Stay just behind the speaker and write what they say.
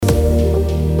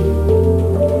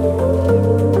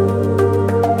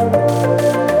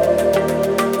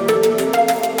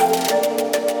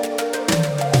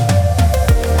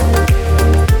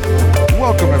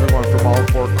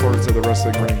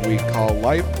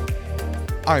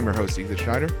I'm your host, Ethan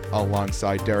Schneider,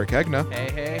 alongside Derek Egna.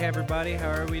 Hey, everybody.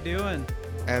 How are we doing?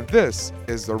 And this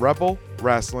is the Rebel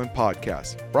Wrestling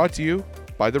Podcast, brought to you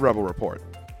by the Rebel Report.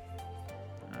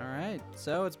 All right.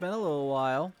 So it's been a little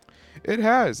while. It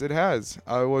has.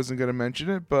 I wasn't going to mention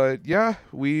it, but yeah,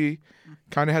 we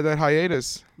kind of had that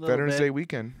hiatus. Veterans Day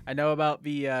weekend. I know about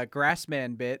the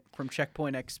Grassman bit from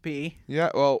Checkpoint XP.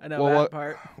 Yeah, well, I know that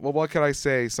part. Well, what can I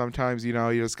say? Sometimes, you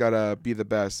just got to be the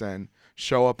best and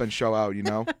show up and show out,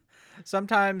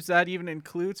 Sometimes that even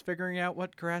includes figuring out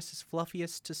what grass is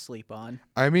fluffiest to sleep on.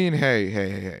 I mean,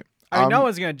 hey. No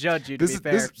one's going to judge you, to be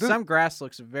fair. Some grass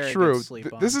looks very good to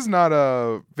sleep on. This is not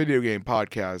a video game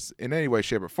podcast in any way,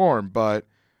 shape, or form, but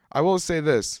I will say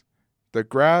this. The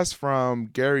grass from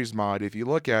Gary's mod, if you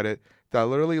look at it, that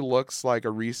literally looks like a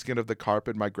reskin of the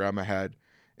carpet my grandma had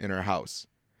in her house.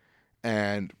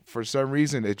 And for some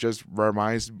reason, it just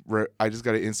I just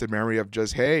got an instant memory of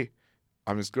just, hey,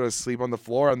 I'm just going to sleep on the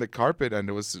floor on the carpet, and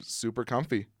it was super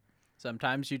comfy.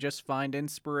 Sometimes you just find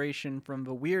inspiration from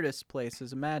the weirdest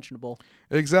places imaginable.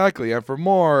 Exactly. And for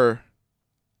more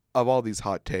of all these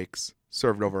hot takes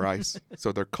served over ice,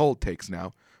 so they're cold takes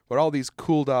now, but all these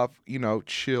cooled off,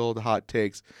 chilled hot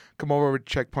takes, come over to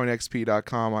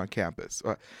checkpointxp.com on campus.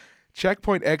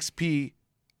 Checkpoint XP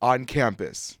on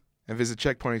campus, and visit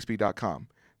checkpointxp.com.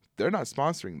 They're not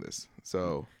sponsoring this,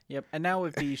 so... Yep, and now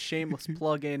with the shameless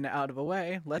plug-in out of the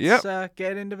way, let's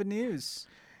get into the news.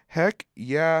 Heck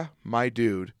yeah, my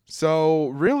dude. So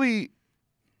really,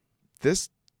 this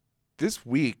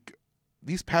week,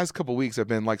 these past couple weeks have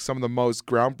been like some of the most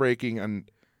groundbreaking and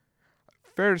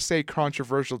fair to say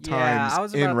controversial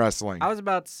times in wrestling. I was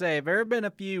about to say, there have been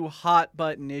a few hot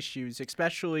button issues,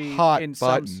 especially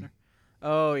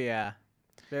Oh yeah,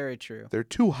 very true. They're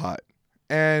too hot.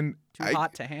 And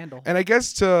hot to handle. And I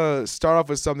guess to start off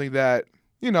with something that,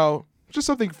 just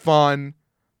something fun,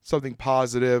 something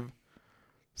positive,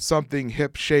 something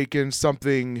hip shaking,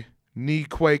 something knee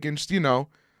quaking, just,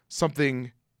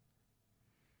 something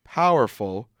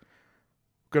powerful.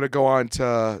 Going to go on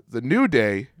to the New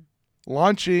Day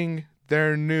launching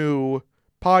their new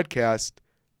podcast,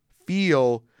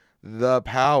 Feel the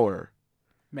Power.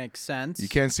 Makes sense. You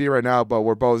can't see it right now, but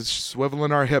we're both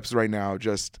swiveling our hips right now,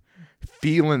 just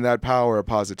feeling that power of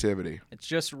positivity. It's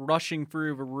just rushing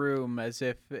through the room as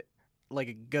if like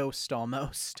a ghost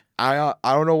almost. I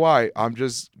don't know why. I'm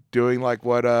just doing like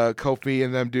what Kofi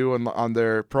and them do on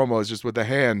their promos, just with the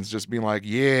hands, just being like,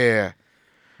 yeah.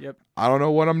 Yep. I don't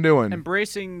know what I'm doing.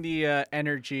 Embracing the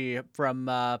energy from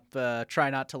the Try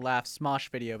Not to Laugh Smosh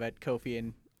video that Kofi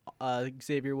and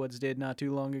Xavier Woods did not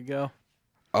too long ago.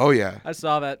 Oh, yeah. I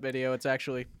saw that video. It's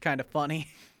actually kind of funny.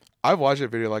 I've watched that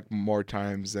video like more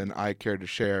times than I care to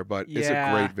share, but it's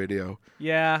a great video.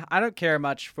 Yeah, I don't care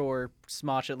much for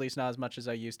Smosh, at least not as much as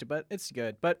I used to, but it's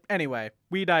good. But anyway,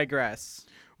 we digress.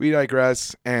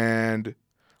 And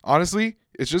honestly,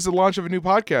 it's just the launch of a new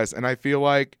podcast, and I feel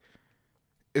like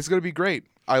it's going to be great.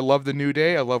 I love the New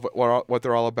Day. I love what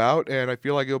they're all about, and I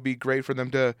feel like it'll be great for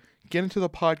them to get into the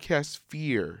podcast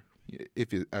sphere.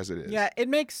 As it is. Yeah, it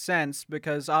makes sense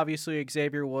because obviously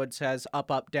Xavier Woods has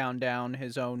Up, Down, Down,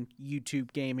 his own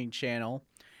YouTube gaming channel,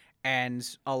 and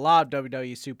a lot of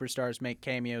WWE superstars make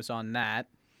cameos on that.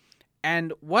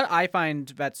 And what I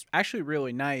find that's actually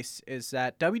really nice is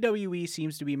that WWE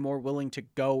seems to be more willing to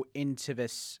go into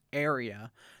this area.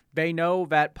 They know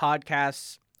that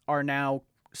podcasts are now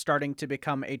starting to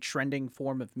become a trending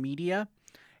form of media,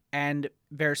 and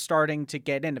they're starting to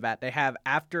get into that. They have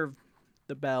After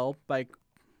the Bell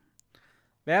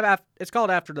it's called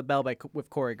After the Bell with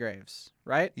Corey Graves,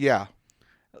 right? Yeah.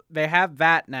 They have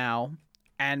that now,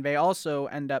 and they also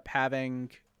end up having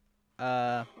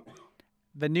the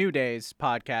New Day's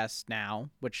podcast now,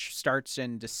 which starts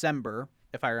in December,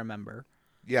 if I remember.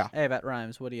 Yeah. Hey, that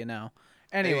rhymes. What do you know?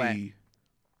 Anyway.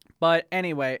 But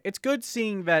anyway, it's good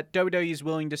seeing that WWE is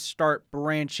willing to start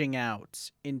branching out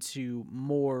into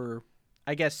more,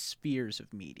 I guess, spheres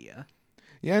of media.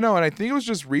 Yeah, no, and I think it was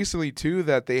just recently too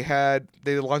that they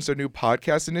launched their new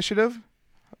podcast initiative.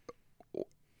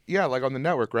 Yeah, like on the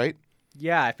network, right?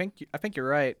 Yeah, I think you're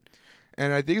right.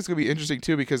 And I think it's gonna be interesting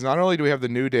too because not only do we have the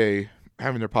New Day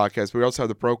having their podcast, but we also have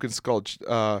the Broken Skull,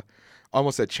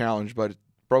 almost a challenge, but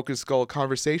Broken Skull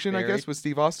conversation, I guess, with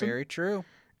Steve Austin. Very true.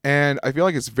 And I feel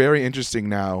like it's very interesting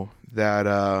now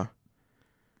that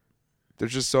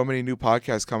there's just so many new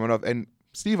podcasts coming up, and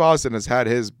Steve Austin has had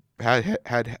his. I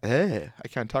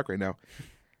can't talk right now.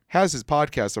 Has his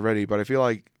podcast already, but I feel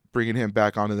like bringing him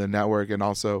back onto the network and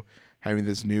also having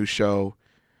this new show,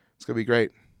 it's gonna be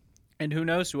great. And who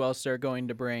knows who else they're going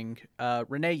to bring.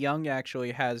 Renee Young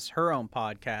actually has her own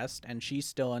podcast, and she's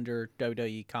still under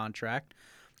WWE contract.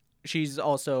 she's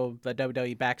also the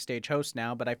WWE backstage host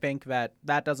now, but I think that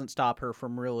doesn't stop her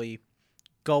from really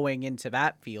going into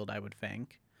that field, I would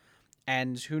think.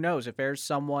 And who knows, if there's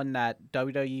someone that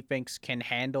WWE thinks can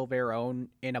handle their own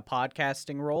in a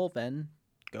podcasting role, then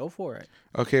go for it.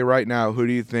 Okay, right now, who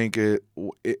do you think out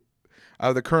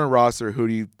of the current roster, who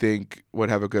do you think would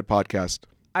have a good podcast?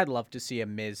 I'd love to see a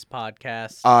Miz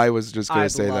podcast. I was just going to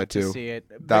say that too. See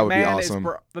it. That would be awesome.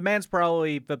 The man's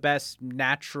probably the best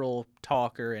natural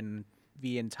talker in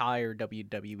the entire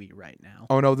WWE right now.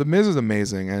 Oh no, The Miz is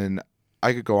amazing, and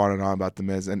I could go on and on about The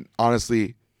Miz, and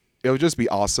honestly, it would just be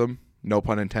awesome. No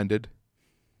pun intended.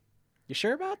 You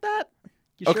sure about that?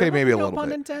 You okay, sure maybe a no little pun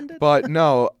bit. Intended? But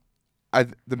no,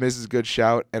 The Miz is a good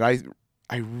shout, and I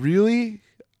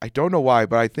don't know why,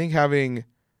 but I think having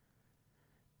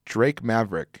Drake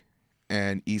Maverick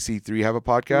and EC3 have a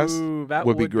podcast that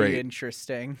would be great. Be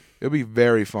interesting. It would be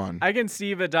very fun. I can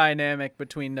see the dynamic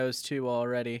between those two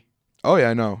already. Oh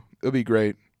yeah, I know. It would be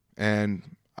great,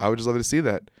 and I would just love to see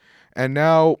that. And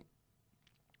now,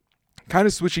 kind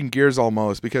of switching gears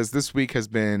almost, because this week has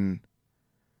been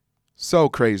so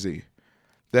crazy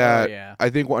that I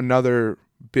think another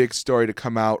big story to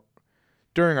come out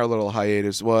during our little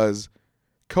hiatus was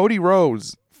Cody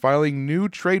Rhodes filing new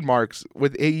trademarks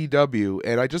with AEW.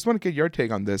 And I just want to get your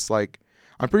take on this. Like,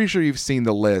 I'm pretty sure you've seen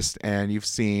the list and you've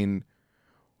seen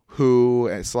who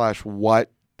 /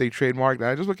 what they trademarked. And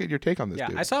I just want to get your take on this. Yeah,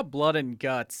 dude. I saw Blood and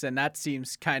Guts, and that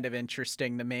seems kind of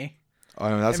interesting to me. Oh,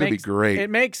 that's going to be great. It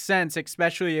makes sense,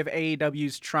 especially if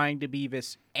AEW's trying to be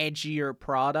this edgier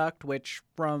product, which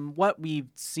from what we've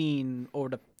seen over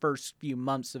the first few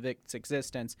months of its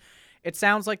existence, it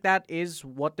sounds like that is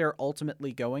what they're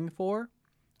ultimately going for,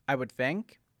 I would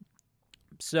think.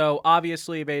 So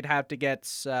obviously they'd have to get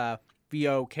the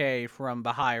okay from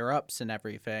the higher-ups and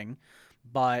everything,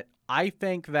 but I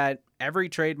think that every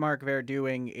trademark they're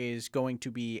doing is going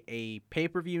to be a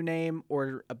pay-per-view name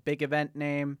or a big event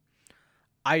name.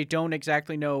 I don't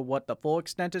exactly know what the full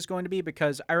extent is going to be,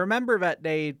 because I remember that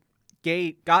they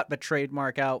got the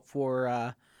trademark out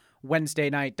for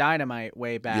Wednesday Night Dynamite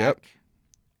way back. Yep.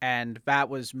 And that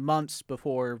was months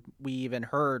before we even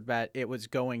heard that there was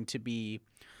going to be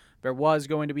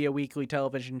a weekly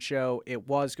television show. It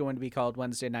was going to be called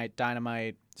Wednesday Night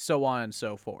Dynamite, so on and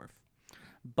so forth.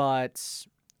 But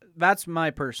that's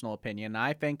my personal opinion.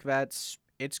 I think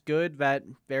it's good that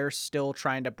they're still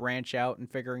trying to branch out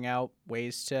and figuring out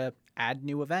ways to add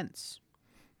new events.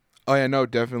 Oh, yeah, no,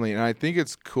 definitely. And I think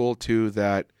it's cool, too,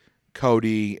 that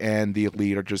Cody and the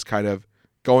Elite are just kind of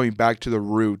going back to the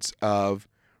roots of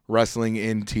wrestling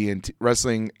on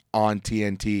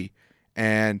TNT.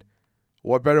 And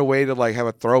what better way to have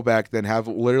a throwback than have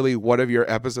literally one of your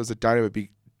episodes of Dynamite be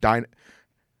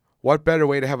What better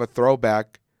way to have a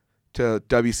throwback to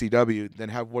WCW than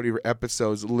have one of your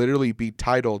episodes literally be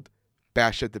titled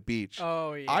Bash at the Beach?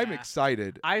 Oh, yeah. I'm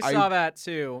excited. I saw that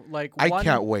too. I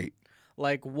can't wait.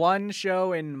 One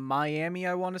show in Miami,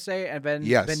 I want to say, and then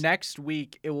the next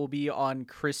week it will be on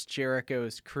Chris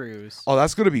Jericho's cruise. Oh,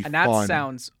 that's going to be fun. And that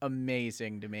sounds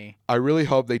amazing to me. I really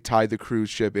hope they tie the cruise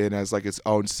ship in as its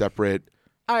own separate,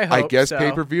 I guess, so.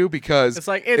 Pay-per-view, because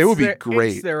it would be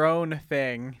great. It's their own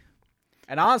thing.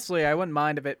 And honestly, I wouldn't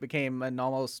mind if it became an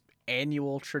almost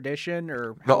annual tradition,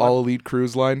 or the All Elite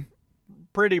cruise line.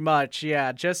 Pretty much,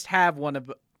 yeah. Just have one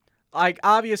of,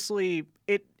 obviously,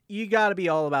 you got to be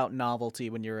all about novelty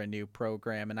when you're a new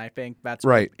program, and I think that's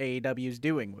what AEW is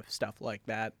doing with stuff like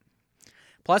that.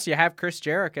 Plus, you have Chris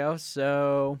Jericho,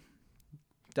 so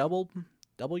double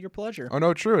your pleasure. Oh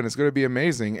no, true, and it's going to be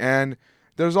amazing. And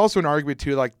there's also an argument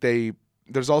too,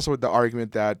 there's also the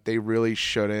argument that they really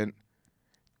shouldn't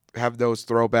have those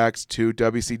throwbacks to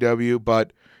WCW,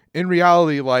 but in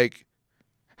reality,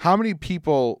 how many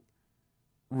people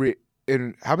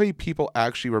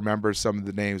actually remember some of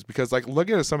the names? Because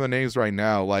looking at some of the names right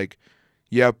now,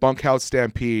 you have Bunkhouse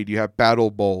Stampede, you have Battle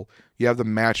Bowl, you have the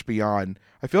Match Beyond.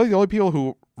 I feel like the only people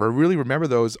who really remember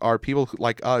those are people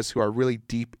like us who are really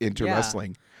deep into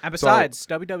wrestling. And besides,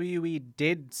 WWE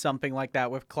did something like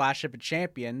that with Clash of the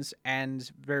Champions, and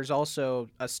there's also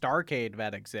a Starrcade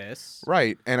that exists.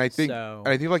 Right, and I think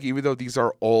even though these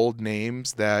are old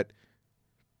names, that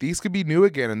these could be new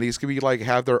again, and these could be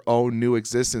have their own new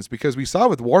existence, because we saw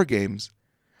with War Games.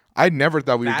 I never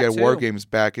thought we would get War Games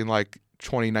back in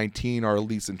 2019, or at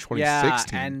least in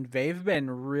 2016. Yeah, and they've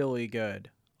been really good,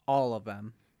 all of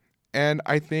them. And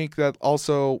I think that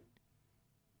also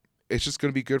it's just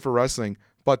going to be good for wrestling.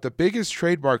 But the biggest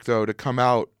trademark, though, to come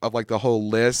out of the whole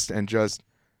list and just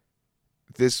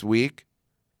this week,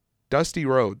 Dusty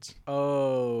Rhodes.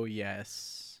 Oh,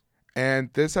 yes.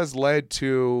 And this has led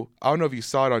to, I don't know if you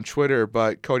saw it on Twitter,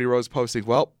 but Cody Rhodes posting,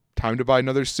 well, time to buy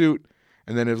another suit.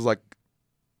 And then it was like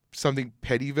something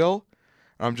Pettyville.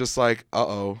 And I'm just like,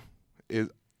 uh-oh.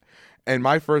 And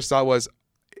my first thought was,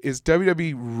 is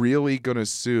WWE really going to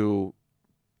sue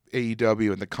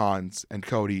AEW and the Khans and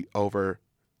Cody over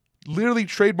literally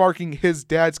trademarking his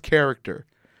dad's character?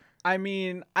 I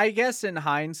mean, I guess in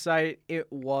hindsight,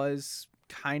 it was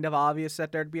kind of obvious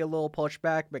that there'd be a little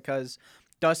pushback because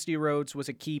Dusty Rhodes was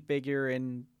a key figure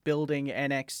in building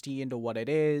NXT into what it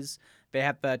is. They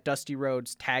have the Dusty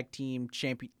Rhodes tag team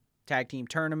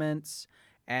tournaments.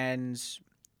 And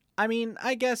I mean,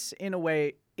 I guess in a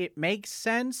way it makes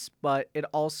sense, but it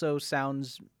also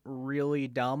sounds really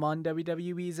dumb on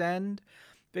WWE's end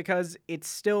because it's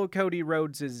still Cody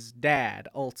Rhodes' dad,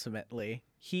 ultimately.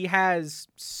 He has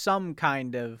some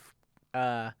kind of,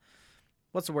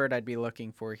 what's the word I'd be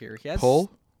looking for here? He has,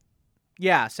 pull?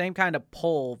 Yeah, same kind of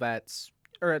pull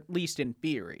or at least in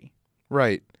theory.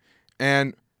 Right.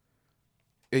 And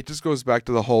it just goes back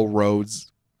to the whole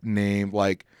Rhodes name.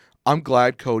 Like, I'm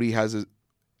glad Cody has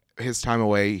his time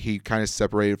away. He kind of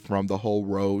separated from the whole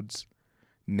Rhodes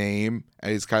name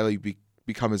and he's kind of like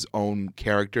become his own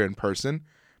character in person.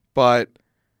 But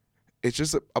it's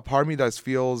just a part of me that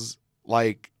feels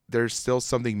like there's still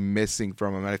something missing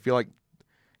from him. And I feel like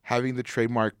having the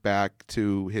trademark back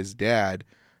to his dad,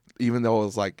 even though it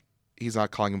was like he's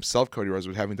not calling himself Cody Rhodes,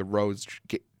 but having the Rhodes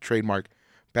trademark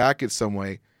back in some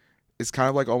way, it's kind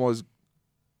of like almost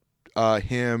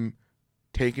him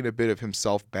taking a bit of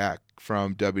himself back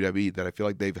from WWE that I feel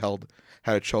like they've had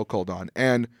a chokehold on.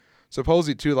 And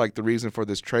supposedly too, like the reason for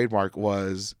this trademark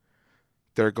was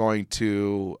they're going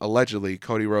to allegedly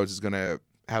Cody Rhodes is going to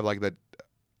have like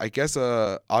I guess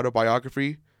a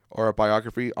autobiography or a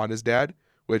biography on his dad,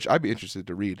 which I'd be interested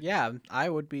to read. Yeah, I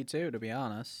would be too, to be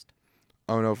honest.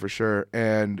 Oh no, for sure.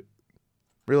 And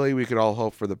really we could all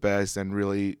hope for the best and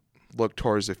really look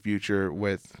towards the future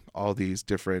with all these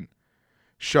different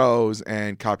shows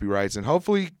and copyrights, and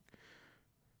hopefully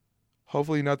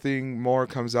nothing more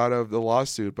comes out of the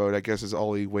lawsuit, but I guess it's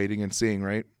only waiting and seeing,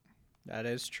 right? That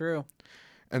is true.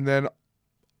 And then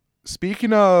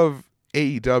speaking of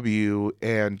AEW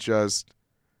and just,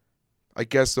 I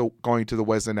guess, going to the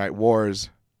Wednesday Night Wars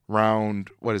round,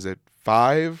 what is it,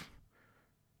 5?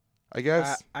 I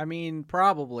guess. I mean,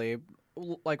 probably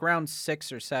like round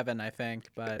 6 or 7, I think,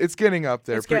 but it's getting up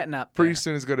there. It's getting up there. Pretty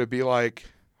soon it's going to be like,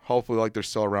 hopefully like they're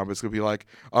still around, but it's going to be like,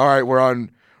 all right, we're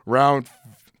on round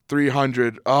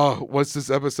 300. Oh, what's this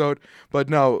episode? But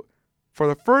no, for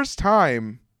the first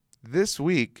time this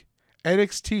week,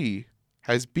 NXT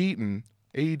has beaten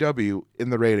AEW in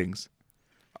the ratings.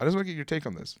 I just want to get your take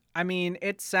on this. I mean,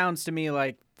 it sounds to me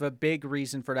like the big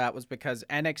reason for that was because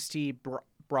NXT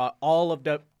brought all of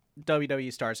the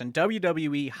WWE stars, and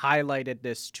WWE highlighted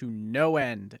this to no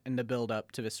end in the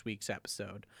build-up to this week's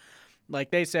episode.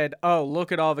 Like they said, oh,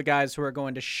 look at all the guys who are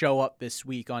going to show up this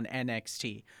week on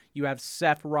NXT. You have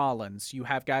Seth Rollins. You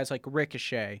have guys like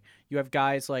Ricochet. You have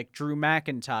guys like Drew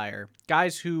McIntyre.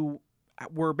 Guys who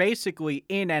were basically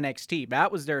in NXT.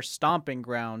 That was their stomping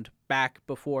ground back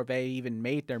before they even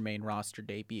made their main roster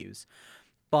debuts.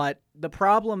 But the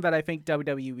problem that I think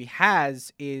WWE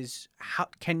has is how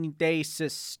can they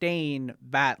sustain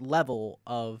that level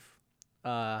of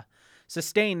viewership,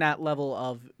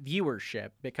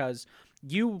 because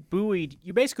you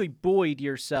basically buoyed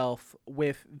yourself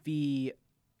with the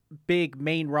big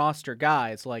main roster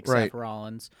guys like Right. Seth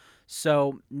Rollins.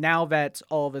 So now that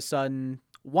all of a sudden,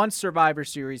 once Survivor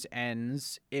Series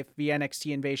ends, if the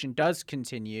NXT invasion does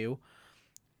continue,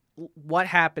 what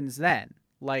happens then?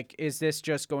 Like, is this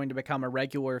just going to become a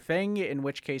regular thing, in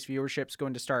which case viewership's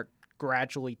going to start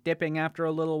gradually dipping after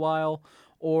a little while?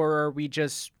 Or are we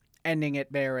just ending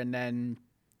it there and then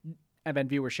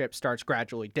viewership starts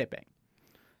gradually dipping?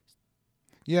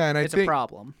 Yeah, and It's a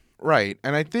problem. Right.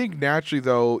 And I think naturally,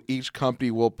 though, each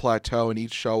company will plateau and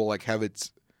each show will like have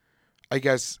its, I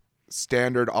guess,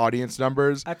 standard audience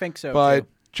numbers. I think so, but too.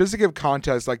 Just to give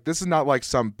context, like this is not like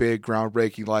some big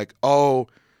groundbreaking, like, oh,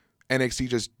 NXT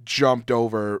just jumped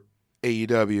over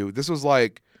AEW. This was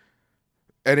like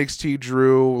NXT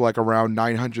drew like around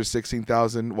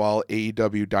 916,000 while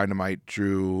AEW Dynamite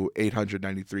drew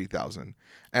 893,000.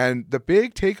 And the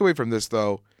big takeaway from this,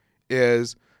 though,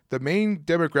 is the main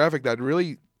demographic that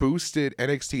really boosted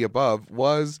NXT above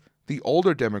was the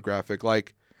older demographic,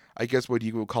 like I guess what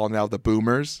you would call now the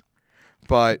boomers.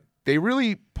 But they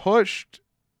really pushed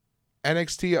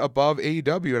NXT above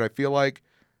AEW, and I feel like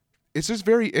it's just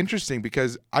very interesting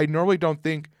because I normally don't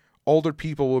think older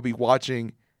people will be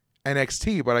watching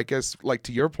NXT, but I guess, like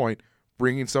to your point,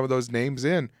 bringing some of those names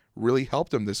in really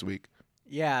helped them this week.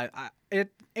 Yeah,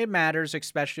 it matters,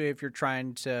 especially if you're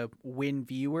trying to win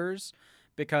viewers,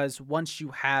 because once you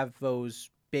have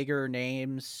those bigger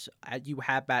names, you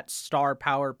have that star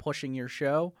power pushing your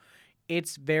show,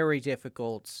 it's very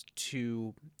difficult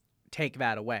to take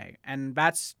that away. And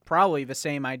that's probably the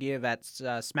same idea that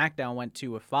SmackDown went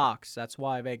to with Fox. That's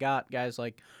why they got guys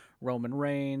like Roman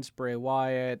Reigns, Bray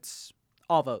Wyatt,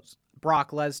 all those.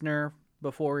 Brock Lesnar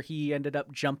before he ended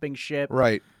up jumping ship.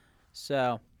 Right.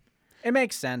 So it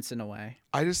makes sense in a way.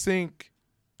 I just think,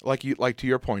 like to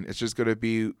your point, it's just gonna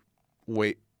be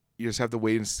wait. You just have to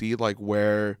wait and see like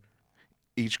where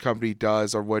each company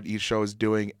does or what each show is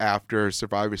doing after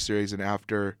Survivor Series and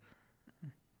after.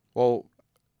 Well,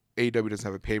 AEW doesn't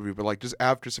have a pay-per-view, but like just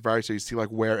after Survivor Series, see like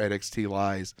where NXT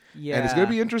lies. Yeah. And it's gonna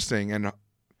be interesting. And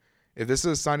if this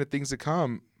is a sign of things to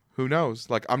come, who knows?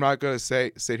 Like I'm not gonna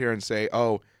sit here and say,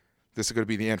 oh, this is gonna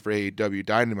be the end for AEW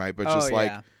Dynamite, but just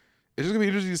like it's just gonna be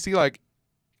interesting to see like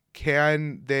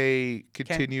can they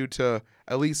continue to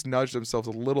at least nudge themselves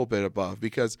a little bit above?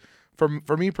 Because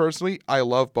for me personally, I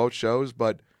love both shows,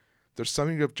 but there's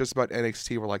something just about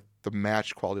NXT where like the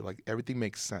match quality, like everything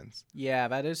makes sense. Yeah,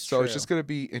 that is so true. It's just gonna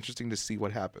be interesting to see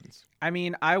what happens. I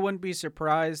mean, I wouldn't be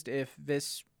surprised if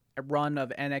this run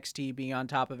of NXT being on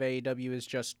top of AEW is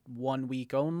just 1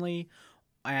 week only,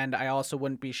 and I also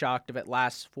wouldn't be shocked if it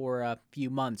lasts for a few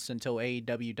months until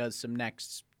AEW does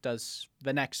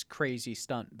the next crazy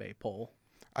stunt they pull.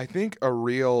 I think a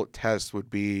real test would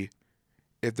be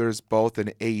if there's both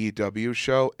an AEW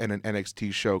show and an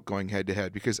NXT show going head to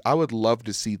head, because I would love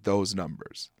to see those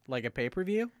numbers. Like a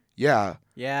pay-per-view? Yeah.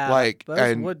 Yeah. Like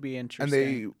those would be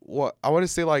interesting. And I want to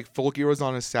say like Full Gear was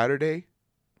on a Saturday,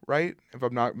 right? If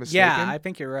I'm not mistaken. Yeah, I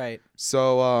think you're right.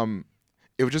 So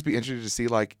it would just be interesting to see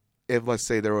like if let's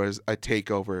say there was a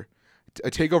takeover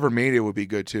Mania would be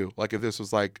good too. Like if this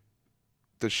was like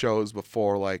the shows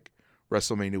before like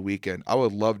WrestleMania weekend, I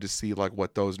would love to see like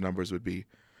what those numbers would be.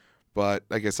 But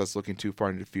I guess that's looking too far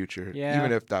into the future,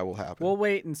 even if that will happen. We'll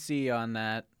wait and see on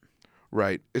that.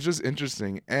 Right. It's just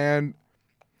interesting. And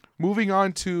moving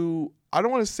on to, I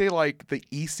don't want to say like the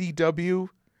ECW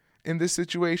in this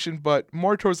situation, but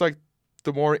more towards like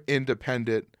the more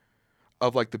independent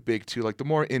of like the big two, like the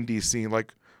more indie scene,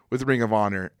 like with Ring of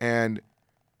Honor. And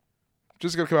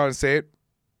just going to come out and say it,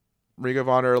 Ring of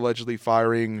Honor allegedly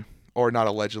firing, or not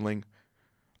allegedly,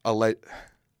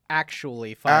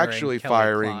 actually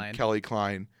firing Kelly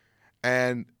Klein.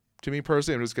 And to me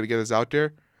personally, I'm just going to get this out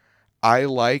there. I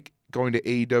like going to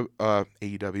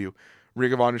AEW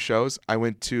Ring of Honor shows. I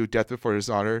went to Death Before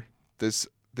Dishonor this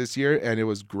year, and it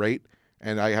was great.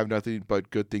 And I have nothing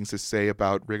but good things to say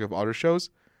about Ring of Honor shows.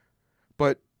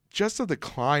 But just the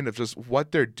decline of just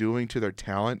what they're doing to their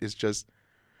talent is just,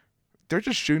 they're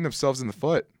just shooting themselves in the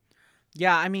foot.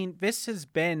 Yeah, I mean, this has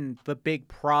been the big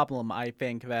problem, I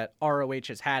think, that ROH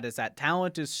has had, is that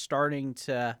talent is starting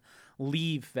to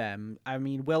leave them. I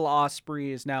mean, Will Ospreay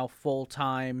is now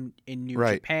full-time in New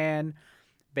Japan.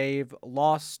 They've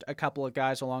lost a couple of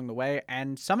guys along the way,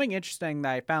 and something interesting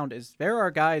that I found is there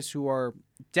are guys who are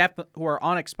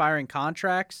on expiring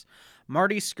contracts.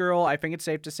 Marty Scurll, I think it's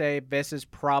safe to say this is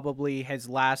probably his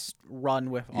last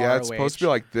run with ROH. Yeah, it's supposed to be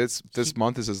like this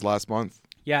month is his last month.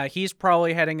 Yeah, he's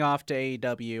probably heading off to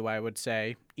AEW, I would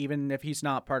say. Even if he's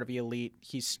not part of the Elite,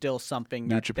 he's still something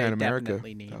that they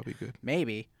definitely need. That'll be good.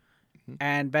 Maybe. Mm-hmm.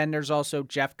 And then there's also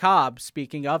Jeff Cobb,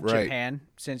 speaking of Japan,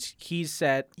 since he's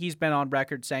been on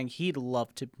record saying he'd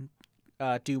love to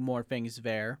do more things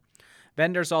there.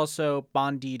 Then there's also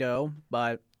Bandito,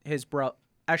 but his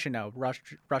actually no,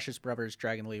 Rush's brother is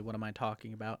Dragon Lee. What am I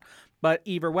talking about? But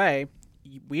either way,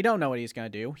 we don't know what he's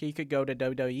going to do. He could go to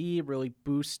WWE, really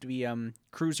boost the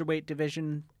cruiserweight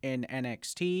division in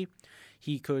NXT.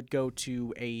 He could go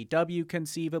to AEW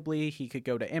conceivably. He could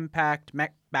go to Impact,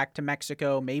 back to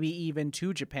Mexico, maybe even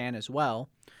to Japan as well.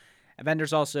 And then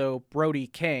there's also Brody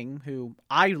King, who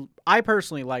I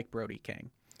personally like Brody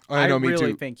King. I know, me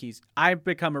really too. think I've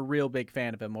become a real big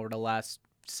fan of him over the last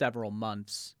several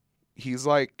months. He's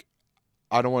like,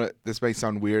 I don't want to, this may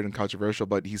sound weird and controversial,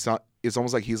 but he's not, it's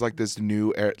almost like he's like this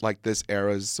new, like this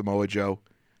era's Samoa Joe,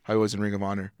 how he was in Ring of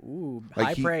Honor. Ooh,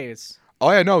 like high praise.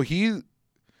 Oh yeah, no, he's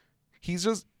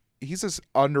this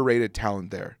underrated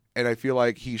talent there. And I feel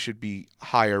like he should be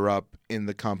higher up in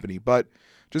the company. But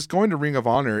just going to Ring of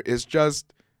Honor is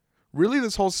just, really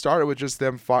this whole started with just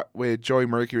them with Joey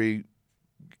Mercury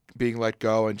being let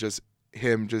go and just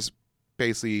him just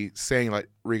basically saying like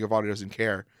Ring of Honor doesn't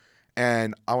care.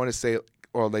 And I want to say,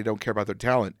 or they don't care about their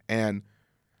talent. And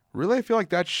really, I feel like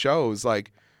that shows,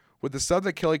 like, with the stuff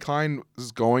that Kelly Klein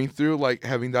is going through, like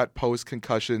having that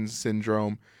post-concussion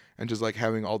syndrome and just like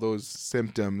having all those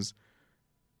symptoms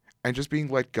and just being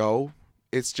let go,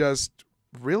 it's just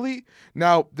Really?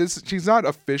 Now, she's not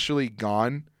officially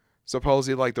gone.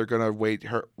 Supposedly, like, they're gonna wait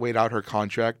out her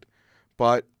contract.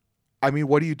 But I mean,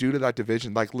 what do you do to that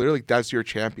division? Like, literally, that's your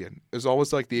champion. It's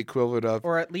almost like the equivalent of,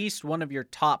 or at least one of your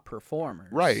top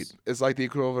performers. right? It's like the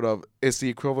equivalent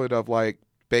of like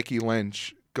Becky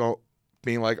Lynch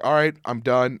being like, all right, I'm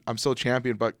done. I'm still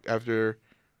champion, but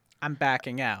I'm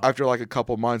backing out. after like a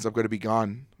couple months, I'm going to be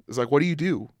gone. It's like, what do you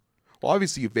do? Well,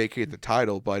 obviously you vacate the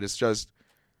title, but it's just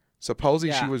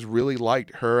supposedly she was really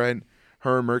liked. Her and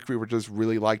Mercury were just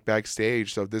really liked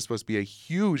backstage, so this must be a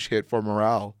huge hit for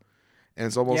morale. And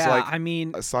it's almost like I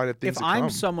mean, a sign of things if to I'm come.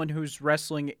 someone who's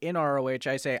wrestling in ROH,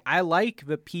 I say I like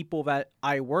the people that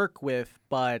I work with,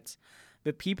 but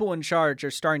the people in charge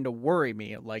are starting to worry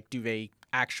me. Like, do they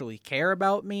actually care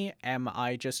about me? Am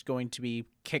I just going to be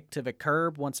kicked to the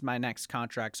curb once my next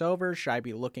contract's over? Should I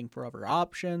be looking for other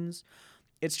options?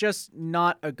 It's just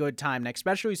not a good time,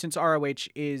 especially since ROH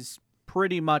is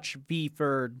pretty much the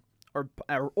third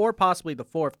or possibly the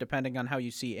fourth, depending on how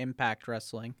you see Impact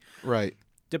Wrestling. Right.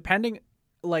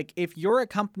 Like, if you're a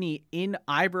company in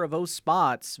either of those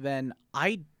spots, then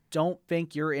I don't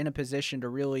think you're in a position to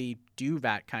really do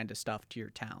that kind of stuff to your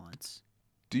talents.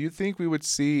 Do you think we would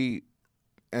see,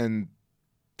 and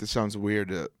this sounds weird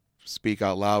to speak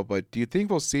out loud, but do you think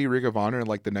we'll see Ring of Honor in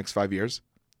like the next 5 years?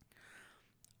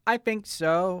 I think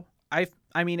so.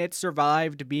 I mean, it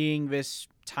survived being this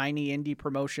tiny indie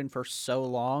promotion for so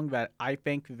long that I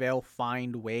think they'll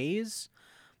find ways.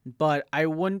 But I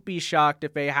wouldn't be shocked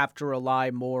if they have to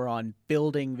rely more on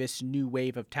building this new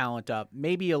wave of talent up,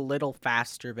 maybe a little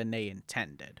faster than they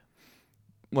intended.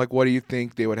 Like, what do you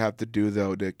think they would have to do,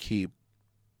 though, to keep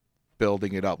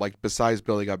building it up? Like, besides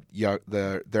building up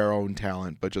their own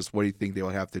talent, but just what do you think they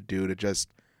would have to do to just,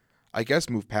 I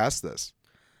guess, move past this?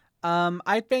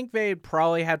 I think they'd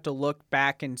probably have to look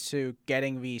back into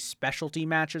getting the specialty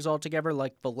matches all together,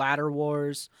 like the Ladder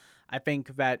Wars. I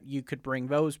think that you could bring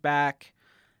those back.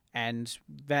 And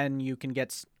then you can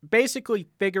basically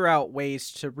figure out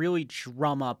ways to really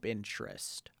drum up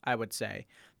interest, I would say.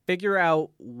 Figure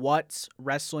out what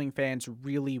wrestling fans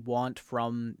really want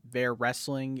from their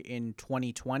wrestling in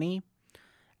 2020,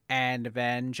 and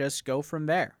then just go from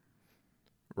there.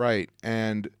 Right.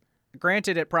 And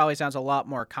granted, it probably sounds a lot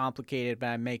more complicated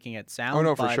than I'm making it sound. Oh,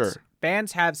 no, for sure.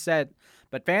 Fans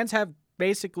have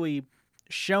basically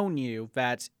shown you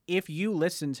that if you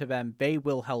listen to them, they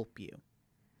will help you.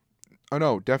 Oh,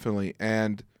 no, definitely.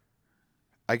 And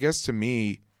I guess to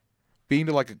me, being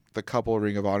to like the couple of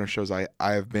Ring of Honor shows I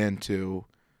have been to,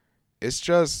 it's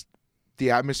just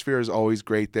the atmosphere is always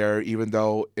great there, even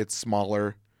though it's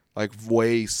smaller, like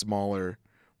way smaller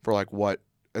for like what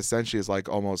essentially is like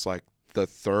almost like the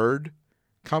third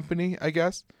company, I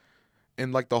guess,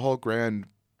 in like the whole grand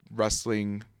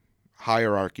wrestling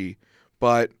hierarchy.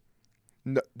 But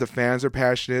the fans are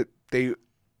passionate. They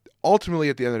ultimately,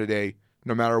 at the end of the day,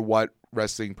 no matter what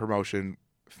wrestling promotion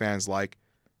fans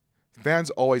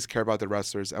always care about the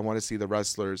wrestlers and want to see the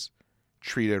wrestlers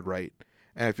treated right.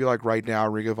 And I feel like right now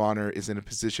Ring of Honor is in a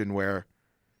position where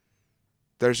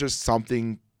there's just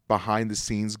something behind the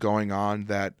scenes going on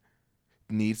that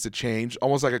needs to change,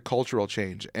 almost like a cultural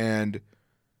change. And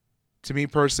to me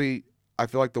personally, I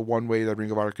feel like the one way that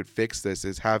Ring of Honor could fix this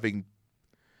is having,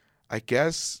 I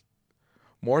guess,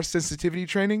 more sensitivity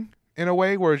training in a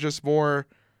way where it's just more,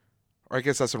 or I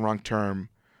guess that's the wrong term,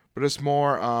 but it's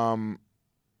more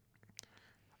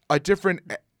a different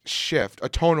shift, a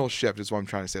tonal shift is what I'm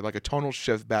trying to say, like a tonal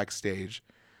shift backstage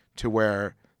to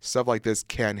where stuff like this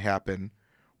can happen,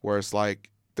 where it's like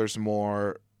there's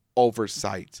more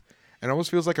oversight. And it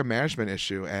almost feels like a management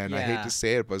issue, and I hate to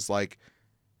say it, but it's like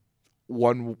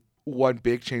one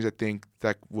big change I think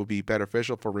that will be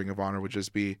beneficial for Ring of Honor would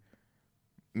just be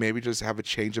maybe just have a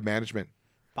change of management.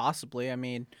 Possibly. I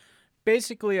mean,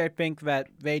 basically, I think that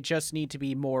they just need to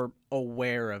be more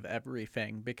aware of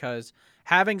everything, because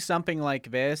having something like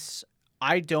this,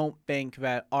 I don't think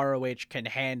that ROH can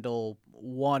handle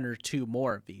one or two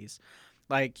more of these.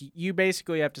 Like, you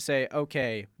basically have to say,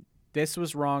 okay, this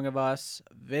was wrong of us.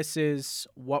 This is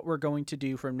what we're going to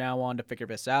do from now on to figure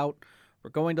this out.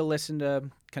 We're going to listen to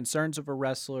concerns of the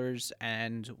wrestlers,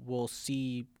 and we'll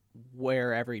see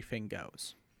where everything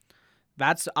goes.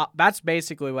 That's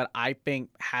basically what I think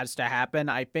has to happen.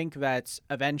 I think that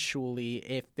eventually,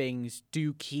 if things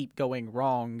do keep going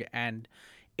wrong and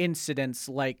incidents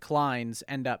like Klein's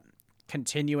end up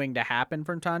continuing to happen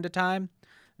from time to time,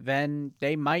 then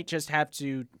they might just have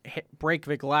to break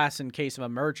the glass in case of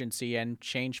emergency and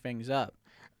change things up.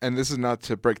 And this is not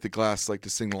to break the glass like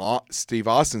to sing Steve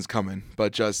Austin's coming,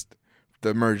 but just the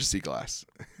emergency glass.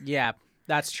 Yeah,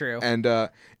 that's true. And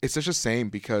it's such a shame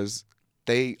because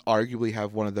they arguably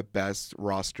have one of the best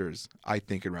rosters, I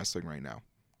think, in wrestling right now.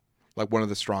 Like one of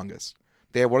the strongest.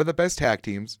 They have one of the best tag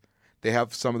teams. They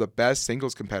have some of the best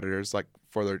singles competitors, like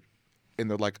in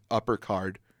their like upper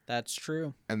card. That's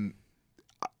true. And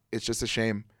it's just a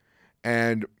shame.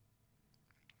 And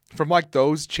from like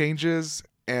those changes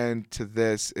and to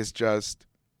this, it's just,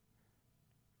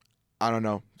 I don't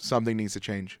know, something needs to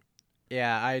change.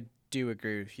 Yeah, I do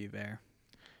agree with you there.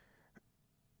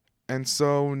 And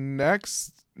so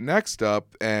next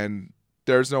up, and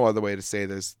there's no other way to say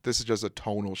this is just a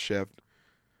tonal shift,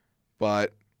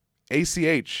 but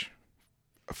ACH,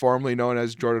 formerly known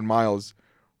as Jordan Miles,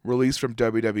 released from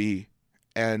WWE,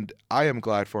 and I am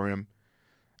glad for him.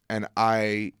 And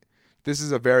this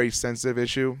is a very sensitive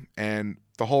issue, and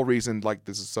the whole reason like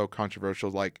this is so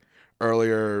controversial, like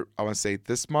earlier, I want to say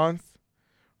this month,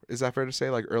 is that fair to say?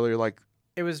 Like earlier, like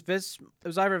it was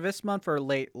either this month or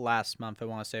late last month, I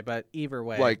want to say, but either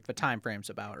way, like the time frame's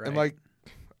about right. In like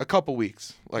a couple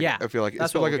weeks, like yeah, I feel like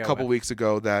it's been like a couple weeks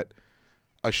ago that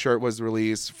a shirt was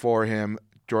released for him,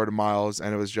 Jordan Miles,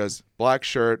 and it was just black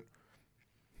shirt,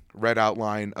 red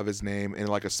outline of his name, and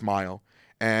like a smile,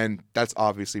 and that's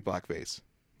obviously blackface.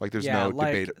 Like there's no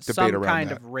debate around that. Some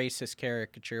kind of racist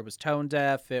caricature. It was tone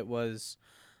deaf. It was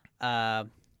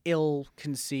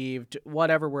ill-conceived,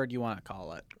 whatever word you want to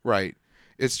call it. Right.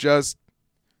 It's just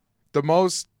the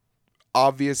most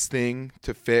obvious thing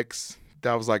to fix.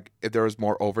 That was like, if there was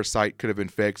more oversight, could have been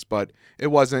fixed, but it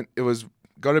wasn't. It was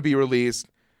going to be released.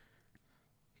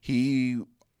 He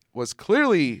was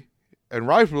clearly and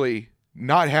rightfully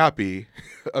not happy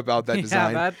about that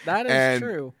design. Yeah, that is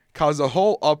true. Caused a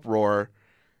whole uproar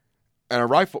and a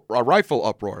rightful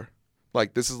uproar.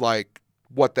 Like, this is like,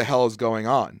 what the hell is going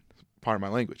on? Pardon my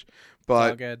language. But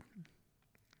it's all good.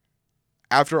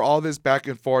 After all this back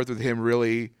and forth with him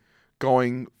really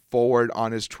going forward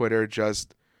on his Twitter,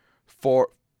 just for,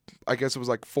 I guess it was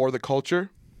like for the culture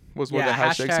was one of the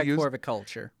hashtags he used. For the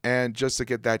culture. And just to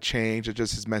get that change and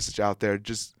just his message out there,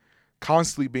 just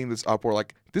constantly being this uproar.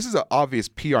 Like, this is an obvious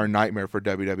PR nightmare for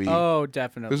WWE. Oh,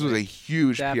 definitely. This was a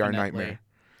huge PR nightmare.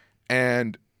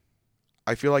 And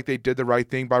I feel like they did the right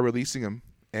thing by releasing him.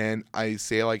 And I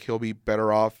say like he'll be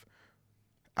better off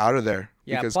out of there.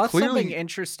 Yeah, because plus clearly, something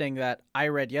interesting that I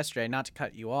read yesterday, not to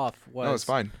cut you off, was no, it's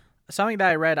fine. Something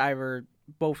that I read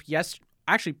both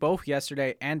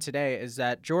yesterday and today is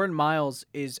that Jordan Miles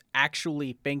is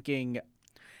actually thinking,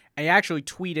 and he actually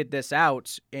tweeted this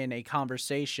out in a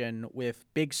conversation with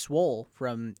Big Swole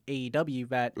from AEW,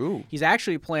 that he's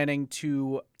actually planning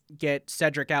to get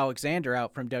Cedric Alexander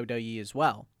out from WWE as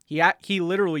well. He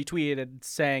literally tweeted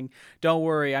saying, "Don't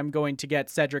worry, I'm going to get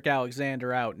Cedric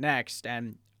Alexander out next."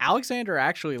 And Alexander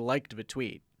actually liked the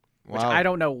tweet, which I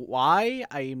don't know why.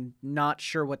 I'm not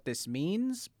sure what this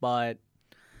means, but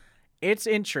it's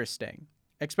interesting,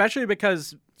 especially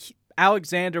because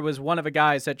Alexander was one of the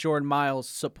guys that Jordan Miles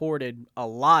supported a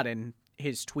lot in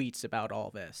his tweets about all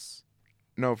this.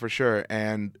 No, for sure.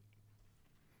 And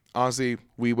honestly,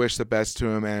 we wish the best to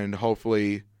him, and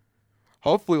hopefully,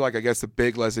 like, I guess the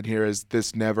big lesson here is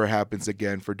this never happens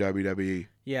again for WWE.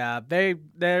 Yeah,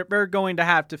 they're going to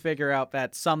have to figure out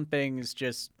that some things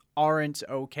just aren't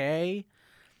okay.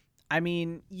 I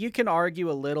mean, you can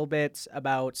argue a little bit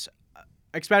about,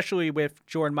 especially with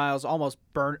Jordan Miles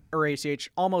ACH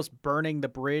almost burning the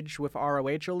bridge with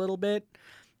ROH a little bit,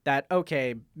 that,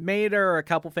 okay, maybe there are a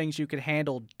couple things you could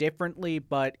handle differently,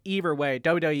 but either way,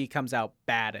 WWE comes out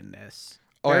bad in this.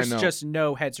 There's just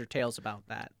no heads or tails about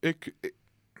that.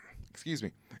 Excuse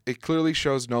me. It clearly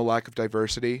shows no lack of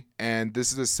diversity, and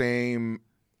this is the same,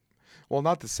 well,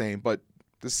 not the same, but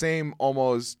the same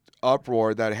almost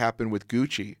uproar that happened with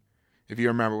Gucci, if you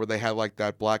remember, where they had like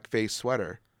that blackface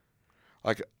sweater.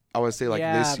 Like, I would say like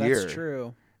this year. Yeah, that's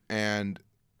true. And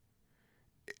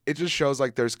it just shows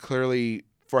like there's clearly,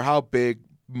 for how big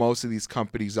most of these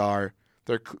companies are,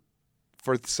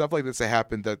 for stuff like this to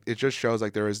happen, that it just shows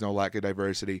like there is no lack of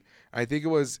diversity. I think it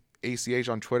was ACH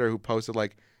on Twitter who posted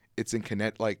like it's in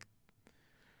Connecticut, like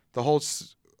the whole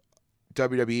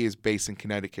WWE is based in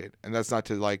Connecticut, and that's not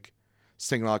to like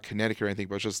single out Connecticut or anything,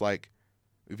 but it's just like,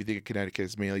 if you think of Connecticut,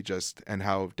 it's mainly just, and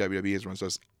how WWE is run, so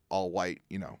it's all white,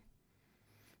 you know.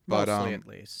 But mostly, at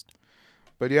least.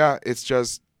 But yeah, it's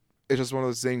just one of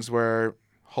those things where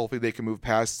hopefully they can move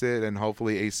past it, and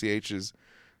hopefully ACH is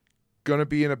gonna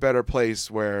be in a better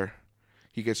place where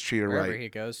he gets treated wherever right. he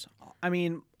goes. I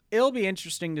mean, it'll be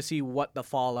interesting to see what the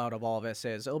fallout of all this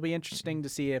is. It'll be interesting to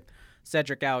see if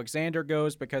Cedric Alexander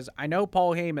goes, because I know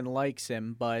Paul Heyman likes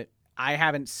him, but I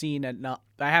haven't seen enough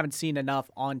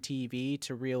on TV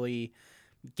to really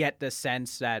get the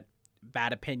sense that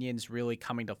that opinion's really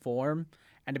coming to form.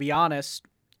 And to be honest,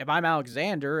 if I'm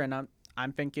Alexander and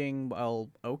I'm thinking, well,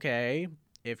 okay,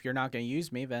 if you're not going to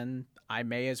use me, then I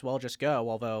may as well just go.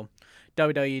 Although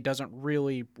WWE doesn't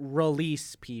really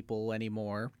release people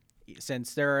anymore,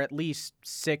 since there are at least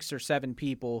 6 or 7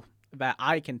 people that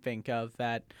I can think of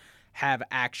that have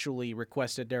actually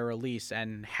requested their release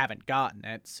and haven't gotten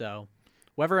it. So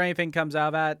whether anything comes out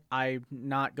of that, I'm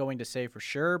not going to say for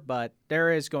sure, but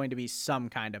there is going to be some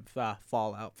kind of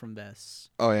fallout from this.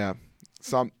 Oh yeah,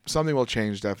 something will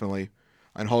change definitely,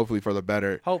 and hopefully for the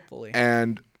better. Hopefully.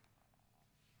 And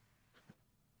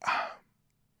I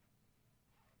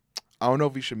don't know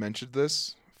if we should mention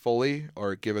this fully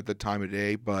or give it the time of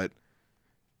day, but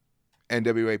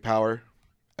NWA Power,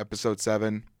 episode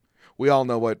 7. We all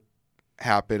know what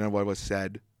happened and what was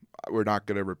said. We're not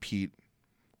going to repeat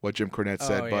what Jim Cornette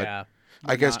said, but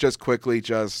I guess just quickly,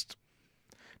 just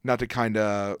not to kind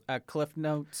of... A Cliff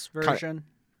Notes version?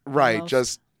 Right, almost.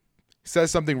 Just says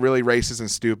something really racist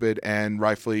and stupid and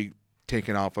rightfully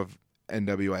taken off of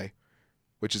NWA,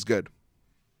 which is good.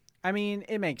 I mean,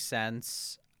 it makes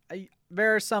sense.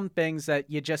 There are some things that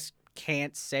you just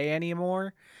can't say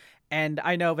anymore. And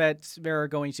I know that there are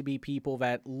going to be people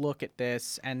that look at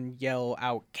this and yell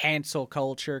out, cancel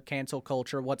culture,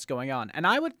 what's going on? And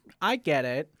I get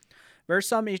it. There's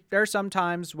some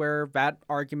times where that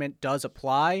argument does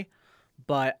apply,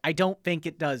 but I don't think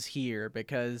it does here,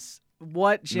 because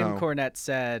what Jim Cornette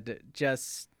said,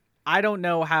 I don't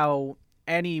know how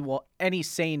any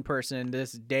sane person in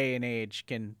this day and age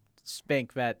can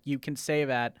think that you can say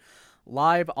that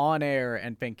live on air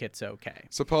and think it's okay.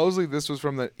 Supposedly this was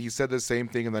he said the same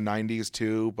thing in the 90s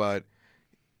too, but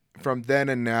from then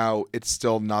and now, it's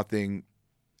still nothing.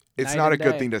 It's not a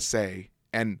good thing to say.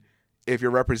 And if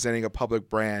you're representing a public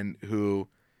brand who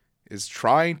is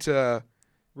trying to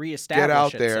get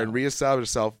out there and reestablish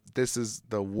itself, this is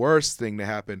the worst thing to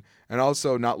happen. And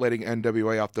also not letting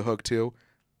NWA off the hook too.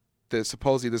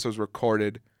 Supposedly this was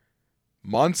recorded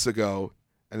months ago,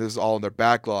 and this is all in their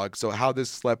backlog. So how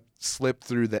this slipped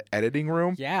through the editing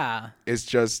room is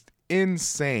just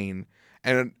insane.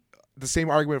 And the same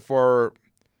argument for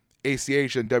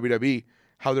ACH and WWE,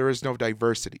 how there is no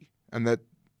diversity. And that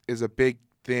is a big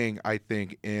thing, I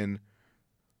think, in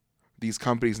these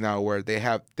companies now, where they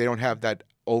don't have that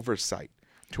oversight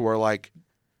to where like,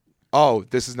 oh,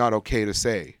 this is not okay to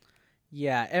say.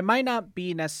 Yeah, it might not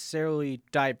be necessarily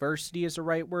diversity is the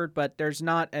right word, but there's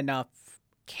not enough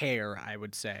care, I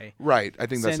would say. Right, I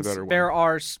think that's a better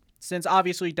one. Since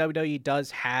obviously WWE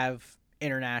does have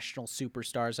international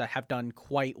superstars that have done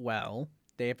quite well.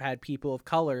 They have had people of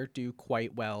color do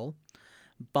quite well.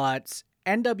 But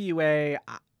NWA,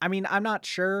 I mean, I'm not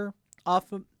sure off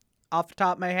the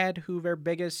top of my head who their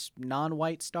biggest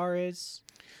non-white star is.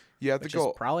 You have to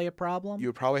go, is probably a problem. You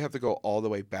would probably have to go all the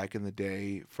way back in the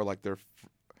day for like their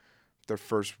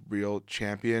first real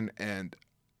champion, and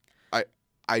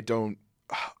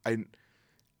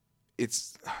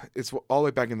it's all the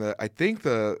way back in I think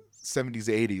the 70s,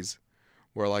 80s,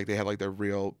 where like they had like their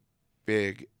real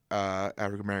big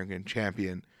African American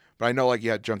champion. But I know like you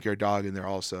had Junkyard Dog in there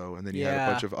also, and then you had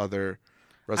a bunch of other.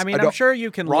 I mean, I'm sure you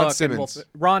can Ron look. Simmons.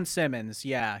 Ron Simmons,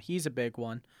 yeah, he's a big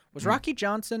one. Was Rocky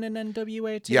Johnson in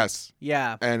NWA too? Yes.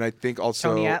 Yeah. And I think also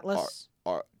Tony Atlas.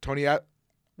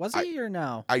 Was he or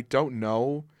no? I don't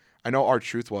know. I know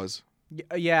R-Truth was.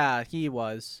 Yeah, he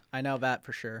was. I know that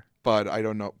for sure. But I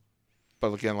don't know.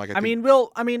 But again, like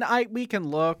we can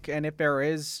look, and if there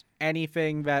is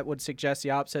anything that would suggest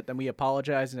the opposite, then we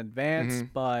apologize in advance.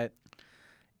 Mm-hmm. But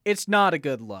it's not a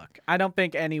good look. I don't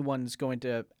think anyone's going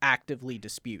to actively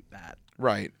dispute that.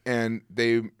 Right, and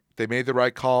they made the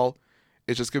right call.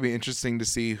 It's just going to be interesting to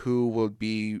see who will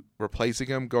be replacing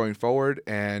him going forward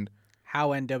and how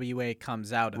NWA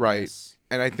comes out of this.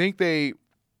 And I think they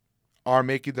are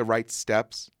making the right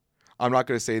steps. I'm not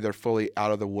going to say they're fully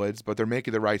out of the woods, but they're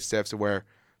making the right steps where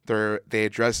they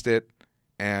addressed it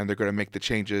and they're going to make the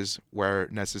changes where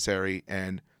necessary,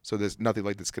 and so there's nothing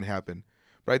like this can happen.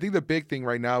 But I think the big thing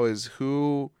right now is,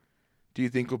 who do you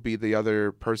think will be the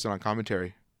other person on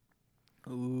commentary?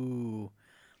 Ooh.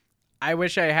 I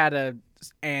wish I had an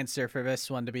answer for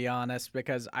this one, to be honest,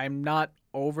 because I'm not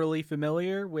overly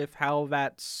familiar with how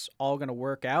that's all going to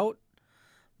work out.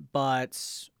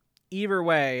 But either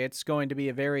way, it's going to be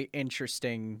a very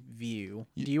interesting view.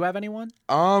 Do you have anyone?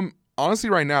 Honestly,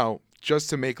 right now,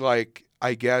 just to make, like,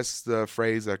 I guess the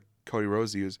phrase that Cody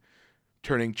Rhodes used,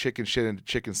 turning chicken shit into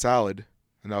chicken salad,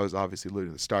 and that was obviously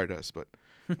alluding to Stardust, but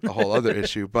a whole other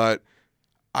issue. But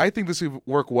I think this would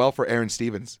work well for Aaron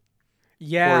Stevens.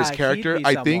 Yeah, for his character.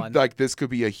 I think like this could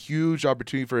be a huge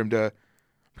opportunity for him to,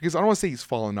 because I don't want to say he's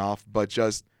fallen off, but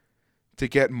just to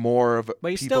get more of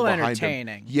But he's people still behind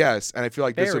entertaining. him. Yes, and I feel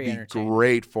like this would Very be entertaining.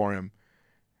 great for him.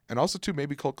 And also, too,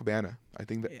 maybe Colt Cabana. I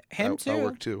think Him that'll too.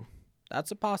 work, too.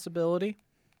 That's a possibility.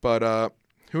 But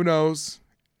who knows?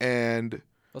 And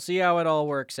We'll see how it all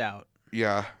works out.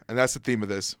 yeah, and that's the theme of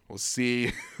this. We'll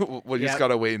see. We'll just got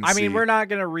to wait and see. I mean, we're not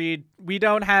going to read. We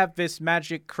don't have this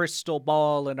magic crystal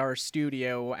ball in our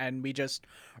studio, and we just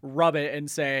rub it and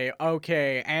say,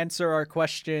 okay, answer our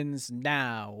questions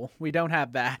now. We don't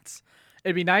have that.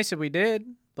 It'd be nice if we did,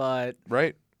 but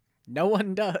right? no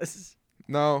one does.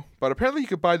 No, but apparently you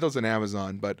could buy those on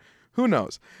Amazon, but who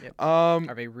knows? Yep.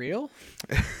 Are they real?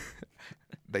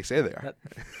 They say they are.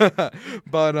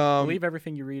 But believe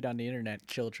everything you read on the internet,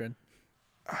 children.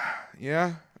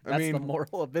 Yeah. That's the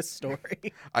moral of this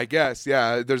story. I guess,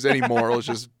 yeah. If there's any morals,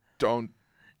 just don't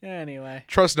anyway.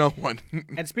 Trust no one.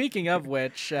 And speaking of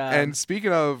which... and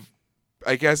speaking of,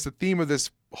 I guess the theme of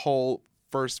this whole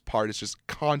first part is just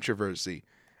controversy.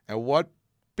 And what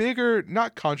bigger,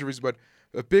 not controversy, but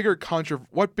what bigger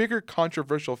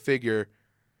controversial figure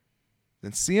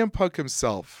than CM Punk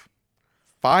himself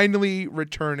finally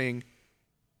returning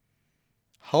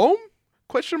home?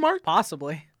 Question mark?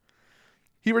 Possibly.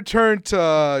 He returned to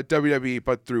WWE,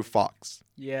 but through Fox.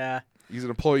 Yeah. He's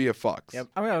an employee of Fox. Yep.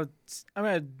 I'm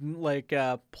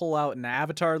gonna pull out an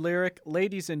Avatar lyric.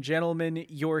 Ladies and gentlemen,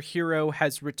 your hero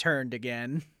has returned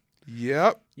again.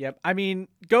 Yep. Yep. I mean,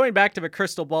 going back to the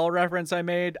crystal ball reference I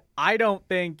made, I don't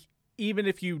think even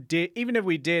if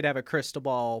we did have a crystal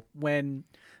ball when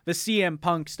the CM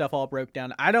Punk stuff all broke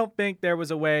down, I don't think there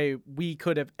was a way we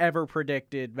could have ever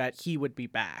predicted that he would be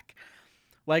back.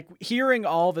 Like, hearing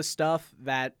all the stuff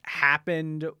that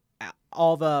happened,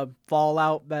 all the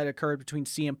fallout that occurred between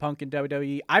CM Punk and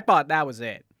WWE, I thought that was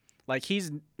it. Like,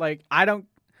 and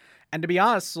to be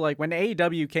honest, like, when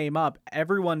AEW came up,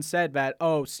 everyone said that,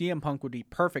 oh, CM Punk would be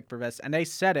perfect for this, and they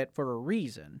said it for a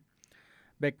reason.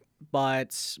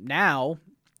 But now,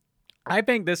 I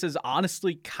think this is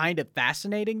honestly kind of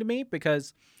fascinating to me,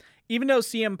 because even though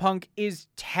CM Punk is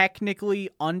technically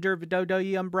under the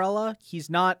WWE umbrella, he's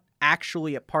not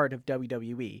actually a part of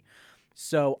WWE.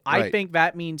 So I think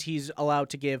that means he's allowed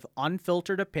to give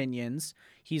unfiltered opinions.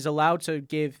 He's allowed to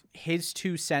give his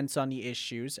 2 cents on the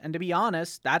issues. And to be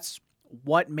honest, that's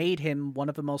what made him one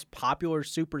of the most popular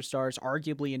superstars,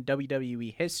 arguably in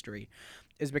WWE history,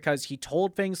 is because he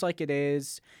told things like it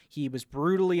is. He was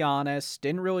brutally honest,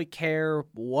 didn't really care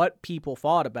what people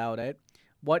thought about it.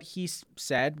 What he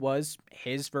said was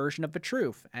his version of the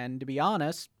truth. And to be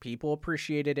honest, people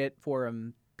appreciated it for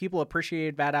him. People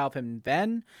appreciated that out of him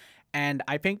then, and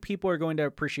I think people are going to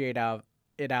appreciate it out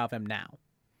of him now.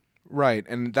 Right,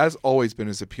 and that's always been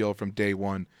his appeal from day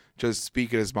one, just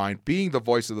speaking his mind, being the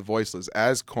voice of the voiceless,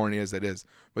 as corny as it is,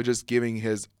 but just giving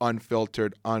his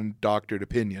unfiltered, undoctored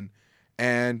opinion.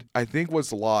 And I think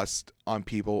what's lost on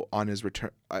people on his return,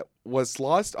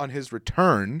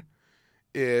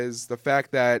 is the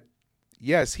fact that,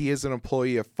 yes, he is an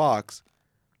employee of Fox,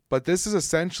 but this is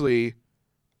essentially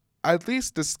at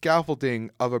least the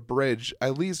scaffolding of a bridge,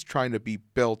 at least trying to be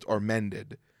built or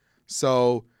mended.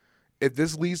 So if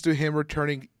this leads to him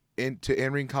returning into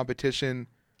in-ring competition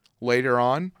later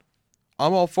on,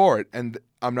 I'm all for it. And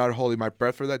I'm not holding my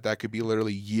breath for that. That could be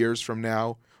literally years from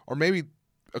now, or maybe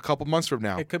a couple months from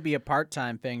now. It could be a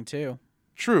part-time thing too.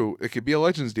 True. It could be a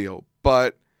Legends deal.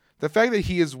 But the fact that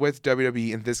he is with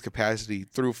WWE in this capacity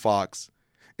through Fox,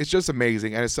 it's just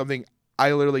amazing. And it's something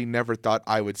I literally never thought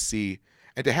I would see.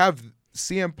 And to have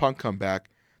CM Punk come back,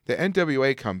 the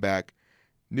NWA come back,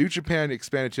 New Japan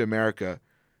expanded to America,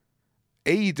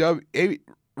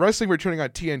 wrestling returning on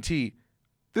TNT,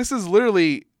 this is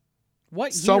literally...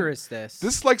 What year is this?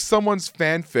 This is like someone's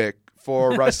fanfic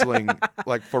for wrestling,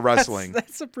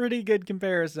 That's a pretty good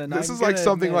comparison. This is like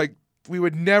something like we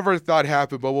would never thought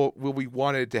happened, but we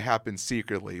wanted it to happen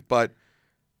secretly. But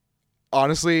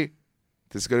honestly...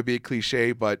 This is going to be a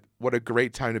cliche, but what a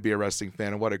great time to be a wrestling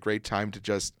fan, and what a great time to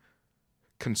just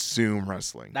consume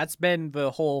wrestling. That's been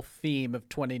the whole theme of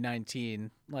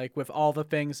 2019, like with all the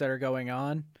things that are going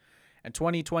on. And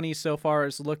 2020 so far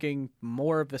is looking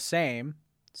more of the same.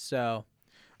 So,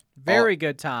 very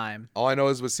good time. All I know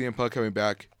is with CM Punk coming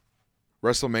back,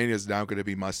 WrestleMania is now going to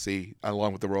be must-see,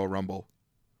 along with the Royal Rumble.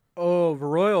 Oh, the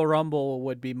Royal Rumble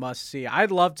would be must-see. I'd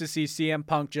love to see CM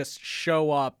Punk just show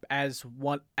up as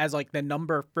like the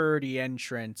number 30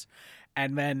 entrant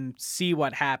and then see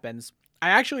what happens. I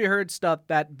actually heard stuff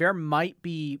that there might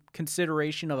be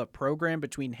consideration of a program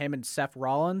between him and Seth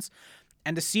Rollins,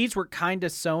 and the seeds were kind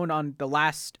of sown on the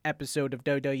last episode of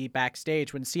WWE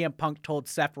Backstage when CM Punk told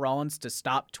Seth Rollins to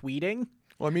stop tweeting.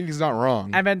 Well, I mean, he's not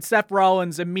wrong. And then Seth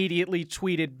Rollins immediately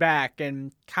tweeted back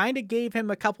and kind of gave him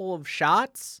a couple of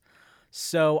shots.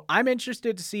 So I'm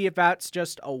interested to see if that's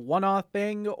just a one-off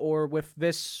thing or with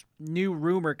this new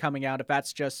rumor coming out, if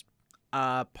that's just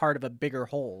part of a bigger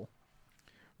whole.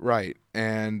 Right.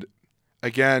 And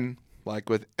again, like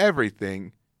with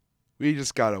everything, we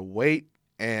just got to wait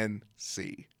and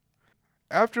see.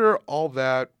 After all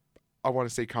that, I want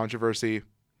to say controversy,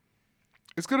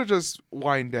 it's going to just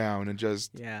wind down and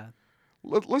just... Yeah.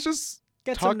 Let's just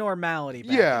get talk, some normality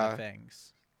back into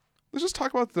things. Let's just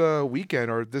talk about the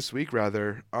weekend, or this week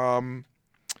rather.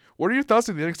 What are your thoughts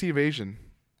on the NXT invasion?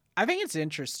 I think it's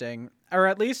interesting, or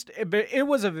at least it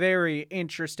was a very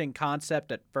interesting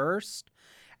concept at first,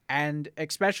 and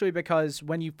especially because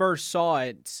when you first saw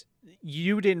it,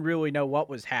 you didn't really know what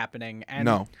was happening, and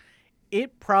no.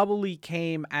 It probably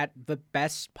came at the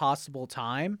best possible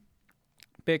time.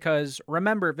 Because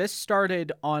remember, this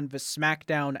started on the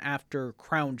SmackDown after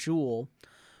Crown Jewel,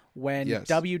 when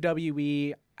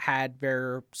WWE had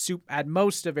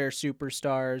most of their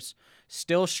superstars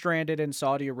still stranded in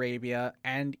Saudi Arabia,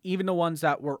 and even the ones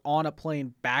that were on a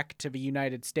plane back to the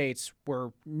United States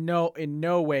were in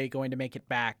no way going to make it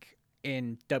back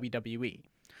in WWE,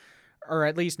 or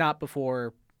at least not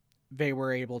before they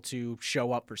were able to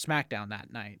show up for SmackDown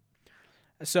that night.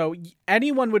 So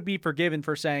anyone would be forgiven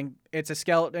for saying it's a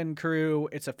skeleton crew,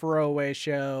 it's a throwaway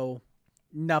show,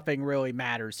 nothing really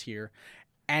matters here.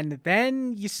 And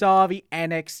then you saw the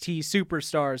NXT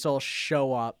superstars all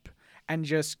show up and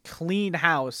just clean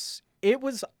house. It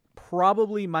was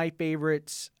probably my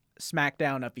favorite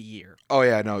SmackDown of the year. Oh,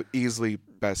 yeah, no, easily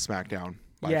best SmackDown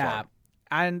by far.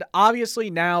 And obviously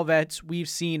now that we've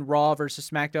seen Raw versus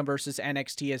SmackDown versus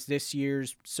NXT as this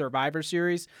year's Survivor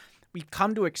Series, we've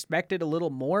come to expect it a little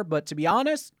more, but to be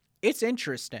honest, it's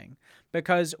interesting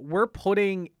because we're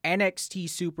putting NXT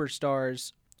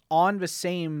superstars on the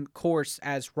same course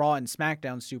as Raw and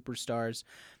SmackDown superstars,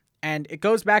 and it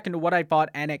goes back into what I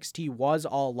thought NXT was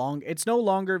all along. It's no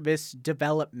longer this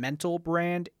developmental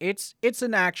brand. It's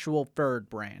an actual third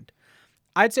brand.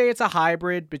 I'd say it's a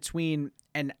hybrid between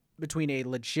a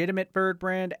legitimate third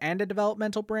brand and a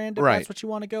developmental brand, if that's what you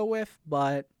want to go with,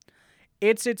 but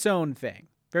it's its own thing.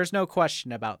 There's no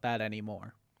question about that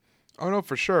anymore. Oh, no,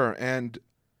 for sure. And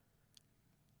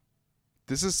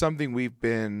this is something we've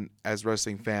been, as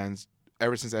wrestling fans,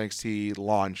 ever since NXT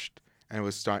launched, and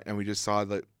we just saw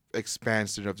the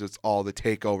expansion of just all the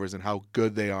takeovers and how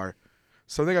good they are.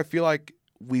 Something I feel like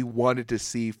we wanted to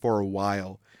see for a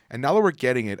while. And now that we're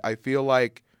getting it, I feel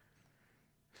like,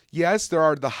 yes, there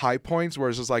are the high points where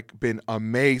it's just like been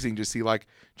amazing to see like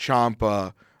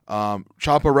Ciampa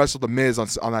wrestled The Miz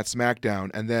on that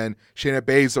SmackDown, and then Shayna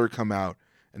Baszler come out,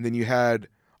 and then you had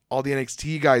all the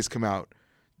NXT guys come out,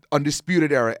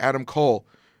 Undisputed Era, Adam Cole,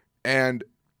 and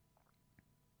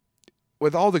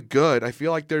with all the good, I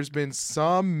feel like there's been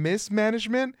some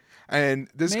mismanagement, and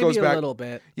this Maybe goes back a little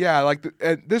bit. Yeah,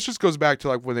 and this just goes back to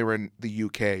like when they were in the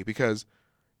UK, because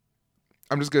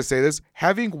I'm just gonna say this: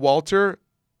 having Walter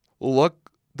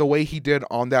look the way he did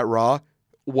on that Raw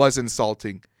was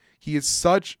insulting. He is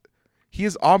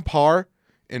on par,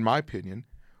 in my opinion,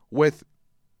 with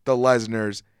the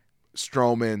Lesnars,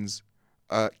 Strowmans,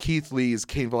 Keith Lees,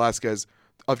 Cain Velasquez,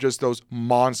 of just those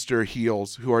monster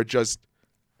heels who are just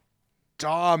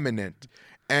dominant.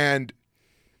 And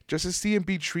just to see him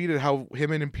be treated how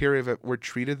him and Imperium were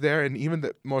treated there, and even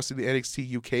most of the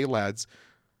NXT UK lads,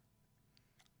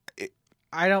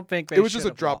 I don't think it was just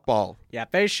a drop ball. Yeah,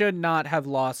 they should not have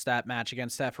lost that match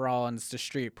against Seth Rollins, the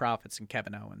Street Profits, and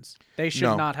Kevin Owens. They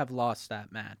should not have lost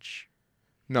that match.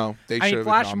 No, they should have.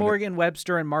 Flash Morgan,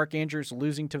 Webster, and Mark Andrews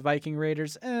losing to Viking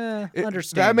Raiders,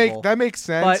 understandable. That makes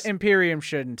sense. But Imperium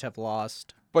shouldn't have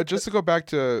lost. But just to go back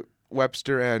to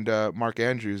Webster and Mark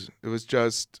Andrews, it was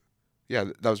just,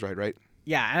 that was right?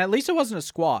 Yeah, and at least it wasn't a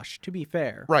squash, to be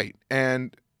fair. Right, but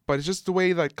it's just the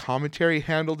way like commentary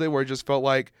handled it, where it just felt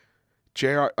like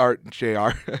Jim, the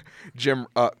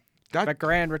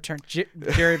Grand Return,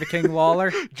 Jerry the King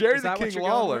Lawler. Jerry the King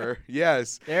Lawler,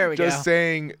 yes. There we go. Just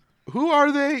saying, who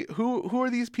are they? Who are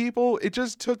these people? It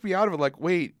just took me out of it. Like,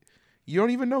 wait, you don't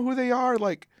even know who they are?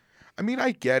 Like, I mean,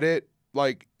 I get it.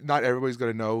 Like, not everybody's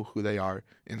gonna know who they are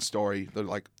in story. They're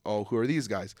like, oh, who are these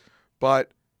guys?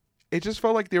 But it just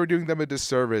felt like they were doing them a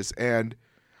disservice, and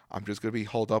I'm just going to be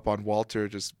holed up on Walter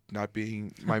just not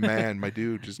being my man, my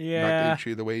dude, just not getting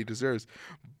treated the way he deserves,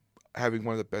 having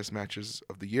one of the best matches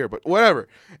of the year. But whatever.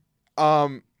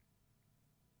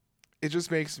 It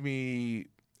just makes me,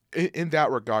 in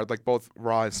that regard, like both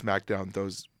Raw and SmackDown,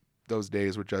 those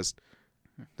days were just,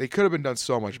 they could have been done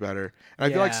so much better. And I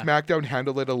feel like SmackDown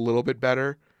handled it a little bit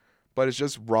better, but it's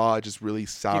just Raw, just really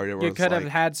soured it. You could have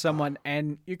had someone,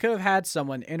 and you could have had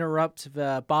someone interrupt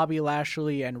the Bobby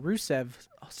Lashley and Rusev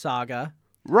saga.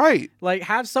 Right. Like,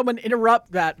 have someone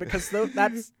interrupt that because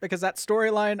that's because that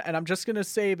storyline, and I'm just gonna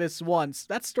say this once,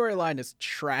 that storyline is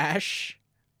trash.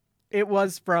 It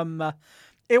was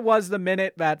the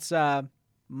minute that's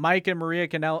Mike and Maria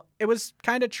Kanellis. It was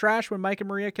kind of trash when Mike and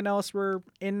Maria Kanellis were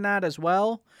in that as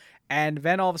well. And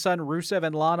then all of a sudden, Rusev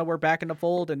and Lana were back in the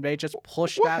fold, and they just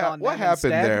pushed that on them What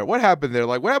happened instead. there? What happened there?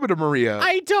 Like, what happened to Maria?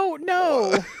 I don't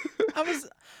know. I was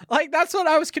like, that's what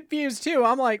I was confused too.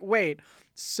 I'm like, wait.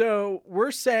 So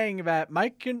we're saying that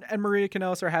Mike and Maria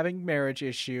Kanellis are having marriage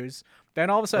issues. Then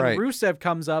all of a sudden, Right. Rusev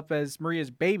comes up as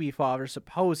Maria's baby father,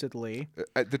 supposedly.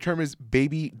 The term is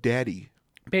baby daddy.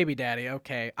 Baby daddy,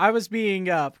 okay. I was being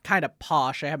kind of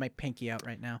posh. I have my pinky out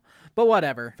right now. But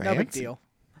whatever. No big Fancy. deal.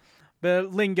 The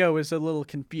lingo is a little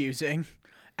confusing.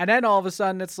 And then all of a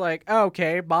sudden it's like,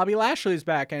 okay, Bobby Lashley's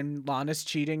back and Lana's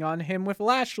cheating on him with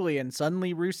Lashley. And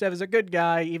suddenly Rusev is a good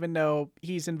guy, even though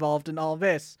he's involved in all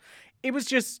this. It was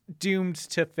just doomed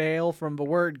to fail from the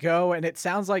word go. And it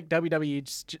sounds like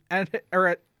WWE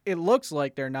it looks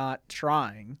like they're not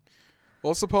trying.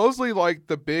 Well, supposedly, like,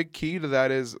 the big key to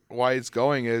that is why it's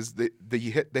going is the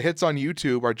hits on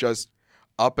YouTube are just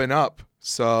up and up.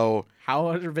 So How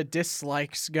are the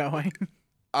dislikes going?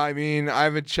 I mean, I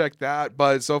haven't checked that,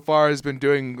 but so far it's been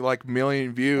doing like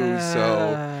million views.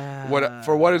 So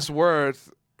for what it's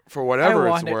worth, for whatever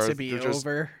I it's want it worth, to be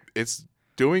over. It's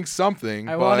doing something.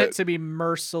 I want it to be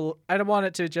merciful. I don't want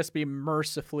it to just be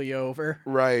mercifully over.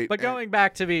 Right. But going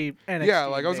back to the NXT yeah,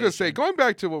 like I was gonna say, invasion. going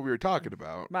back to what we were talking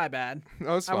about. My bad.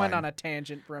 No, it's I fine. went on a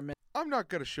tangent for a minute. I'm not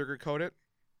gonna sugarcoat it.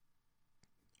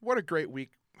 What a great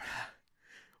week!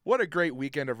 What a great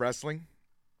weekend of wrestling.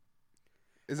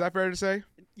 Is that fair to say?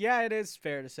 Yeah, it is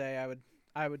fair to say.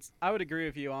 I would agree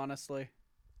with you, honestly.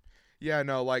 Yeah,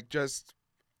 no, like just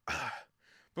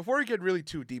before we get really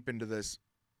too deep into this,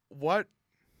 what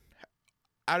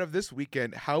out of this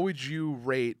weekend, how would you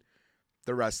rate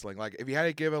the wrestling? Like if you had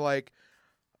to give it like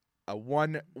a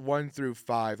 1 through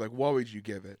 5, like what would you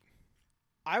give it?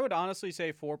 I would honestly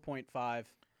say 4.5.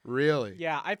 Really?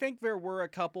 Yeah, I think there were a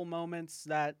couple moments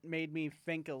that made me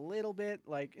think a little bit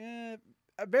like,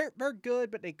 they're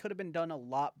good, but they could have been done a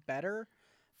lot better.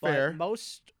 Fair.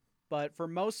 But for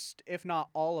most, if not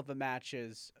all of the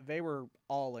matches, they were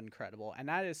all incredible. And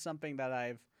that is something that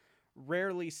I've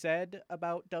rarely said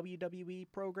about WWE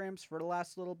programs for the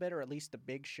last little bit, or at least the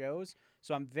big shows.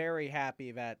 So I'm very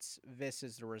happy that this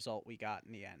is the result we got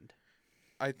in the end.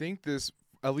 I think this,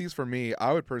 at least for me,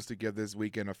 I would personally give this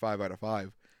weekend a 5 out of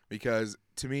 5 because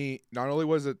to me, not only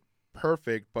was it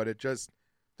perfect, but it just,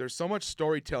 there's so much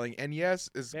storytelling. And yes,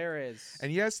 there is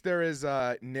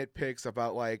nitpicks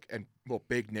about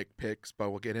big nitpicks, but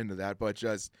we'll get into that, but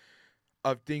just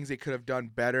of things they could have done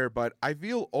better. But I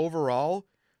feel overall,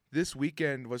 this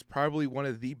weekend was probably one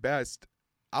of the best,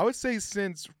 I would say,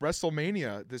 since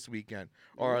WrestleMania this weekend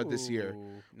or this year.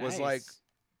 Was like,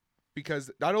 because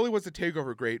not only was the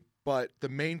TakeOver great, but the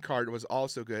main card was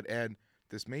also good. And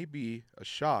this may be a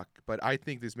shock, but I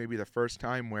think this may be the first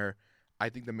time where I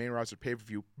think the main roster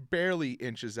pay-per-view barely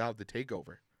inches out the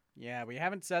TakeOver. Yeah, we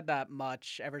haven't said that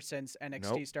much ever since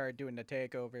NXT started doing the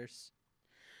takeovers.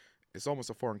 It's almost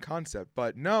a foreign concept,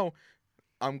 but no,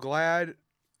 I'm glad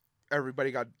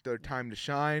everybody got their time to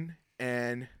shine,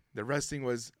 and the wrestling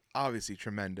was obviously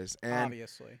tremendous. And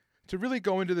obviously, to really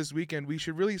go into this weekend, we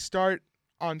should really start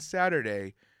on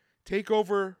Saturday.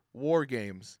 TakeOver War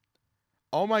Games.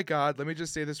 Oh my God, let me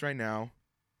just say this right now.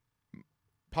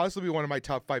 Possibly one of my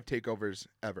top 5 takeovers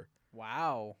ever.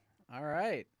 Wow. All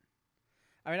right.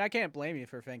 I mean, I can't blame you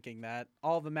for thinking that.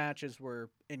 All the matches were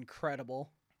incredible.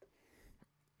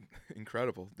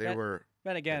 Incredible. They were.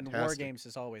 Then again, fantastic. War Games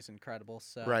is always incredible,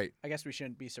 so right. I guess we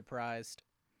shouldn't be surprised.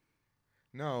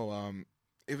 No,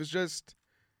 it was just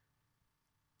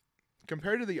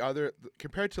compared to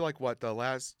the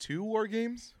last 2 War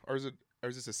Games, or is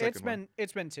this the second one?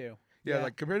 It's been 2. Yeah,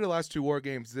 like compared to the last 2 War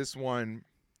Games, this one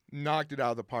knocked it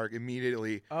out of the park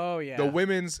immediately. Oh yeah. The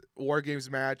women's War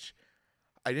Games match,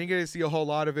 I didn't get to see a whole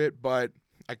lot of it, but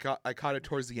I caught it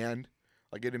towards the end.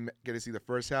 I didn't get to see the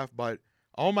first half, but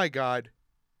oh my God,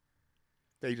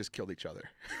 they just killed each other.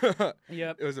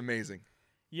 Yep. It was amazing.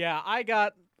 Yeah, I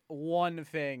got one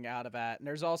thing out of that, and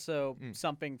there's also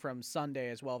something from Sunday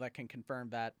as well that can confirm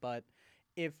that. But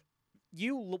if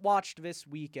you watched this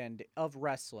weekend of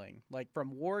wrestling, like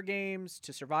from War Games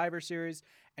to Survivor Series,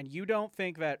 and you don't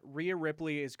think that Rhea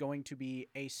Ripley is going to be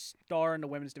a star in the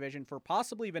women's division for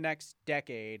possibly the next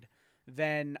decade,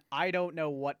 then I don't know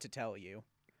what to tell you.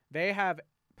 They have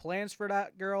plans for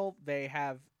that girl. They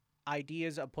have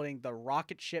ideas of putting the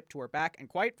rocket ship to her back, and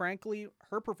quite frankly,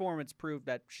 her performance proved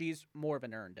that she's more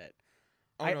than earned it.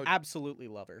 I absolutely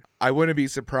love her. I wouldn't be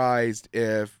surprised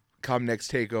if come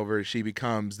next takeover she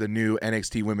becomes the new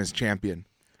NXT Women's Champion.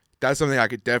 That's something I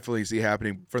could definitely see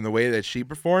happening from the way that she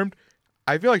performed.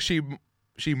 I feel like she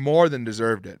more than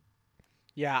deserved it.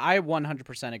 Yeah, I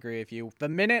 100% agree with you. The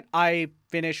minute I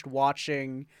finished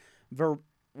watching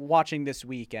this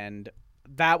weekend,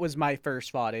 that was my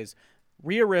first thought is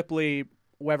Rhea Ripley,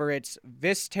 whether it's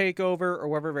this takeover or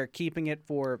whether they're keeping it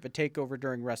for the takeover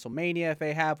during WrestleMania if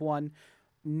they have one,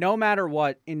 no matter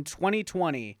what, in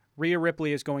 2020, Rhea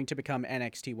Ripley is going to become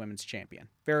NXT Women's Champion.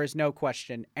 There is no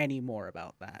question anymore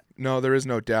about that. No, there is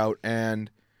no doubt. And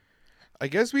I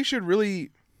guess we should really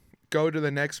go to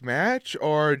the next match,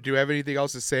 or do you have anything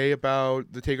else to say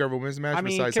about the Takeover Women's match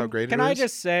besides how great it is? Can I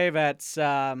just say that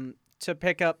to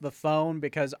pick up the phone,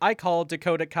 because I called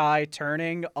Dakota Kai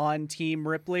turning on Team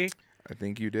Ripley. I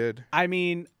think you did. I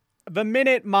mean, the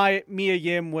minute Mia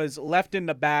Yim was left in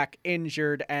the back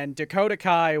injured and Dakota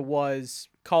Kai was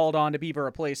called on to be the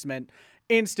replacement,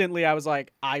 instantly I was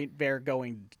like, they're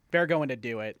going to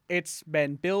do it. It's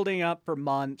been building up for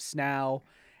months now.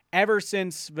 Ever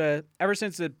since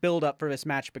the build up for this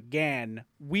match began,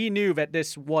 we knew that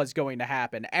this was going to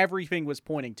happen. Everything was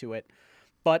pointing to it.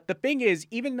 But the thing is,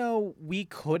 even though we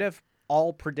could have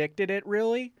all predicted it,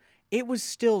 really, it was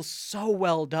still so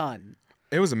well done.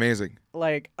 It was amazing.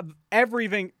 Like,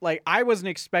 everything, like, I wasn't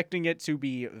expecting it to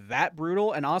be that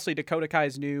brutal. And honestly, Dakota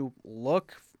Kai's new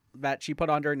look that she put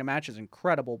on during the match is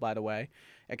incredible, by the way.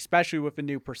 Especially with the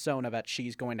new persona that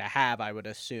she's going to have, I would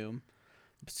assume.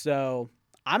 So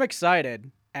I'm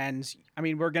excited. And, I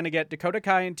mean, we're going to get Dakota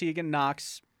Kai and Tegan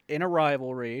Nox in a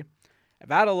rivalry.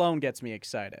 That alone gets me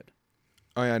excited.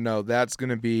 Oh, yeah, no, that's going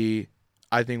to be,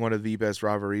 I think, one of the best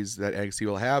rivalries that NXT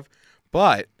will have.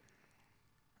 But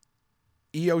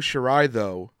Io Shirai,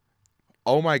 though,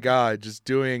 oh my God,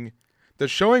 they're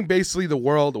showing basically the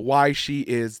world why she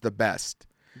is the best.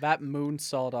 That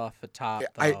moonsault off the top,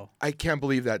 though. I can't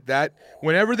believe that.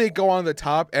 Whenever they go on the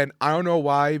top, and I don't know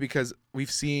why, because we've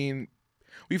seen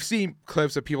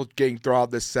clips of people getting thrown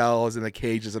out the cells and the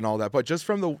cages and all that, but just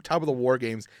from the top of the War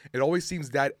Games, it always seems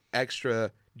that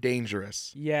extra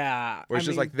dangerous. Yeah. Where it's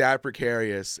just like that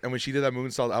precarious. And when she did that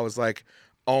moonsault, I was like,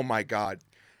 oh my God.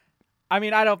 I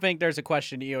mean, I don't think there's a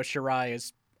question Io Shirai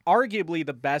is arguably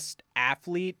the best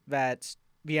athlete that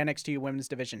the NXT women's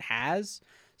division has.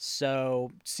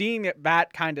 So seeing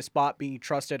that kind of spot being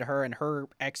trusted to her and her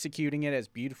executing it as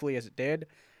beautifully as it did,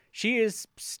 she is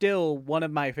still one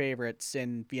of my favorites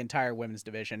in the entire women's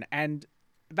division. And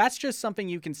that's just something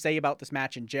you can say about this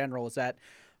match in general, is that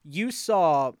you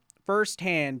saw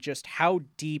firsthand just how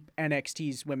deep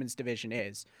NXT's women's division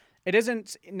is. It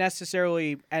isn't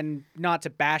necessarily, and not to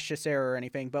bash this era or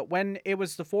anything, but when it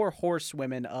was the four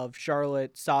horsewomen of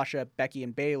Charlotte, Sasha, Becky,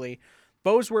 and Bayley,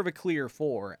 those were the clear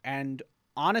four. And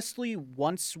honestly,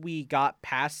 once we got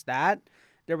past that,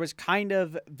 there was kind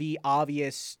of the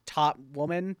obvious top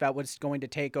woman that was going to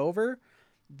take over.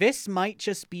 This might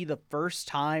just be the first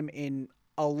time in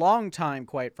a long time,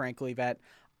 quite frankly, that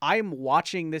I'm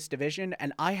watching this division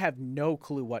and I have no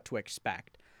clue what to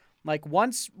expect. Like,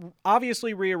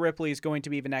 obviously Rhea Ripley is going to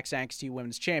be the next NXT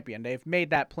Women's Champion. They've made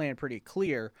that plan pretty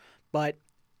clear, but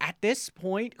at this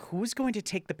point, who's going to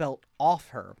take the belt off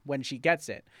her when she gets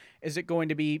it? Is it going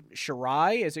to be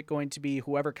Shirai? Is it going to be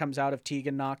whoever comes out of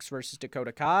Tegan Nox versus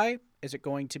Dakota Kai? Is it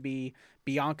going to be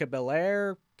Bianca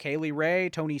Belair, Kaylee Ray,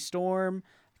 Toni Storm,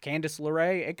 Candice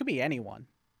LeRae? It could be anyone.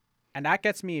 And that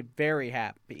gets me very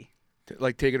happy.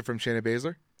 Like, take it from Shayna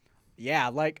Baszler? Yeah,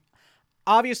 like,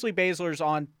 obviously Baszler's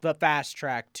on the fast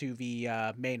track to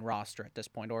the main roster at this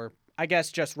point, or I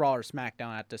guess just Raw or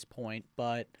SmackDown at this point,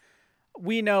 but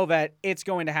we know that it's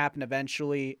going to happen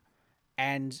eventually,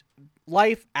 and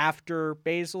life after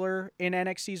Baszler in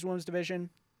NXT's women's division,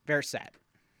 they're set.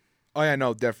 Oh, yeah,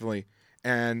 no, definitely.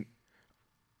 And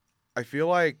I feel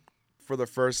like for the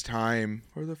first time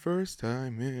in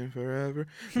forever,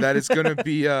 that it's going to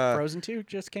be... Frozen 2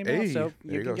 just came out, so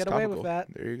you can get away with that.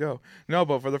 There you go. No,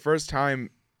 but for the first time,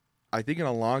 I think in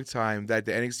a long time, that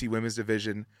the NXT women's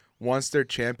division, once their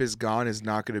champ is gone, is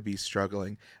not going to be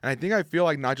struggling. And I feel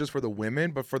like not just for the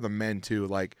women, but for the men too.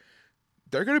 Like,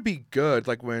 they're going to be good,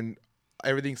 like when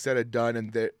everything's said and done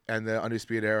and the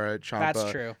Undisputed Era,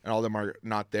 Ciampa, and all them are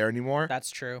not there anymore.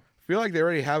 That's true. I feel like they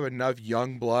already have enough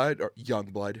young blood,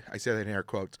 I say that in air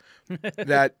quotes,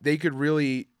 that they could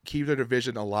really keep their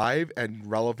division alive and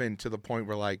relevant to the point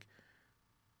where, like,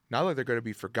 not like they're going to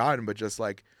be forgotten, but just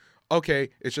like, okay,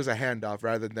 it's just a handoff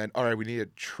rather than, all right, we need to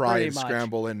try and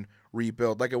scramble and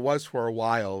rebuild like it was for a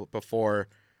while before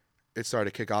it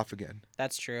started to kick off again.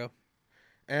 That's true.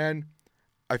 And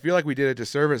I feel like we did a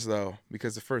disservice, though,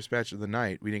 because the first match of the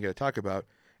night we didn't get to talk about,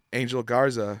 Angel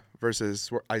Garza versus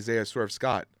Isaiah Swerve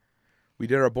Scott. We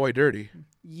did our boy dirty.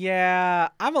 Yeah,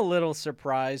 I'm a little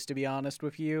surprised, to be honest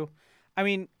with you. I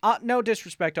mean, no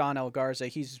disrespect to Anel Garza.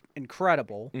 He's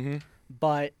incredible. Mm-hmm.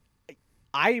 But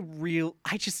I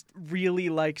just really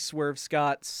like Swerve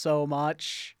Scott so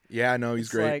much. Yeah, no, he's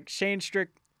great. Like Shane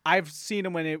I've seen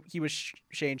him when he was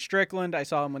Shane Strickland. I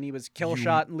saw him when he was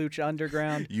Killshot in Lucha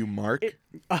Underground. You mark?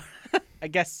 I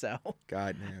guess so.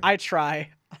 God damn. I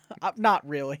try. Not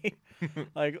really.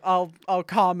 Like I'll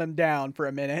calm him down for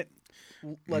a minute.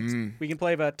 We can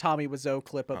play the Tommy Wiseau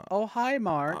clip of "Oh hi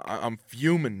Mark." I'm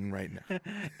fuming right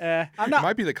now. I'm not. It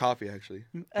might be the coffee actually.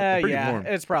 I'm pretty Yeah, warm.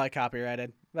 it's probably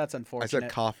copyrighted. That's I unfortunate. said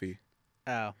coffee.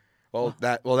 Oh, Well,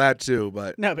 that too,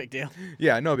 but no big deal.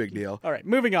 yeah, no big deal. All right,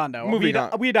 moving on though. Moving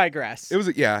on. We digress. It was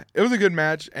a good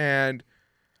match, and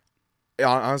it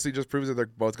honestly just proves that they're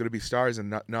both going to be stars,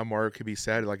 and not more could be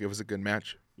said. Like, it was a good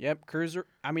match. Yep, the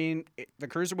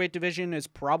cruiserweight division is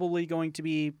probably going to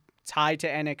be tied to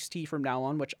NXT from now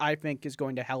on, which I think is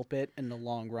going to help it in the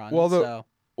long run.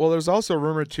 Well, there's also a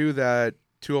rumor too that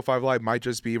 205 Live might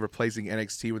just be replacing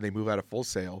NXT when they move out of Full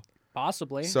Sail.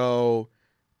 Possibly. So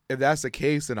if that's the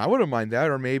case, then I wouldn't mind that,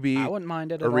 or maybe I wouldn't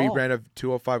mind it a at all. rebrand of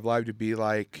 205 Live to be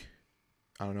like,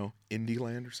 I don't know, Indie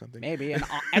Land or something. Maybe,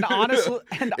 and honestly,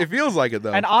 it feels like it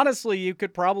though. And honestly, you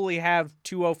could probably have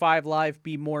 205 Live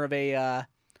be more of a,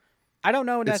 I don't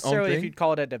know necessarily if you'd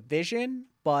call it a division,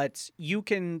 but you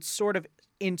can sort of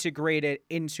integrate it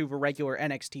into the regular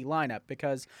NXT lineup,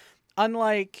 because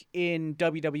unlike in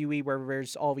WWE where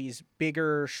there's all these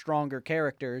bigger, stronger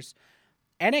characters,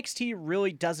 NXT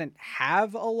really doesn't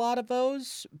have a lot of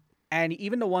those, and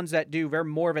even the ones that do, they're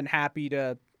more than happy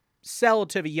to sell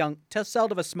to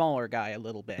the smaller guy a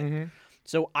little bit. Mm-hmm.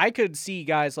 So I could see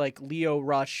guys like Leo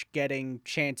Rush getting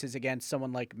chances against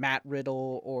someone like Matt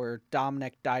Riddle or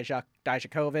Dominic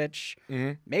Dijakovic,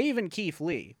 maybe even Keith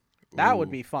Lee. That would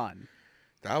be fun.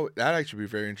 That actually be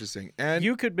very interesting. And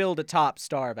you could build a top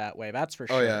star that way. That's for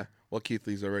sure. Oh yeah. Well, Keith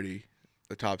Lee's already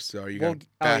the top star. You got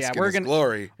bask in his gonna,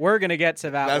 glory. We're gonna get to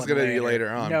that. That's gonna be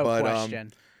later on. No but,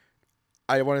 question.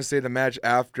 I want to say the match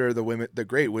after the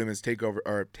great women's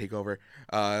takeover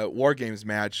War Games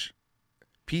match,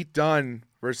 Pete Dunne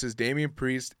versus Damian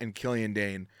Priest and Killian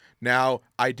Dane. Now,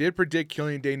 I did predict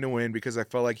Killian Dane to win because I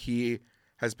felt like he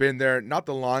has been there, not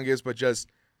the longest, but just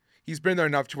he's been there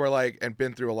enough to where and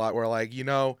been through a lot where I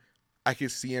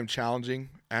could see him challenging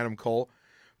Adam Cole.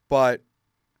 But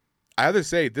I have to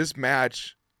say, this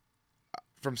match,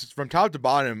 from top to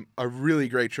bottom, a really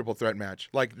great triple threat match.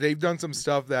 Like, they've done some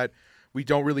stuff that we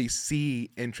don't really see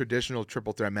in traditional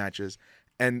triple threat matches.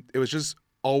 And it was just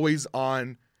always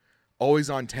on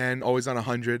 10, always on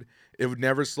 100. It would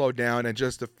never slow down. And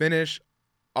just the finish,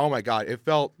 oh my God, it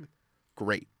felt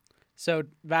great. So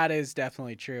that is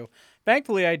definitely true.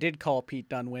 Thankfully, I did call Pete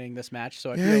Dunne winning this match,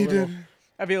 so I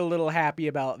feel a little happy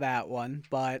about that one.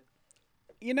 But,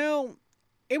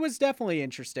 it was definitely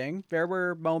interesting. There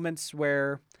were moments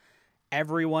where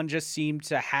everyone just seemed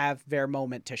to have their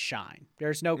moment to shine.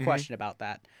 There's no question about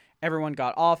that. Everyone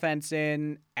got offense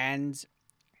in, and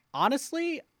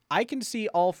honestly, I can see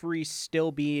all three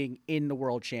still being in the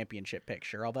World Championship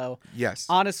picture. Although, yes,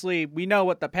 honestly, we know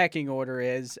what the pecking order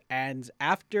is, and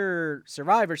after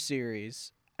Survivor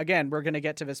Series, again, we're going to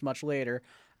get to this much later,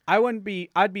 I'd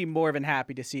be more than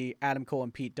happy to see Adam Cole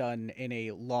and Pete Dunne in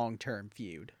a long-term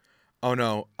feud. Oh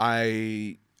no,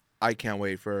 I can't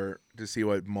wait to see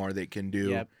what more they can do.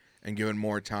 Yep. And give it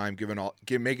more time,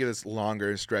 make it this longer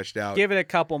and stretched out. Give it a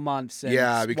couple months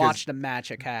and watch the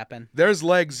magic happen. There's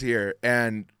legs here,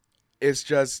 and it's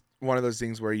just one of those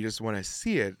things where you just want to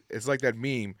see it. It's like that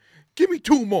meme, give me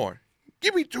two more.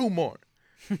 Give me two more.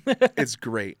 It's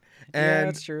great. And yeah,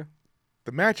 that's true.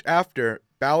 The match after,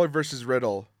 Balor versus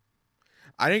Riddle,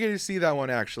 I didn't get to see that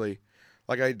one actually.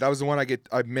 That was the one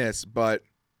I missed, but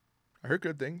I heard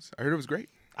good things. I heard it was great.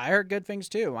 I heard good things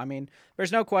too. I mean,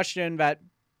 there's no question that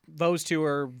those two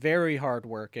are very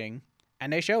hardworking,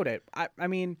 and they showed it. I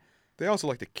mean, they also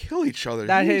like to kill each other.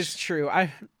 That is true.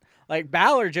 I like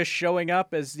Balor just showing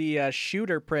up as the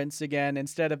shooter prince again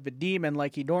instead of the demon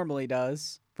like he normally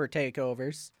does for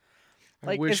takeovers.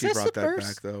 I wish he brought that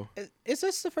back though. Is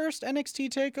this the first NXT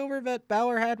takeover that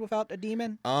Balor had without a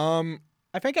demon?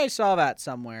 I think I saw that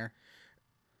somewhere.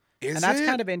 That's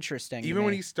kind of interesting. Even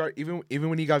when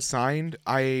when he got signed,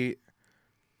 I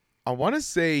want to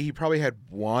say he probably had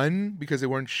one because they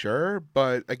weren't sure.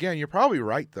 But again, you're probably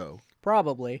right though.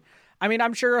 Probably. I mean,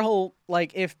 I'm sure he'll,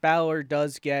 like, if Balor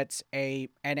does get a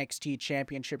NXT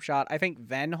championship shot, I think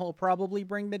then he'll probably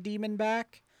bring the Demon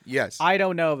back. Yes. I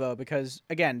don't know, though, because,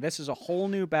 again, this is a whole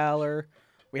new Balor.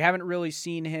 We haven't really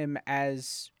seen him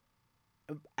as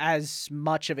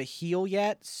much of a heel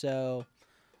yet, so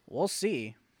we'll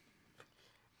see.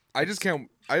 I just can't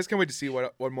wait to see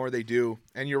what more they do.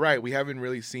 And you're right, we haven't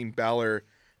really seen Balor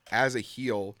as a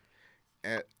heel.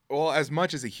 Well, as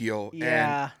much as a heel.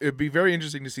 Yeah. And it'd be very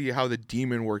interesting to see how the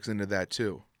Demon works into that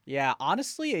too. Yeah,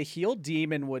 honestly, a heel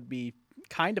Demon would be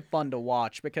kind of fun to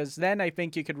watch, because then I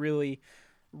think you could really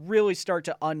start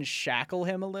to unshackle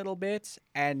him a little bit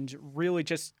and really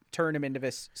just turn him into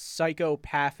this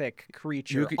psychopathic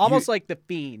creature, almost like the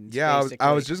Fiend. Yeah,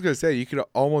 I was just gonna say you could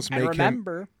almost make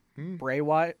him. Bray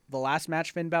Wyatt, the last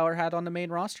match Finn Balor had on the main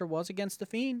roster was against the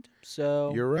Fiend.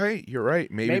 So you're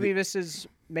right. Maybe this is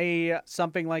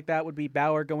something like that would be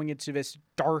Balor going into this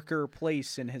darker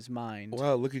place in his mind.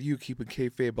 Well, look at you keeping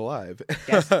kayfabe alive.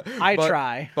 Yes, I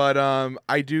try. But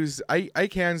I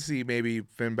can see maybe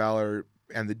Finn Balor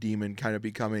and the Demon kind of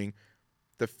becoming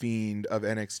the Fiend of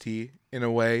NXT in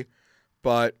a way.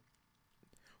 But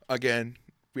again,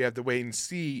 we have to wait and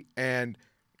see. And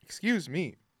excuse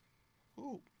me.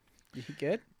 Ooh. You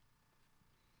good?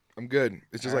 I'm good.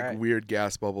 It's just All like right. weird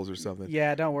gas bubbles or something.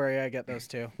 Yeah, don't worry, I get those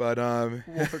too. But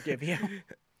we'll forgive you.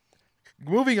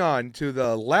 Moving on to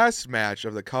the last match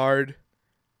of the card,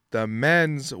 the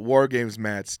men's War Games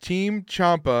match, Team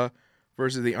Ciampa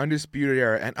versus the Undisputed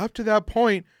Era, and up to that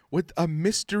point with a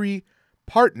mystery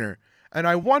partner. And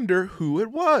I wonder who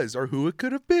it was or who it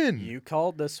could have been. You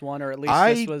called this one, or at least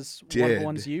this was one of the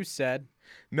ones you said.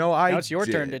 No, now it's your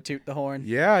turn to toot the horn.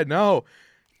 Yeah, no.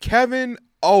 Kevin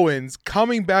Owens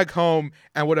coming back home,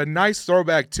 and with a nice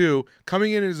throwback too,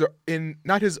 coming in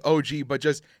not his OG, but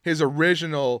just his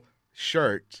original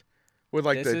shirt with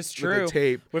like with the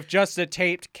tape. With just a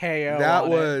taped KO. That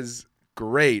was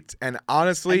great. And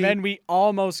honestly, and then we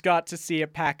almost got to see a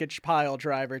package pile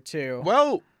driver too.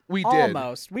 Well, we did.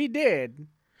 Almost. We did.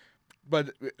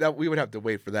 But we would have to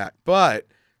wait for that. But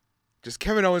just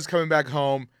Kevin Owens coming back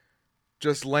home,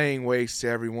 just laying waste to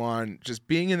everyone, just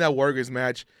being in that War Games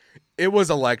match, it was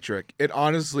electric. It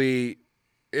honestly,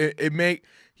 it make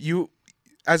you,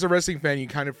 as a wrestling fan, you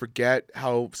kind of forget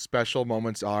how special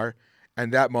moments are.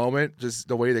 And that moment, just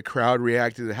the way the crowd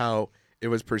reacted to how it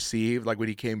was perceived, like when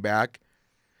he came back,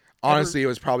 honestly, it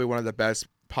was probably one of the best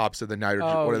pops of the night,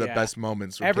 or one of the best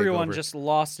moments. From Everyone Takeover. just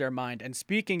lost their mind. And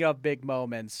speaking of big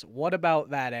moments, what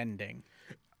about that ending?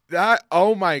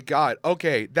 Oh my God.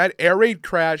 Okay, that air raid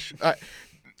crash.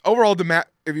 Overall, the match.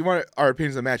 If you want our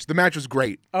opinions on the match was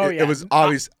great. It was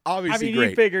obviously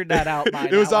great. You figured that out by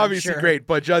It was obviously great,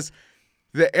 but just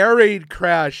the air raid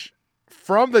crash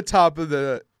from the top of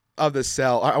the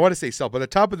cell. I want to say cell, but the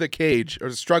top of the cage or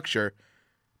the structure,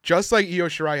 just like Io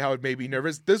Shirai, how it made me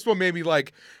nervous. This one made me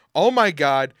like, oh my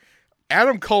God,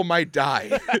 Adam Cole might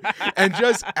die. And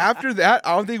just after that,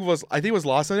 I think it was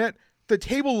Lost on it. The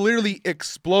table literally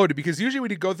exploded, because usually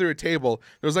when you go through a table,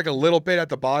 there's like a little bit at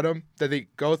the bottom that they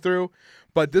go through,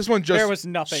 but this one just there was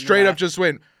nothing straight left. Up just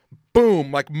went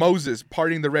boom, like Moses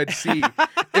parting the Red Sea.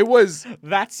 It was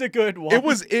that's a good one. It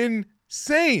was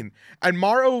insane, and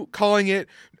Mauro calling it,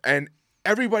 and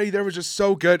everybody there was just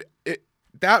so good.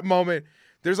 That moment,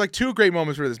 there's like two great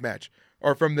moments for this match,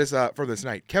 or from this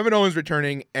night. Kevin Owens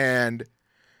returning, and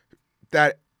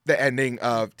the ending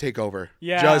of Takeover.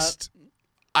 Yeah. Just,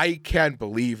 I can't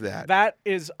believe that. That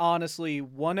is honestly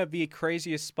one of the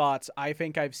craziest spots I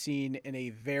think I've seen in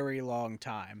a very long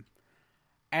time.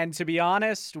 And to be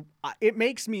honest, it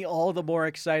makes me all the more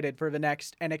excited for the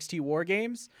next NXT War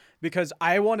Games, because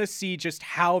I want to see just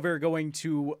how they're going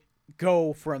to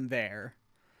go from there.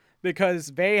 Because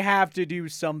they have to do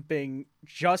something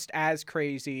just as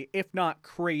crazy, if not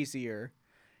crazier.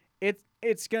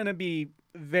 It's going to be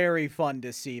very fun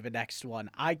to see the next one.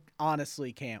 I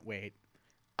honestly can't wait.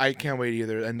 I can't wait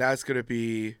either, and that's gonna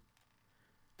be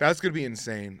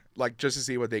insane. Like, just to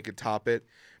see what they could top it.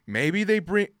 Maybe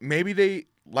they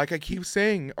like I keep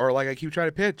saying, or like I keep trying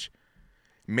to pitch.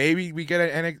 Maybe we get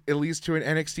at least to an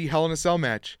NXT Hell in a Cell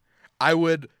match. I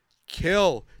would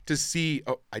kill to see.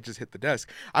 Oh, I just hit the desk.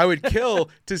 I would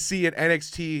kill to see an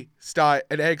NXT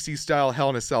style Hell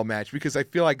in a Cell match, because I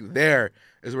feel like there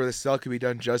is where the cell could be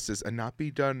done justice and not be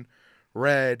done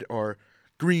red or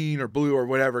green or blue or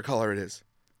whatever color it is.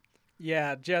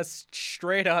 Yeah, just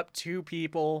straight up two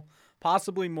people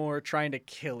possibly more, trying to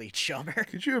kill each other.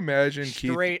 Could you imagine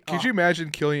Could you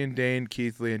imagine Killian Dane,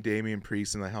 Keith Lee, and Damian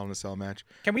Priest in the Hell in a Cell match?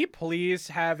 Can we please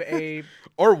have a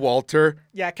Or Walter?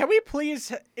 Yeah, can we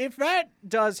please, if that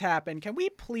does happen, can we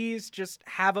please just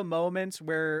have a moment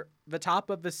where the top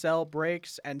of the cell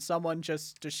breaks and someone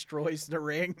just destroys the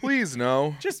ring? Please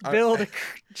no. Just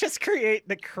just create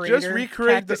the crater. Just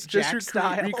recreate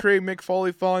recreate Mick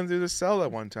Foley falling through the cell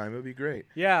at one time. It would be great.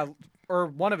 Yeah, or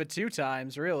one of it 2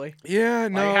 times, really. Yeah,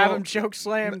 no. Like have him choke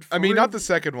slammed. I mean, not the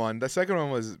second one. The second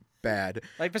one was bad.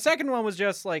 Like the second one was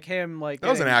just like him, like that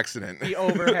was an accident. The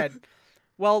overhead.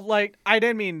 Well, like I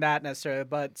didn't mean that necessarily,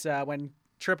 but when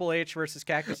Triple H versus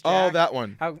Cactus Jack. Oh, that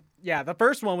one. The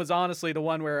first one was honestly the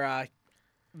one where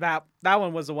that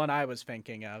one was the one I was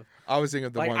thinking of. I was thinking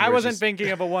of the one. I wasn't thinking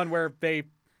of a one where they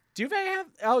do have.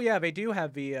 Oh yeah, they do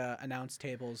have the announce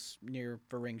tables near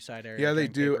the ringside area. Yeah, they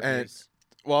do, and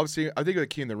well, I think of the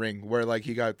Key in the Ring where like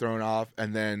he got thrown off,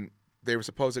 and then they were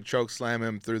supposed to choke slam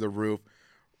him through the roof,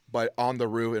 but on the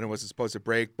roof, and it was supposed to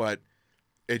break, but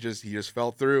he just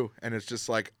fell through, and it's just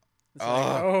like.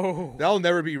 That'll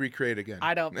never be recreated again.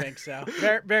 I don't think so.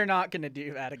 They're not going to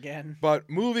do that again. But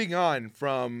moving on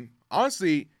from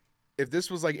honestly, if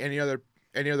this was like any other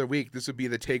week, this would be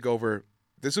the takeover.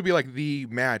 This would be like the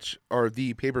match or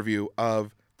the pay-per-view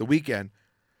of the weekend.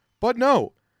 But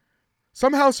no,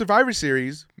 somehow Survivor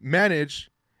Series managed,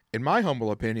 in my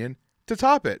humble opinion, to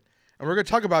top it, and we're going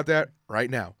to talk about that right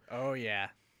now. Oh yeah.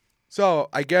 So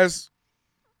I guess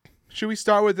should we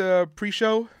start with the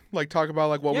pre-show? Like talk about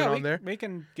like what went on there. We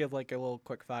can give like a little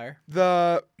quick fire.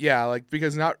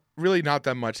 Because not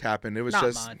that much happened. It was not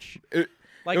just much. It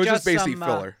was just basically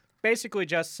filler. Basically,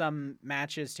 just some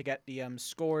matches to get the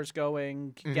scores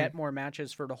going, get more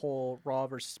matches for the whole Raw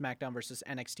versus SmackDown versus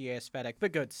NXT aesthetic, the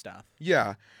good stuff.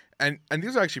 Yeah, and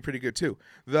these are actually pretty good too.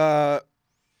 I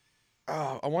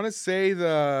want to say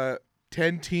the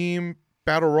 10-team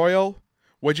Battle Royal.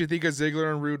 What'd you think of Ziggler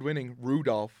and Rude winning?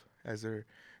 Rudolph, as they're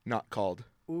not called.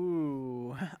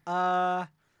 Ooh, I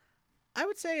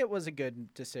would say it was a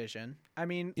good decision. I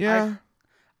mean, yeah.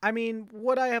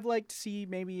 Would I have liked to see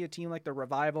maybe a team like the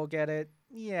Revival get it?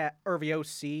 Yeah, or the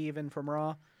OC even from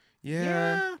Raw.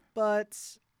 Yeah, but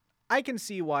I can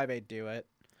see why they'd do it.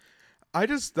 I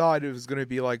just thought it was going to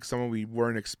be like someone we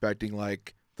weren't expecting,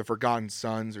 like the Forgotten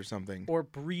Sons or something. Or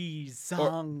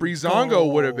Breezango. Breezango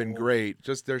would have been great.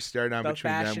 Just their stare down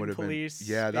between them would have been.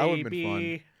 Yeah, that would have been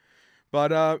fun.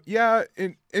 But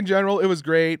in general, it was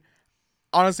great.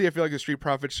 Honestly, I feel like the Street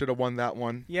Profits should have won that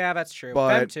one. Yeah, that's true.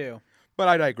 Them too. But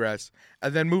I digress.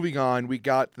 And then moving on, we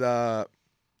got the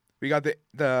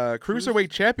Cruiserweight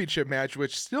Championship match,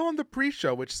 which still on the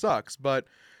pre-show, which sucks. But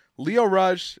Lio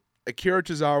Rush, Akira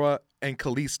Tozawa, and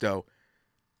Kalisto.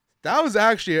 That was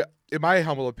actually, in my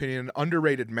humble opinion, an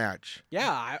underrated match.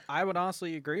 Yeah, I would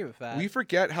honestly agree with that. We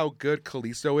forget how good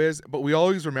Kalisto is, but we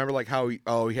always remember like how he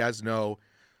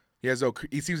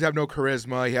seems to have no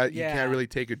charisma. He can't really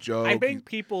take a joke. I think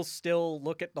people still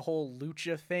look at the whole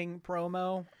Lucha thing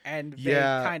promo and they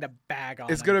kind of bag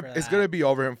on it's gonna be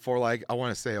over him for like I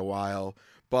want to say a while,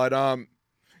 but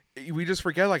we just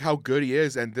forget like how good he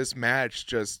is, and this match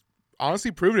just honestly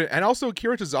proved it. And also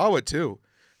Akira Tozawa too,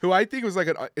 who I think was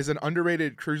is an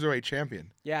underrated cruiserweight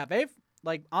champion. Yeah, they've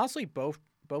like honestly both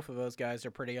of those guys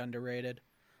are pretty underrated.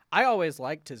 I always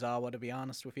liked Tozawa, to be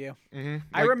honest with you. Mm-hmm.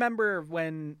 I remember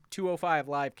when 205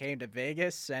 Live came to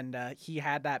Vegas and he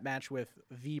had that match with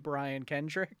the Brian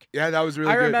Kendrick. Yeah, that was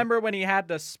really good. I remember when he had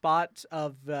the spot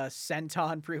of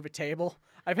senton through the table.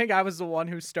 I think I was the one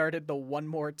who started the one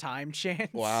more time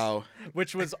chant. Wow.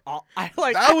 Which was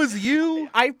that was you?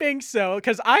 I think so.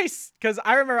 Because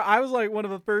I remember I was like one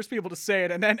of the first people to say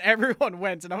it, and then everyone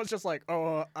went, and I was just like,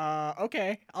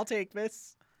 okay, I'll take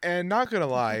this. And not going to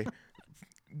lie,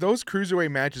 those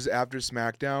cruiserweight matches after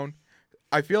SmackDown,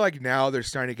 I feel like now they're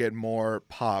starting to get more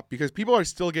pop because people are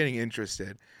still getting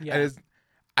interested. Yeah. And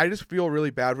I just feel really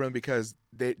bad for them because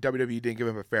WWE didn't give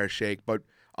them a fair shake. But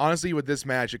honestly, with this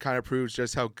match, it kind of proves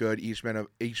just how good each men are.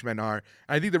 And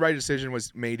I think the right decision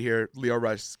was made here. Lio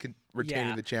Rush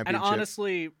retaining the championship. And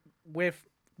honestly, with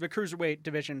the cruiserweight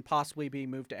division possibly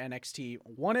being moved to NXT,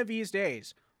 one of these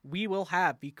days we will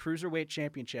have the cruiserweight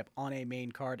championship on a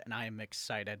main card, and I am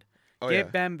excited.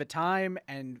 Give them the time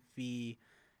and the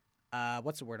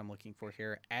what's the word I'm looking for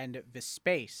here? And the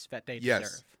space that they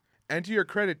deserve. And to your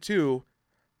credit too,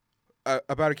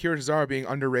 about Akira Tozawa being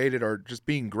underrated or just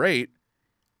being great,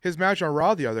 his match on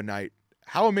Raw the other night,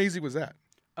 how amazing was that?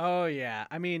 Oh yeah.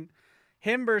 I mean,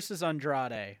 him versus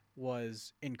Andrade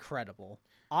was incredible.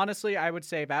 Honestly, I would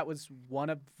say that was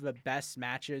one of the best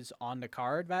matches on the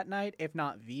card that night, if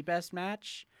not the best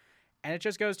match. And it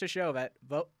just goes to show that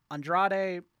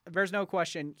Andrade, there's no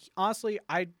question. Honestly,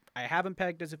 I haven't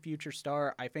pegged as a future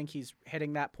star. I think he's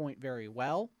hitting that point very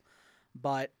well.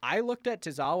 But I looked at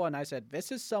Tozawa and I said,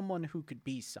 this is someone who could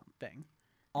be something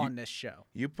on this show.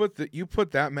 You put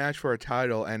that match for a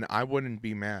title, and I wouldn't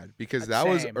be mad because that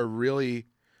was a really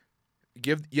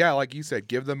like you said,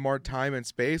 give them more time and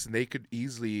space, and they could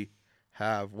easily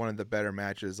have one of the better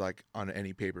matches like on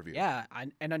any pay-per-view. Yeah,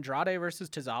 an Andrade versus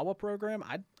Tozawa program,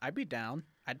 I'd be down.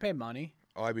 I'd pay money.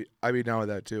 Oh, I'd be down with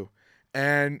that too.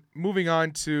 And moving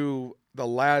on to the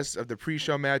last of the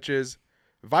pre-show matches,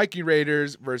 Viking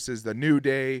Raiders versus the New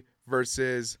Day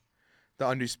versus the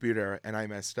Undisputed Era, and I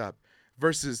messed up,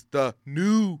 versus the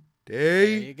New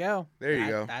Day. There you go. There you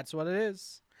go. That's what it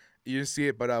is. You didn't see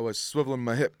it, but I was swiveling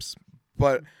my hips.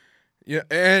 But yeah,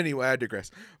 anyway, I digress.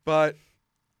 But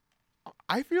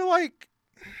I feel like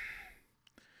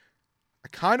I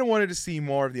kind of wanted to see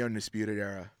more of the Undisputed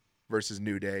Era versus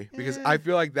New Day because I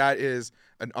feel like that is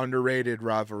an underrated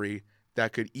rivalry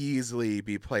that could easily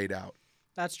be played out.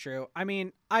 That's true. I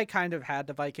mean, I kind of had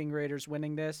the Viking Raiders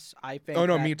winning this. I think. Oh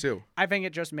no, me too. I think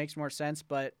it just makes more sense,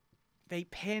 but they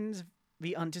pinned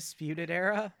the Undisputed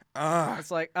Era.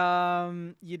 It's like,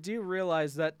 you do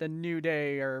realize that the New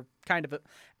Day are kind of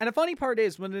and the funny part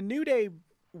is when the New Day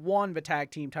won the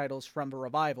tag team titles from the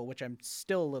Revival, which I'm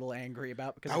still a little angry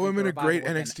about because that would have been a great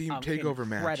NXT takeover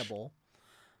match. Incredible.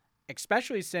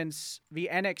 Especially since the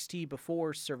NXT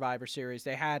before Survivor Series,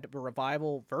 they had the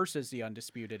Revival versus the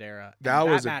Undisputed Era.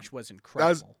 That match was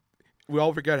incredible. We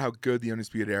all forget how good the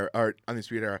Undisputed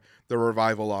Era, the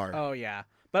Revival are. Oh yeah,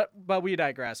 but we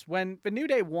digress. When the New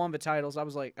Day won the titles, I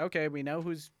was like, okay, we know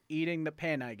who's eating the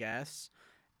pin, I guess.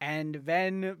 And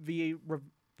then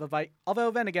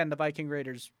although then again, the Viking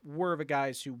Raiders were the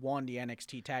guys who won the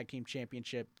NXT Tag Team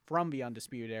Championship from the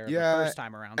Undisputed Era the first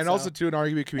time around. And also, too, an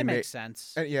argument can be made. Makes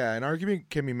sense. An argument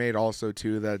can be made also,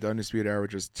 too, that the Undisputed Era were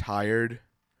just tired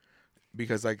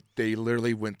because, like, they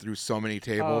literally went through so many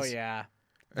tables. Oh, yeah.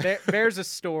 There's a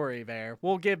story there.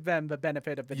 We'll give them the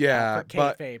benefit of the doubt for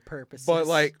kayfabe purposes.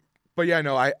 But yeah,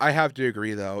 no, I have to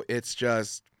agree, though. It's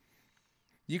just,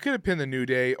 you could have pinned the New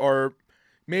Day, or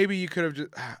maybe you could have just...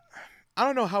 I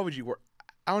don't know how would you work.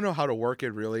 I don't know how to work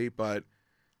it really, but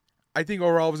I think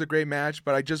overall it was a great match.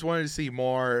 But I just wanted to see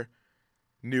more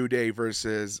New Day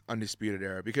versus Undisputed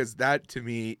Era because that to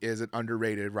me is an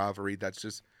underrated rivalry that's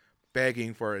just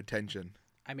begging for attention.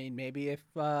 I mean, maybe if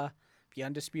the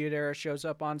Undisputed Era shows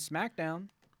up on SmackDown,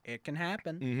 it can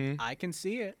happen. Mm-hmm. I can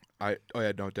see it.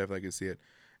 Definitely can see it.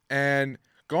 And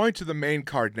going to the main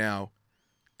card now,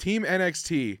 Team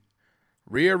NXT,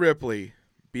 Rhea Ripley,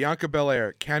 Bianca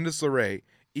Belair, Candice LeRae,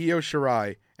 Io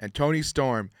Shirai, and Toni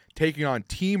Storm taking on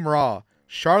Team Raw,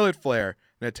 Charlotte Flair,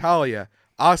 Natalya,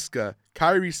 Asuka,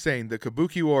 Kairi Sane, the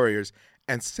Kabuki Warriors,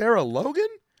 and Sarah Logan?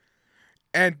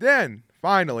 And then,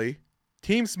 finally,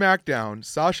 Team SmackDown,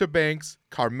 Sasha Banks,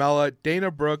 Carmella, Dana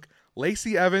Brooke,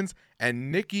 Lacey Evans,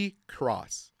 and Nikki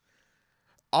Cross.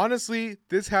 Honestly,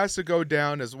 this has to go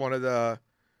down as one of the...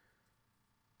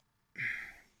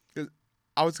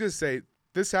 I was going to say...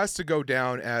 This has to go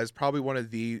down as probably one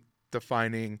of the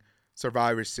defining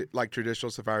traditional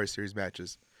Survivor Series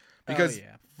matches. Because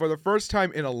for the first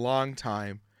time in a long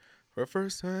time, for the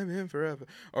first time in forever,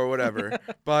 or whatever,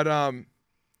 but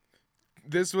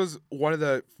this was for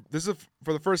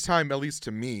the first time, at least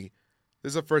to me, this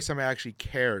is the first time I actually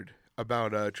cared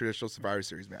about a traditional Survivor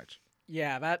Series match.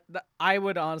 Yeah, that I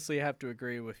would honestly have to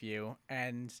agree with you.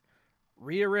 And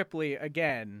Rhea Ripley,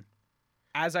 again,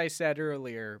 as I said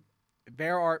earlier,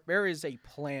 there is a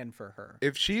plan for her.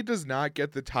 If she does not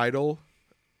get the title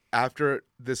after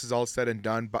this is all said and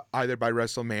done, either by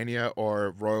WrestleMania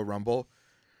or Royal Rumble,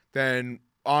 then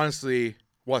honestly,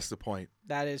 what's the point?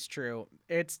 That is true.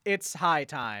 It's high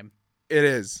time. It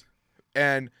is.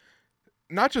 And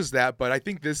not just that, but I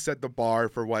think this set the bar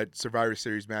for what Survivor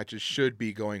Series matches should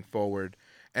be going forward.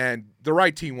 And the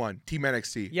right team won, Team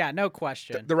NXT. Yeah, no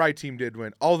question. The right team did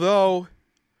win. Although...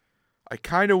 I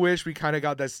kind of wish we kind of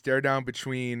got that stare down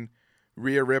between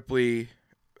Rhea Ripley,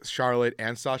 Charlotte,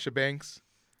 and Sasha Banks.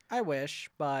 I wish,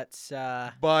 but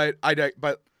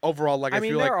overall, like I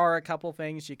feel there like are a couple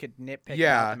things you could nitpick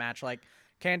about the match, like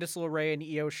Candice LeRae and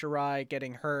Io Shirai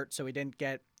getting hurt, so we didn't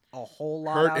get a whole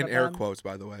lot. Hurt out in of air them. quotes,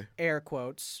 by the way. Air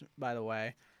quotes, by the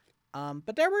way.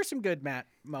 But there were some good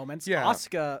moments. Yeah.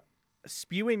 Asuka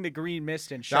spewing the green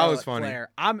mist in Charlotte that was funny.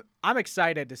 Flair. I'm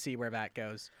excited to see where that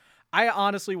goes. I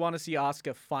honestly want to see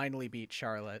Asuka finally beat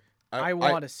Charlotte. I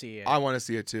want to see it. I want to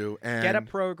see it too. And get a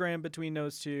program between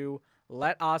those two.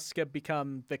 Let Asuka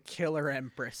become the Killer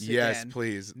Empress yes, again.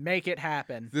 please. Make it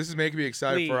happen. This is making me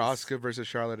excited for Asuka versus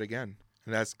Charlotte again.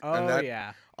 Oh,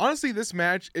 yeah. Honestly, this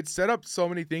match, it set up so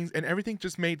many things and everything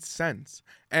just made sense.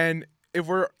 And if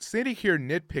we're sitting here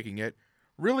nitpicking it,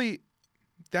 really,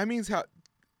 that means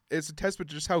it's a testament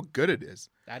to just how good it is.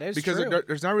 That is because true.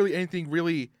 there's not really anything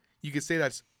really you could say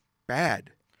that's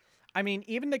bad. I mean,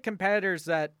 even the competitors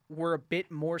that were a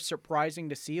bit more surprising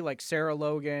to see, like Sarah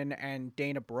Logan and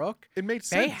Dana Brooke, It made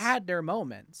sense. they had their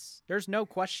moments. There's no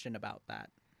question about that.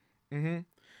 Mm-hmm.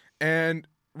 And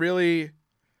really,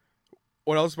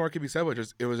 what else more could be said?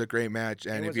 It was a great match.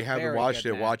 And if you haven't watched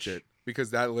it, watch it.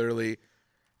 Because that literally,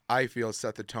 I feel,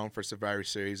 set the tone for Survivor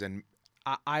Series. And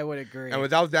I would agree. And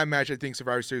without that match, I think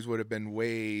Survivor Series would have been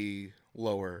way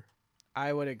lower.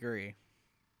 I would agree.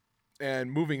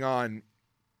 And moving on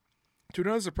to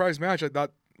another surprise match I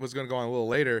thought was going to go on a little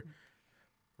later.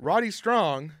 Roddy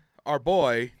Strong, our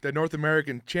boy, the North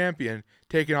American champion,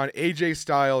 taking on AJ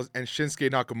Styles and Shinsuke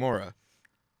Nakamura.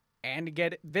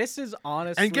 And this is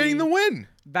honestly... And getting the win.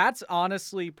 That's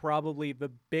honestly probably the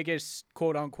biggest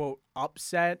quote-unquote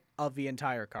upset of the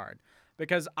entire card.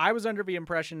 Because I was under the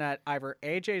impression that either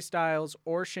AJ Styles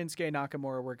or Shinsuke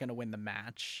Nakamura were going to win the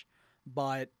match.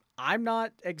 But I'm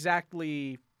not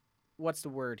exactly... What's the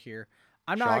word here?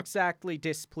 I'm not exactly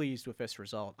displeased with this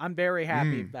result. I'm very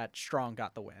happy that Strong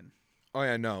got the win. Oh,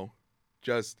 yeah, no.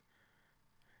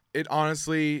 It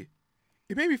honestly,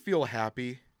 it made me feel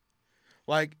happy.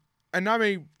 Like, and not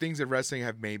many things in wrestling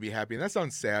have made me happy. And that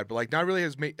sounds sad, but like, not really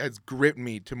has gripped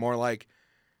me to more like,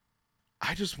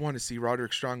 I just want to see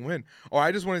Roderick Strong win. Or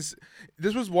I just want to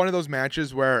this was one of those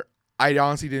matches where I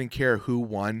honestly didn't care who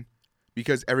won.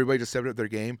 Because everybody just stepped up their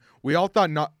game. We all thought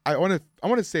I want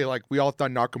to say like we all thought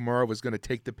Nakamura was going to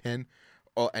take the pin,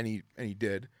 and he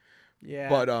did. Yeah.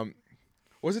 But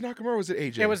was it Nakamura or was it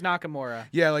AJ? It was Nakamura.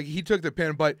 Yeah, like he took the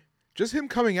pin, but just him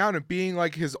coming out and being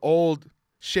like his old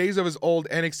shades of his old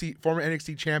former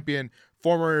NXT champion,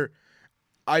 former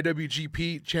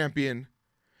IWGP champion,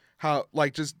 how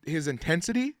like just his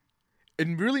intensity. It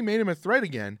really made him a threat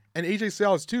again. And AJ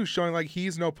Styles, too, showing like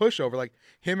he's no pushover. Like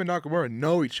him and Nakamura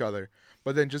know each other.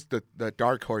 But then just the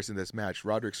dark horse in this match,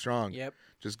 Roderick Strong,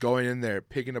 just going in there,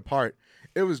 picking apart.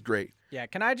 It was great. Yeah,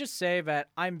 can I just say that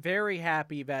I'm very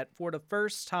happy that for the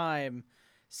first time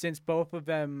since both of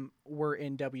them were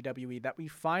in WWE, that we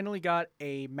finally got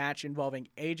a match involving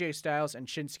AJ Styles and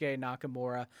Shinsuke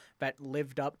Nakamura that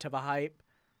lived up to the hype.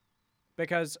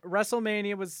 Because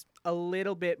WrestleMania was a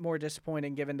little bit more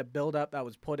disappointing given the build-up that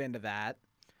was put into that.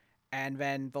 And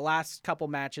then the last couple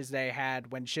matches they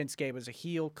had when Shinsuke was a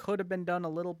heel could have been done a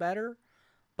little better.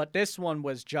 But this one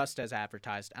was just as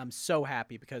advertised. I'm so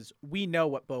happy because we know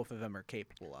what both of them are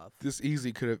capable of. This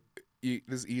easily could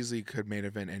main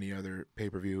event any other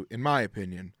pay-per-view, in my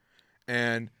opinion.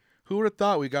 And who would have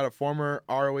thought we got a former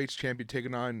ROH champion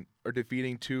taking on or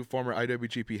defeating two former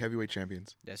IWGP heavyweight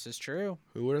champions? This is true.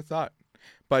 Who would have thought?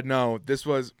 But no, this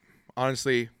was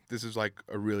like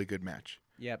a really good match.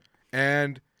 Yep.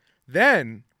 And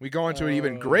then we go into an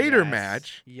even greater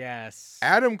match. Yes.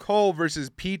 Adam Cole versus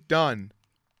Pete Dunne.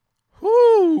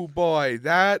 Whoo, boy,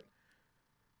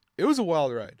 it was a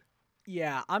wild ride.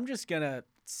 Yeah, I'm just going to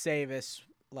say this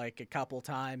like a couple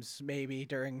times maybe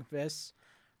during this.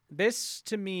 This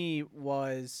to me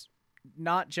was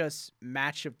not just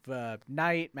match of a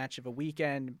night, match of a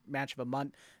weekend, match of a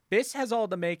month. This has all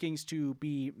the makings to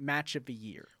be match of the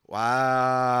year.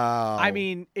 Wow. I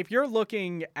mean, if you're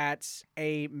looking at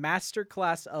a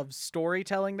masterclass of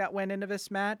storytelling that went into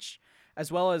this match, as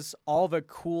well as all the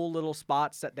cool little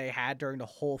spots that they had during the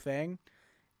whole thing,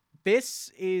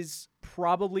 this is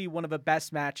probably one of the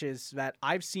best matches that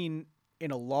I've seen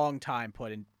in a long time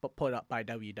put up by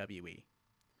WWE.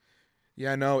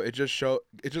 Yeah, no, it just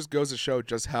goes to show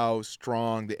just how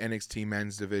strong the NXT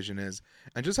men's division is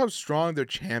and just how strong their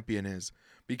champion is.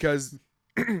 Because,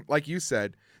 like you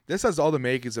said, this has all the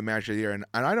makings of match of the year, and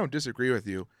I don't disagree with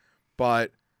you,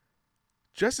 but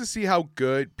just to see how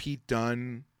good Pete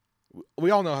Dunne,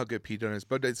 we all know how good Pete Dunne is,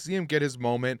 but to see him get his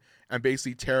moment and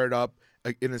basically tear it up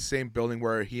in the same building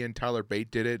where he and Tyler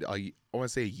Bate did it, I want to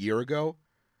say a year ago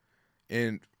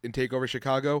in TakeOver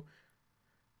Chicago,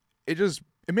 it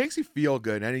makes you feel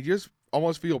good, and you just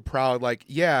almost feel proud. Like,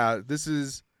 yeah, this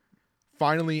is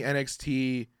finally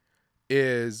NXT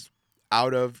is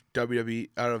out of WWE,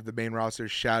 out of the main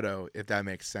roster's shadow, if that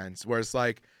makes sense. Where it's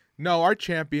like, no, our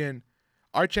championship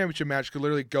match could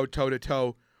literally go toe to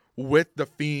toe with The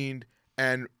Fiend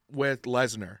and with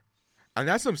Lesnar, and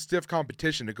that's some stiff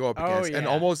competition to go up against, and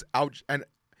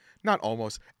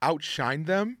outshine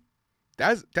them.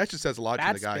 That just says a lot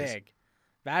to the guys. That's big.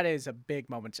 That is a big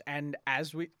moment. And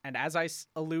as I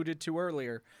alluded to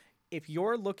earlier, if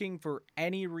you're looking for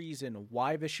any reason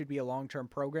why this should be a long-term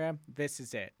program, this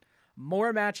is it.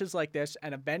 more matches like this,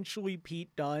 and eventually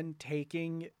Pete Dunne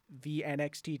taking the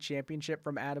NXT championship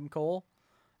from Adam Cole,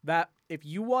 that if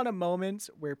you want a moment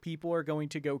where people are going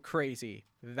to go crazy,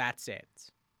 that's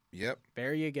it. Yep.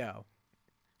 There you go.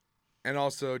 And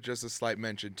also, just a slight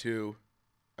mention, too,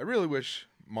 I really wish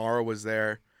Morrow was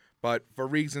there, but for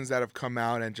reasons that have come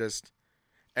out and just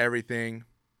everything,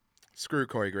 screw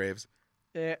Corey Graves.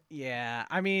 Yeah,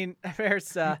 I mean,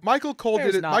 there's Michael Cole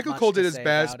there's did it. not Michael much Cole to did his say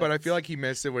best, about but I it. feel like he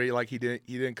missed it where he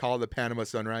didn't call the Panama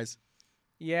Sunrise.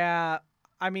 Yeah,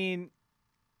 I mean,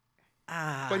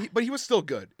 But he was still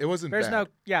good. It wasn't bad.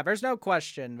 there's no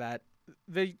question that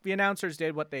the announcers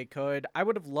did what they could. I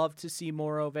would have loved to see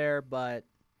Morrow there, but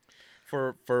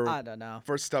for I don't know.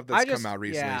 for stuff that's come out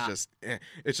recently.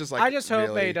 It's just like I just hope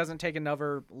that really. he doesn't take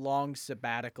another long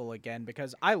sabbatical again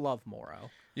because I love Morrow.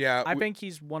 Yeah, I think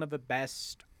he's one of the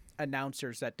best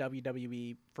announcers that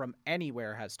WWE from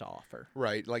anywhere has to offer.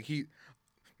 right. Like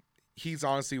he's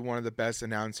honestly one of the best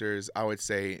announcers I would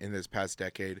say in this past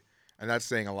decade, and that's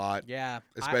saying a lot. Yeah,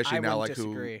 Especially I now, wouldn't like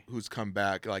disagree. who's come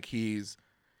back. Like he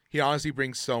honestly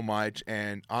brings so much,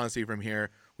 and honestly from here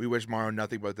we wish Morrow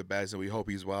nothing but the best, and we hope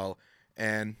he's well.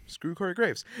 And screw Corey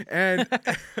Graves. And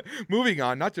moving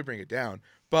on, not to bring it down,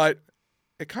 but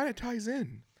it kind of ties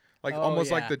in, like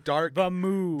almost like the dark, the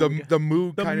mood, the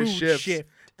mood The kind of mood shifts, shift.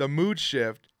 the mood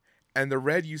shift, and the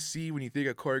red you see when you think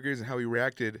of Corey Graves and how he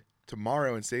reacted to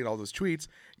Morrow and saying all those tweets.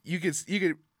 You could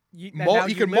now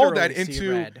you can mold that literally see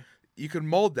into red. you can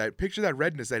mold that picture that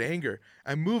redness, that anger,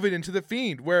 and move it into the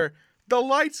Fiend where the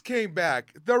lights came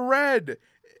back, the red.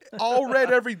 All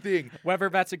red everything. Whether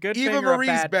that's a good Eva thing or Marie's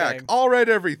a bad back. thing. All red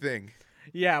everything.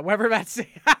 Yeah, whether that's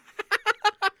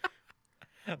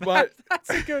But that's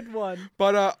a good one.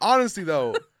 But honestly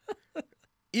though,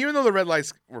 even though the red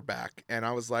lights were back, and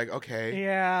I was like, okay,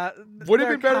 Yeah, would it have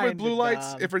they're been better with kinda blue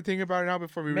lights dumb. if we're thinking about it now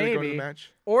before we really go to the Maybe.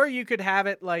 match? Or you could have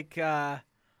it like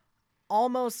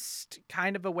almost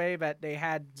kind of a way that they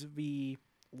had the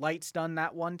lights done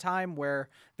that one time where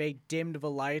they dimmed the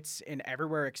lights in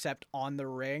everywhere except on the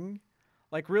ring.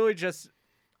 Like really just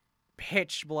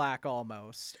pitch black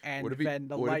almost. And Would it be then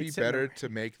the would it be lights in better the... to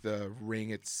make the ring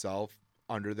itself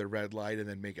under the red light and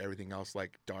then make everything else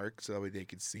like dark so that way they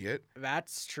could see it?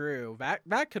 That's true.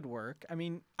 That could work. I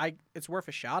mean, it's worth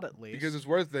a shot at least. Because it's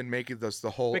worth then making this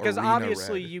the whole Because arena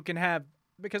obviously red. you can have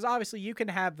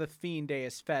the Fiend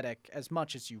aesthetic as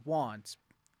much as you want,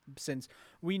 since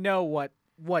we know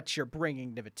what you're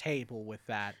bringing to the table with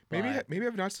that. maybe but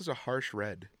have not such a harsh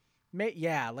red.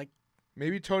 yeah, like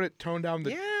Maybe tone it down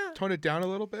a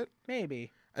little bit,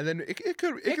 maybe and then it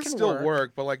could can still work.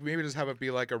 work, but like maybe just have it be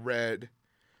like a red,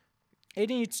 it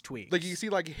needs tweaks. like you see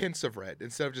like hints of red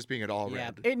instead of just being it all yeah,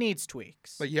 red. it needs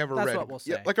tweaks. Like you have a That's red, what we'll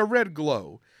say. yeah, like a red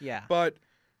glow. Yeah, But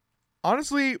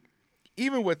honestly,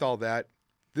 even with all that,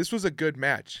 this was a good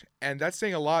match, and that's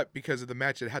saying a lot because of the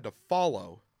match that had to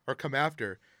follow or come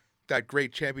after that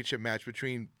great championship match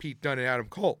between Pete Dunne and Adam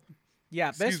Cole. yeah.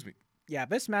 Excuse me. Yeah,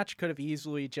 this match could have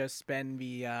easily just been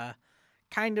the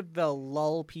kind of the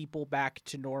lull people back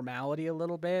to normality a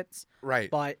little bit.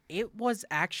 Right. But it was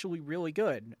actually really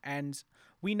good. And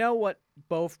we know what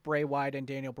both Bray Wyatt and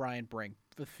Daniel Bryan bring.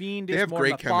 The Fiend They is have more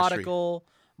great methodical,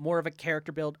 more of a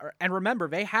character build. And remember,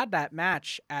 they had that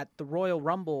match at the Royal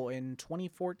Rumble in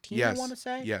 2014, Yes. I want to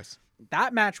say. Yes.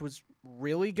 That match was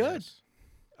really good. Yes.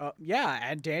 Yeah,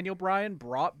 and Daniel Bryan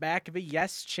brought back the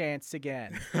yes chance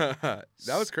again. That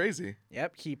was crazy.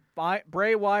 Yep,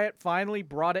 Bray Wyatt finally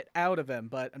brought it out of him,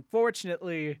 but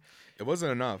unfortunately, It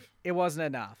wasn't enough. it wasn't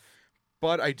enough.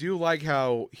 But I do like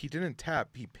how he didn't tap;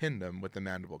 he pinned him with the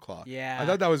mandible claw. Yeah, I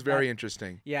thought that was very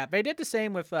interesting. Yeah, they did the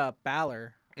same with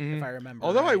Balor, Mhm. if I remember.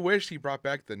 Although I right. wish he brought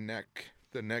back the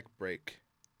neck break.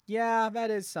 Yeah, that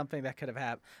is something that could have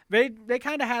happened. They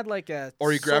kind of had like a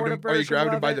Or you grabbed sort him- of or you version grabbed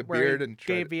him of by it the where beard he and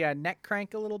tried gave the neck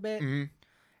crank a little bit. Mm-hmm.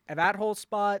 And that whole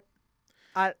spot,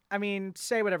 I mean,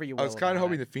 say whatever you will. I was kind of about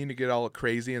hoping it. the Fiend to get all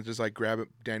crazy and just like grab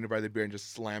Daniel by the beard and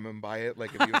just slam him by it.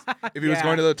 Like if he was Yeah.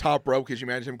 going to the top rope, could you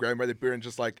imagine him grabbing him by the beard and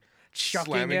just like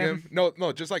Chucking slamming him. No,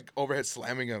 just like overhead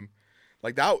slamming him.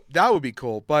 Like that would be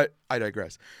cool. But I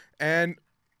digress. And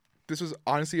this was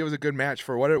honestly, it was a good match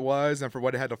for what it was and for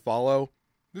what it had to follow.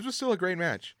 This was still a great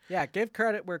match. Yeah, give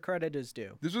credit where credit is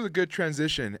due. This was a good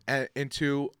transition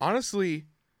into, honestly,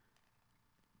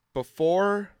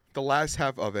 before the last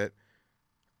half of it,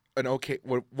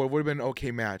 what would have been an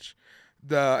okay match.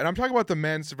 And I'm talking about the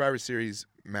men's Survivor Series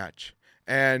match.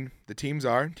 And the teams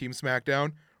are Team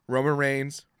SmackDown, Roman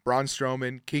Reigns, Braun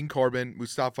Strowman, King Corbin,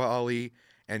 Mustafa Ali,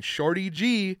 and Shorty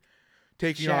G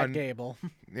taking Chad Gable.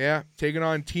 taking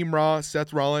on Team Raw,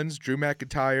 Seth Rollins, Drew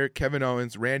McIntyre, Kevin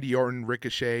Owens, Randy Orton,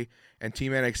 Ricochet, and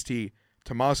Team NXT,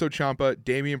 Tommaso Ciampa,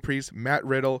 Damian Priest, Matt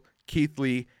Riddle, Keith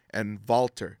Lee, and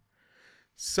Walter.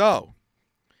 So,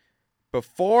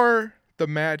 before the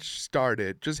match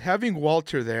started, just having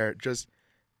Walter there,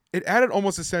 it added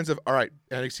almost a sense of, all right,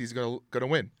 NXT's gonna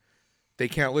win. They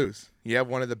can't lose. You have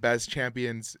one of the best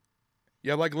champions.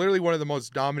 You have like literally one of the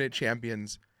most dominant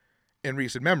champions in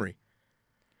recent memory.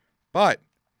 But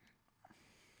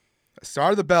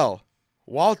start of the bell,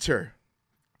 Walter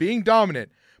being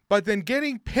dominant, but then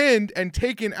getting pinned and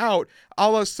taken out a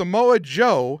la Samoa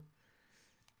Joe.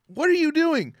 What are you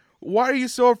doing? Why are you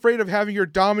so afraid of having your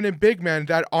dominant big men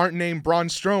that aren't named Braun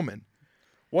Strowman?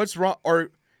 What's wrong?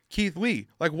 Or Keith Lee.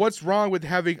 Like, what's wrong with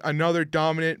having another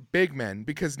dominant big man?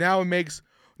 Because now it makes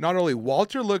not only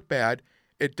Walter look bad,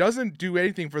 it doesn't do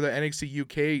anything for the NXT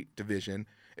UK division.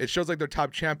 It shows like their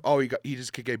top champ, he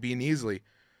just could get beaten easily.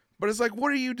 But it's like,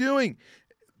 what are you doing?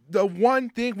 The one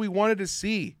thing we wanted to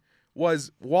see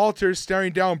was Walter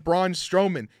staring down Braun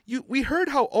Strowman. We heard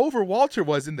how over Walter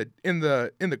was in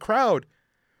the crowd.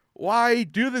 Why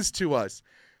do this to us?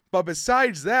 But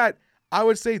besides that, I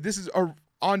would say this is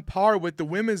on par with the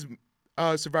women's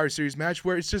Survivor Series match,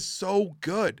 where it's just so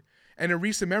good. And in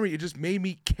recent memory, it just made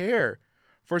me care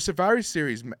for a Survivor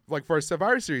Series, for a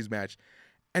Survivor Series match.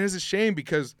 And it's a shame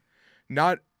because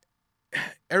not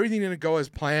everything didn't go as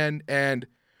planned. And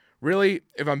really,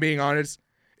 if I'm being honest,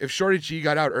 if Shorty G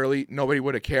got out early, nobody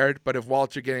would have cared. But if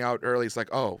Walter getting out early, it's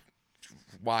like, oh,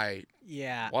 why?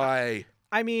 Yeah. Why?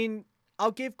 I mean,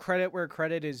 I'll give credit where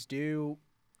credit is due.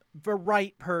 The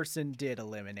right person did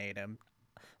eliminate him.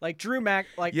 Like I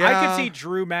could see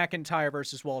Drew McIntyre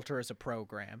versus Walter as a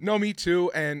program. No, me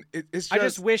too. And it's just... I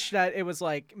just wish that it was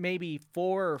like maybe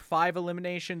 4 or 5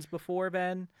 eliminations before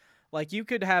then. Like, you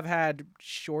could have had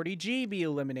Shorty G be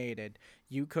eliminated.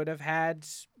 You could have had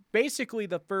basically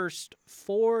the first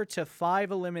 4 to 5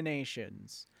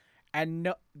 eliminations.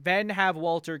 And then have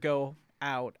Walter go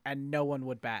out and no one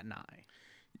would bat an eye.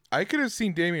 I could have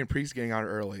seen Damian Priest getting out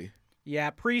early.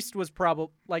 Yeah, Priest was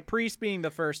probably Priest being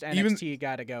the first NXT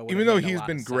guy to go. Even though he's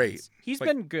been great, he's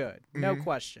been good, no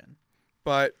question.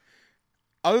 But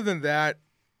other than that,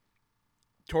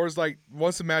 towards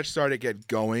once the match started to get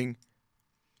going,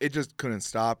 it just couldn't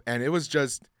stop, and it was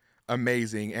just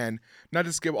amazing. And not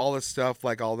to skip all the stuff,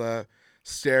 like all the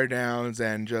stare downs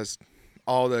and just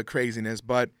all the craziness,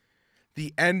 but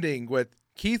the ending with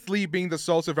Keith Lee being the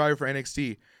sole survivor for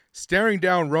NXT, staring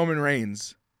down Roman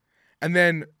Reigns. And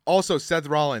then also Seth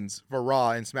Rollins for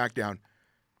Raw and SmackDown.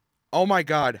 Oh my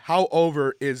God, how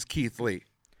over is Keith Lee?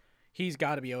 He's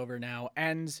got to be over now.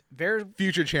 And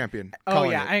future champion. Oh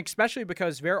yeah, and especially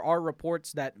because there are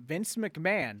reports that Vince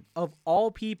McMahon, of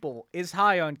all people, is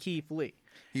high on Keith Lee.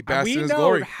 He basks in his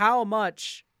glory. We know how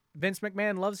much Vince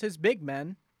McMahon loves his big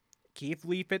men. Keith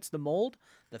Lee fits the mold.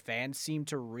 The fans seem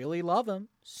to really love him.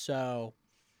 So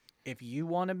if you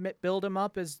want to build him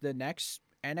up as the next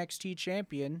NXT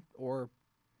champion, or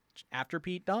after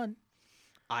Pete Dunne,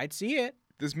 I'd see it.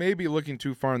 This may be looking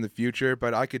too far in the future,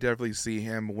 but I could definitely see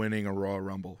him winning a Royal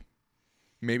Rumble.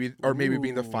 Maybe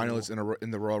being the finalist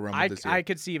in the Royal Rumble this year. I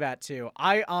could see that too.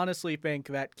 I honestly think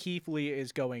that Keith Lee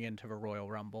is going into the Royal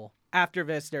Rumble. After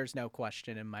this, there's no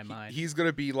question in my mind. He's going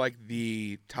to be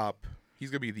the top.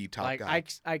 He's going to be the top guy.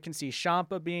 I can see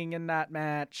Ciampa being in that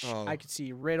match. Oh. I could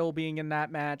see Riddle being in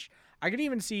that match. I could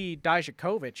even see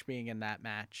Dijakovic being in that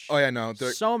match. Oh, yeah, no.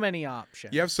 So many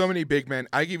options. You have so many big men.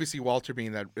 I could even see Walter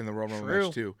being in the Royal Rumble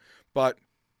match, too. But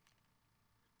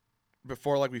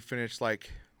before we finish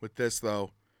with this,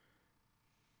 though,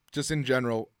 just in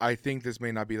general, I think this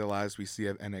may not be the last we see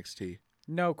of NXT.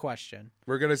 No question.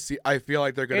 We're going to see. I feel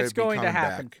like they're going to be coming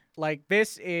happen. Back.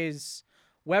 This is...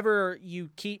 Whether you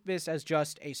keep this as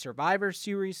just a Survivor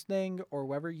Series thing or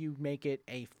whether you make it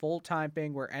a full-time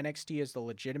thing where NXT is the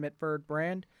legitimate third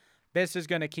brand, this is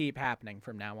going to keep happening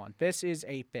from now on. This is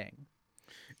a thing.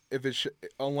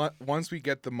 Once we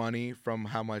get the money from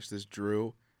how much this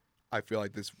drew, I feel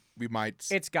like we might...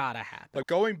 It's got to happen.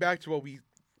 Going back to what we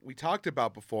talked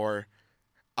about before,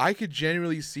 I could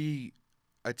genuinely see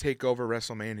a takeover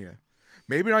WrestleMania.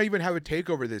 Maybe not even have a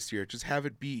takeover this year. Just have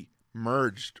it be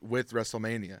merged with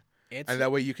WrestleMania, and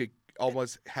that way you could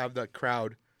almost have the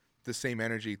crowd the same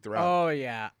energy throughout. Oh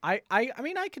yeah, I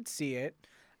mean I could see it.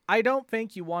 I don't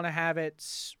think you want to have it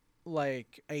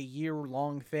like a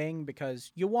year-long thing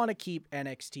because you want to keep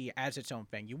NXT as its own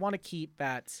thing. You want to keep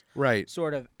that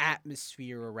sort of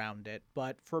atmosphere around it.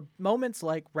 But for moments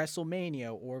like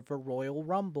WrestleMania or the Royal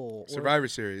Rumble, Survivor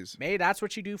Series, maybe that's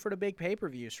what you do for the big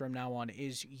pay-per-views from now on.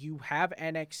 Is you have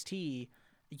NXT.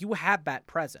 You have that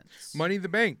presence. Money in the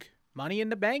Bank. Money in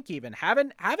the Bank, even have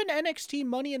an NXT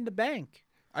Money in the Bank.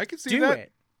 I could see do that.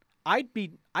 It. I'd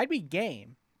be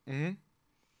game. Mm-hmm.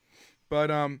 But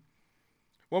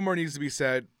one more needs to be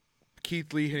said.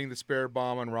 Keith Lee hitting the spear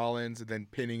bomb on Rollins and then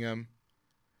pinning him.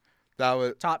 That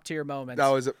was top tier moments. That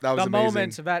was the amazing.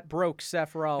 moments that broke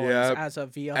Seth Rollins as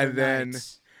of the other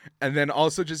nights. And then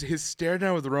also just his stare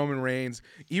down with Roman Reigns,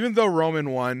 even though Roman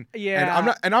won.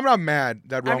 Yeah. And I'm not mad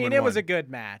that Roman won. It was a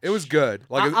good match. It was good.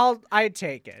 Like I'd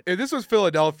take it. If this was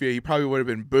Philadelphia, he probably would have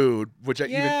been booed, which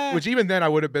even then I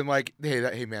would have been like,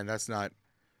 hey man, that's not.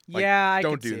 Like,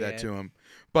 don't do that to him.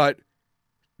 But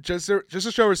just to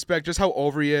show respect, just how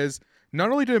over he is. Not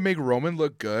only did it make Roman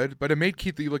look good, but it made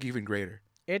Keith Lee look even greater.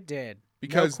 It did.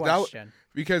 Because no question.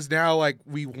 Because now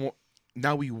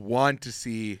we want to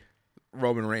see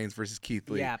Roman Reigns versus Keith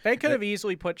Lee. Yeah, they could have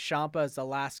easily put Ciampa as the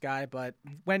last guy, but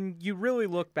when you really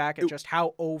look back at just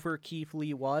how over Keith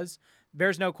Lee was,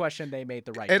 there's no question they made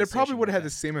the right decision. And it probably would have had the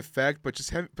same effect, but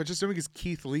just doing his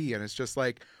Keith Lee, and it's just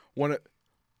like one of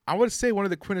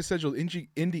the quintessential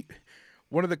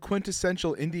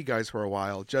indie guys for a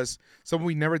while. Just someone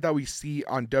we never thought we'd see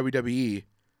on WWE.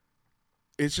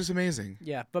 It's just amazing.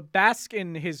 Yeah, but bask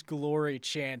in his glory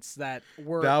chants that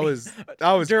were that was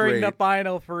during great. The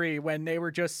final three when they were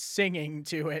just singing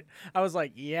to it. I was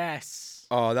like, yes.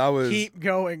 Oh, that was keep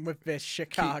going with this,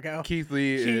 Chicago. Keith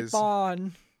Lee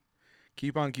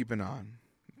keep on keeping on.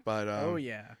 But oh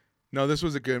yeah. No, this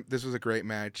was a great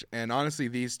match, and honestly,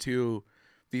 these two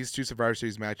Survivor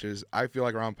Series matches, I feel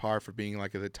like are on par for being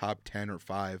like in the top 10 or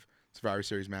 5 Survivor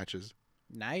Series matches.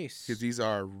 Nice. Because these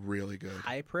are really good.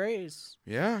 High praise.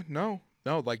 Yeah, no,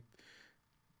 like,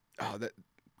 that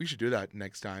we should do that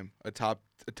next time. A top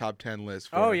 10 list.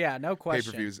 For no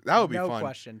question. Pay-per-views. That would be fun. No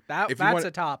question. That's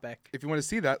a topic. If you want to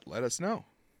see that, let us know,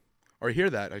 or hear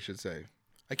that, I should say.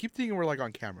 I keep thinking we're like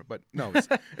on camera, but no,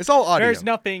 it's all audio. There's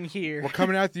nothing here. We're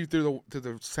coming at you through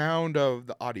the sound of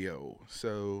the audio.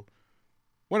 So,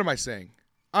 what am I saying?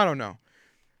 I don't know.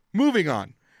 Moving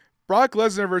on. Brock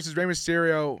Lesnar versus Rey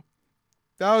Mysterio.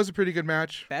 That was a pretty good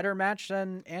match. Better match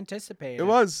than anticipated. It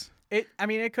was. It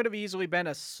could have easily been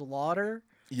a slaughter.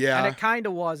 Yeah. And it kind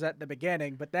of was at the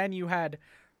beginning, but then you had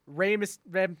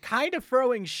them kind of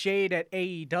throwing shade at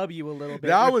AEW a little bit.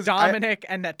 That was Dominic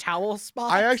and the towel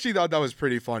spot. I actually thought that was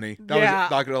pretty funny. That was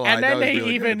not gonna lie. And then they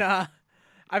really even I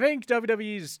think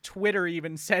WWE's Twitter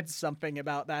even said something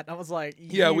about that. And I was like,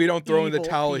 yeah, we don't throw in the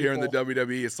towel people. here in the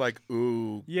WWE. It's like,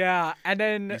 ooh. Yeah, and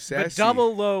then the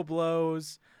double low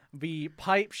blows, the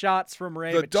pipe shots from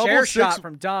Rey, the chair shot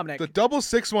from Dominic. The double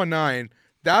 619.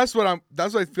 That's what I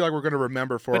feel like we're gonna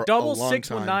remember for the double a long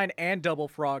 619 time. and double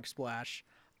frog splash.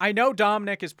 I know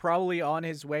Dominic is probably on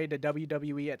his way to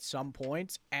WWE at some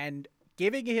point, and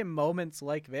giving him moments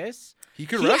like this, he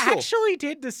wrestle. Actually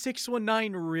did the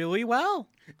 619 really well.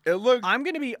 I'm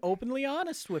going to be openly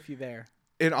honest with you there.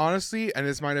 And honestly, and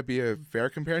this might not be a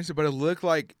fair comparison, but it looked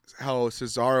like how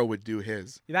Cesaro would do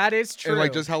his. That is true. And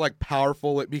like just how like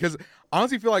powerful because I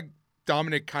honestly feel like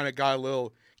Dominic kind of got a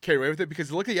little carried away with it because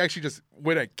it looked like he actually just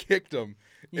went and kicked him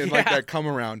in like that come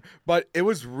around. But it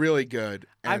was really good.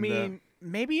 And, I mean,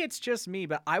 maybe it's just me,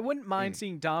 but I wouldn't mind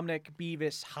seeing Dominic be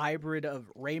this hybrid of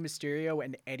Rey Mysterio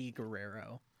and Eddie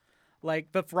Guerrero.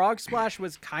 Like, the frog splash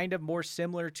was kind of more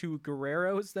similar to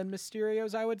Guerrero's than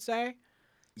Mysterio's, I would say.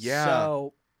 Yeah.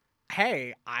 So,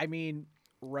 hey, I mean,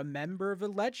 remember the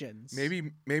legends.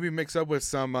 Maybe mix up with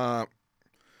some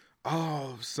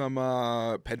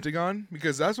Pentagon,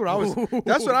 because that's what I was.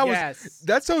 Yes.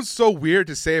 That sounds so weird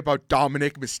to say about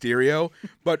Dominic Mysterio,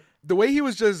 but the way he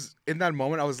was just in that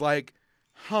moment, I was like,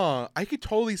 I could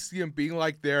totally see him being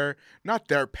like not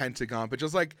their Pentagon, but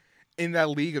just like in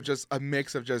that league of just a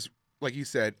mix of just, like you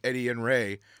said, Eddie and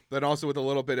Rey, but also with a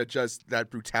little bit of just that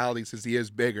brutality since he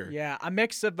is bigger. Yeah, a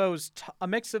mix of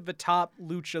the top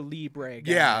Lucha Libre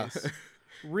guys. Yeah.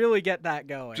 Really get that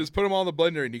going. Just put them all in the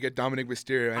blender and you get Dominic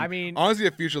Mysterio. And I mean, honestly,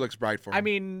 the future looks bright for him. I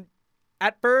mean,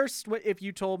 at first, if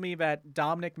you told me that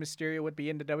Dominic Mysterio would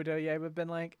be into WWE, I would have been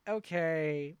like,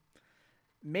 okay,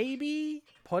 maybe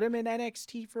put him in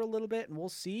NXT for a little bit and we'll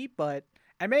see.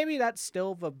 And maybe that's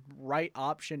still the right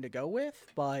option to go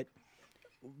with. But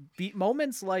the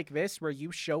moments like this where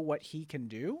you show what he can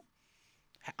do,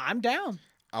 I'm down.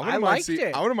 I liked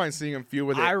it. I wouldn't mind seeing him feud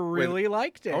with it. I really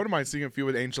liked it. I wouldn't mind seeing him feud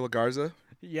with Angel Garza.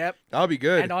 Yep. That would be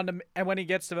good. And when he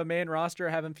gets to the main roster,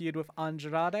 have him feud with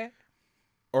Andrade.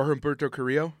 Or Humberto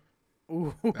Carrillo.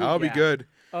 Ooh, that would be good.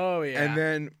 Oh, yeah. And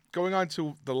then going on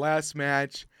to the last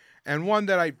match, and one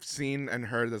that I've seen and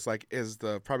heard that's like is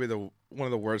probably one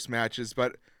of the worst matches,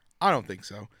 but I don't think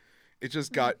so. It's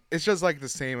just like the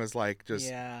same as like just.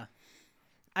 Yeah.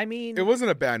 I mean, it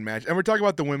wasn't a bad match, and we're talking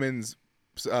about the women's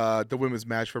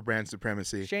match for brand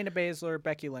supremacy. Shayna Baszler,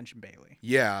 Becky Lynch, and Bayley.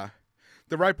 Yeah.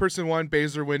 the right person won.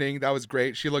 Baszler winning, that was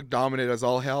great. She looked dominant as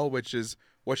all hell, which is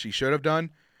what she should have done.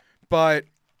 But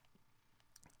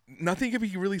nothing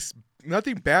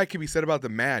bad can be said about the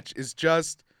match. It's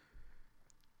just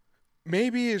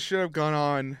maybe it should have gone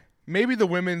on. Maybe the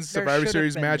women's Survivor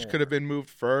Series match could have been moved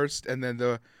first, and then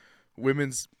the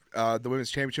women's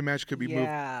championship match could be moved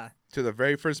to the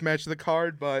very first match of the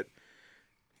card. But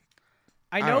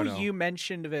I know you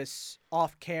mentioned this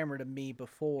off camera to me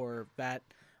before that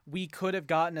we could have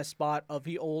gotten a spot of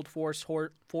the old four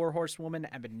horsewomen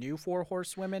and the new four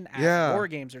horsewomen at War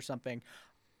Games or something.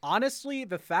 Honestly,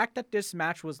 the fact that this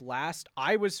match was last,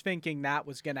 I was thinking that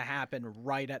was going to happen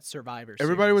right at Survivor Series.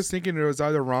 Everybody was thinking it was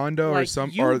either Ronda or some.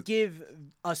 You give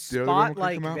a spot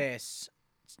like this,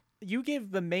 you give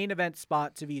the main event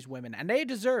spot to these women, and they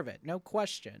deserve it, no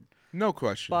question. No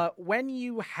question. But when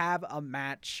you have a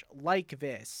match like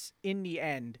this, in the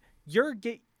end,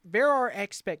 there are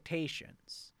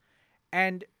expectations,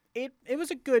 and it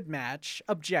was a good match,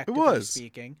 objectively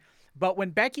speaking. But when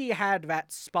Becky had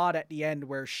that spot at the end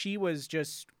where she was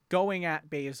just going at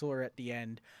Baszler at the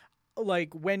end,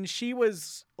 like when she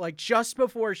was like just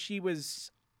before she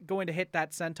was going to hit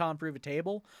that senton through the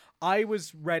table, I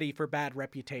was ready for Bad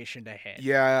Reputation to hit.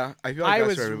 Yeah, I feel like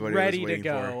that's what everybody was ready waiting to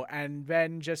go, for. And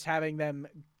then just having them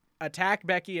attack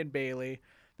Becky and Bayley,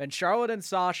 then Charlotte and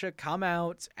Sasha come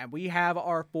out, and we have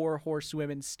our four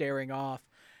horsewomen staring off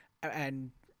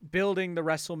and building the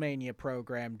WrestleMania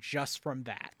program just from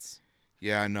that.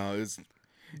 Yeah, no,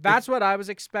 that's what I was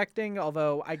expecting,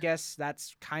 although I guess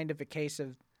that's kind of a case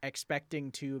of expecting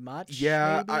too much.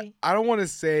 Yeah, maybe? I don't want to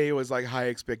say it was like high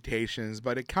expectations,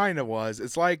 but it kind of was.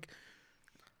 It's like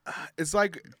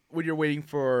when you're waiting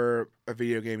for a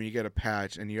video game and you get a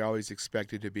patch and you always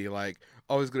expect it to be like,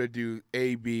 oh, it's going to do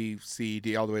A, B, C,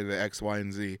 D, all the way to the X, Y,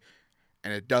 and Z.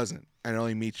 And it doesn't. And it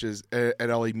only meets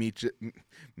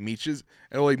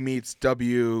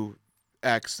W,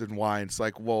 X, and Y. And it's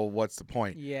like, well, what's the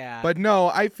point? Yeah. But no,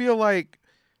 I feel like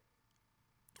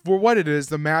for what it is,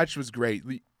 the match was great.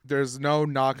 There's no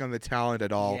knock on the talent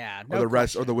at all, or the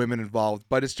rest or the women involved.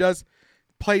 But it's just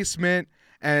placement,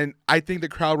 and I think the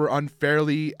crowd were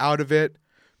unfairly out of it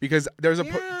because there's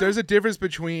a difference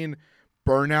between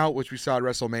burnout, which we saw at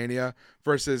WrestleMania,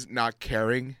 versus not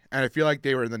caring, and I feel like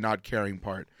they were in the not caring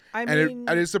part.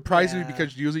 It surprised me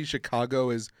because usually Chicago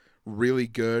is really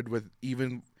good with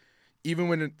even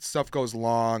when stuff goes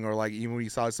long, or like even when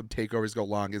you saw some takeovers go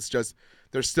long, it's just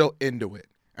they're still into it,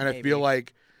 and I feel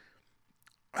like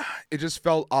it just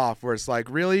felt off. Where it's like,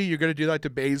 really, you're gonna do that to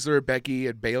Baszler, Becky,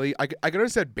 and Bayley? I could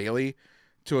understand Bayley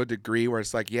to a degree, where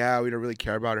it's like, yeah, we don't really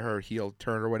care about her heel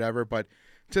turn or whatever, but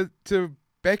to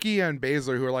Becky and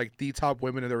Baszler, who are like the top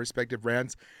women in their respective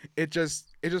brands, it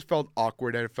just felt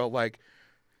awkward, and it felt like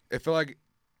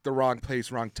the wrong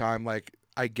place, wrong time. Like,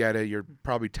 I get it, you're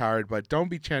probably tired, but don't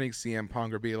be chanting CM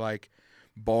Punk or be like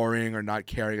boring or not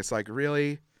caring. It's like,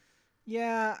 really?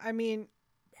 Yeah, I mean,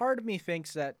 part of me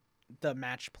thinks that the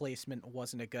match placement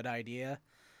wasn't a good idea.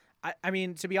 I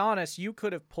mean, to be honest, you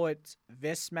could have put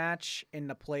this match in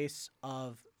the place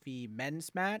of the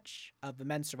men's match, of the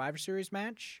men's Survivor Series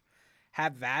match,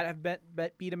 have that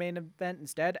have be the main event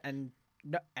instead, and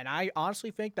I honestly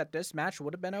think that this match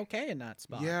would have been okay in that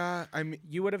spot. Yeah, I mean,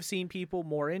 you would have seen people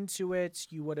more into it.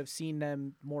 You would have seen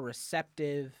them more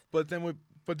receptive. But then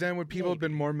would people have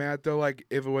been more mad though? Like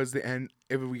if it was the end,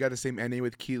 if we got the same ending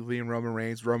with Keith Lee and Roman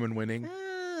Reigns, Roman winning,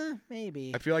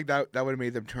 maybe. I feel like that would have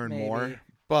made them turn more.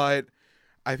 But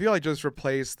I feel like just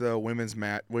replace the women's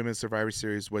Survivor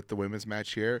Series with the women's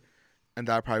match here, and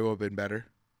that probably would have been better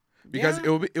because it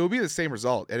will be the same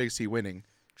result, NXT winning.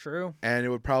 True. And it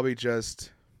would probably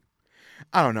just,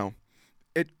 I don't know.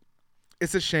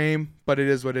 It's a shame, but it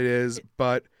is what it is.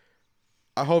 But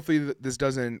hopefully this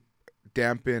doesn't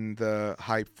dampen the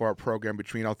hype for our program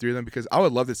between all three of them, because I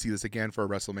would love to see this again for a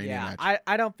WrestleMania match.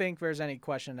 I don't think there's any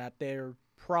question that they're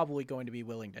probably going to be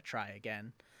willing to try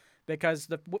again, because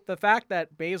the fact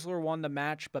that Baszler won the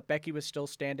match but Becky was still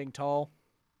standing tall,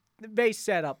 they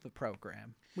set up the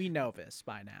program. We know this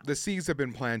by now. The seeds have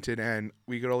been planted, and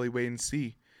we could only wait and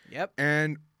see. Yep.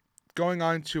 And going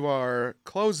on to our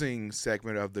closing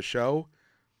segment of the show,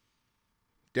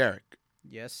 Derek.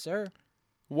 Yes, sir.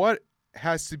 What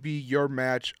has to be your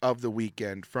match of the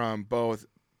weekend from both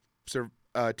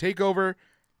TakeOver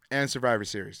and Survivor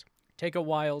Series? Take a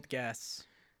wild guess.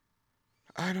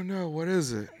 I don't know. What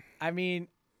is it? I mean,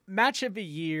 match of the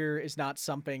year is not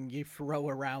something you throw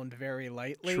around very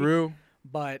lightly. True.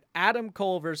 But Adam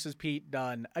Cole versus Pete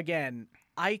Dunne, again,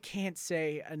 I can't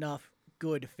say enough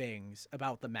good things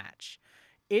about the match.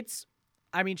 It's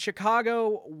I mean,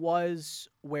 Chicago was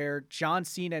where John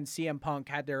Cena and CM Punk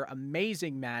had their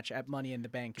amazing match at Money in the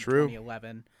Bank in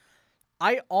 2011.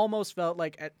 I almost felt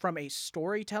like, from a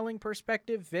storytelling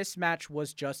perspective, this match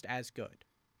was just as good.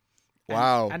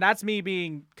 Wow. And that's me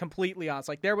being completely honest.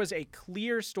 Like, there was a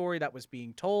clear story that was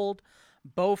being told.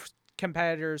 Both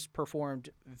competitors performed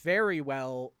very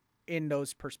well in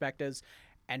those perspectives,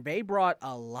 and they brought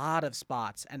a lot of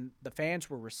spots, and the fans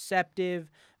were receptive.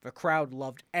 The crowd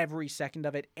loved every second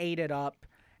of it, ate it up,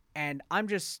 and I'm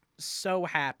just so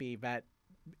happy that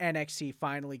NXT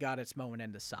finally got its moment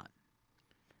in the sun.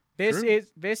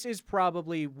 This is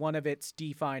probably one of its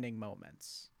defining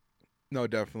moments. No,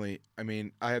 definitely. I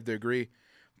mean, I have to agree,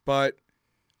 but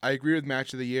I agree with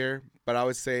match of the year, but I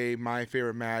would say my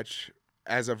favorite match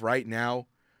as of right now,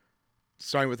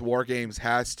 starting with War Games,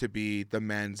 has to be the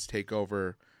men's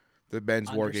takeover, the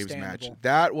men's War Games match.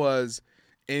 That was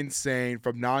insane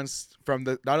from not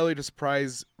only the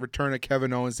surprise return of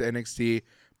Kevin Owens to NXT,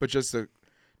 but just the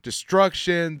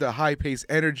destruction, the high-paced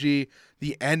energy,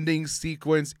 the ending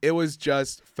sequence. It was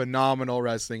just phenomenal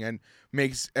wrestling, and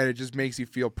it just makes you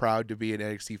feel proud to be an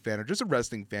NXT fan or just a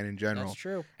wrestling fan in general. That's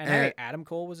true. And hey, Adam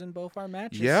Cole was in both our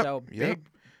matches, so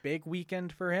big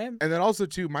weekend for him. And then also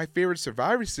too, my favorite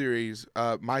Survivor Series,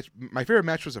 my favorite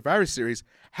match for Survivor Series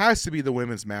has to be the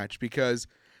women's match, because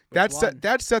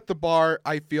that set the bar,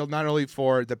 I feel, not only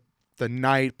for the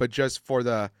night, but just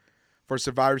for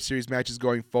Survivor Series matches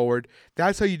going forward.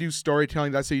 That's how you do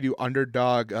storytelling. That's how you do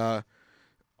underdog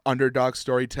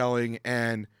storytelling,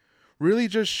 and really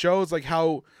just shows like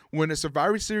how when a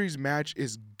Survivor Series match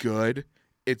is good,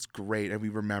 it's great, and we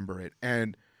remember it.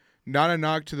 And not a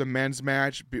knock to the men's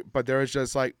match, but there was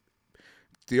just like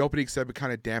the opening segment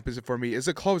kind of dampens it for me. It's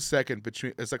a close second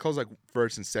it's a close like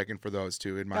first and second for those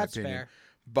two, in my opinion. Fair.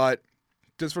 But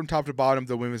just from top to bottom,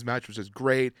 the women's match was just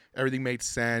great. Everything made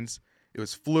sense. It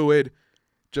was fluid.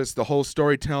 Just the whole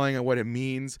storytelling and what it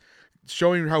means,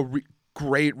 showing how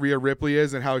great Rhea Ripley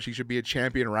is and how she should be a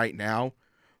champion right now.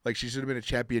 Like, she should have been a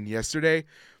champion yesterday.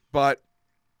 But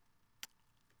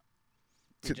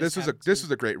this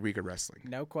was a great week of wrestling.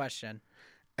 No question.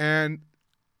 And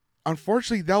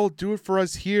unfortunately, that will do it for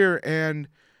us here. And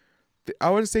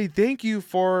I want to say thank you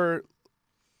for,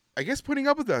 I guess, putting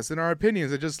up with us and our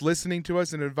opinions and just listening to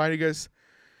us and inviting us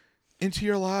into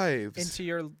your lives,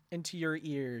 into your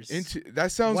ears.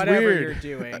 That sounds whatever weird.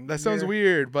 You're doing. That sounds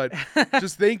weird, but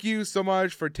just thank you so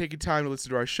much for taking time to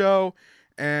listen to our show.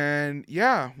 And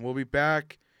yeah, we'll be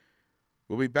back.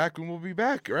 We'll be back when we'll be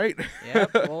back, right?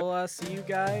 Yep. We'll see you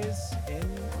guys in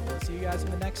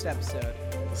the next episode.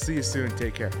 See you soon.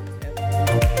 Take care.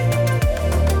 Yep.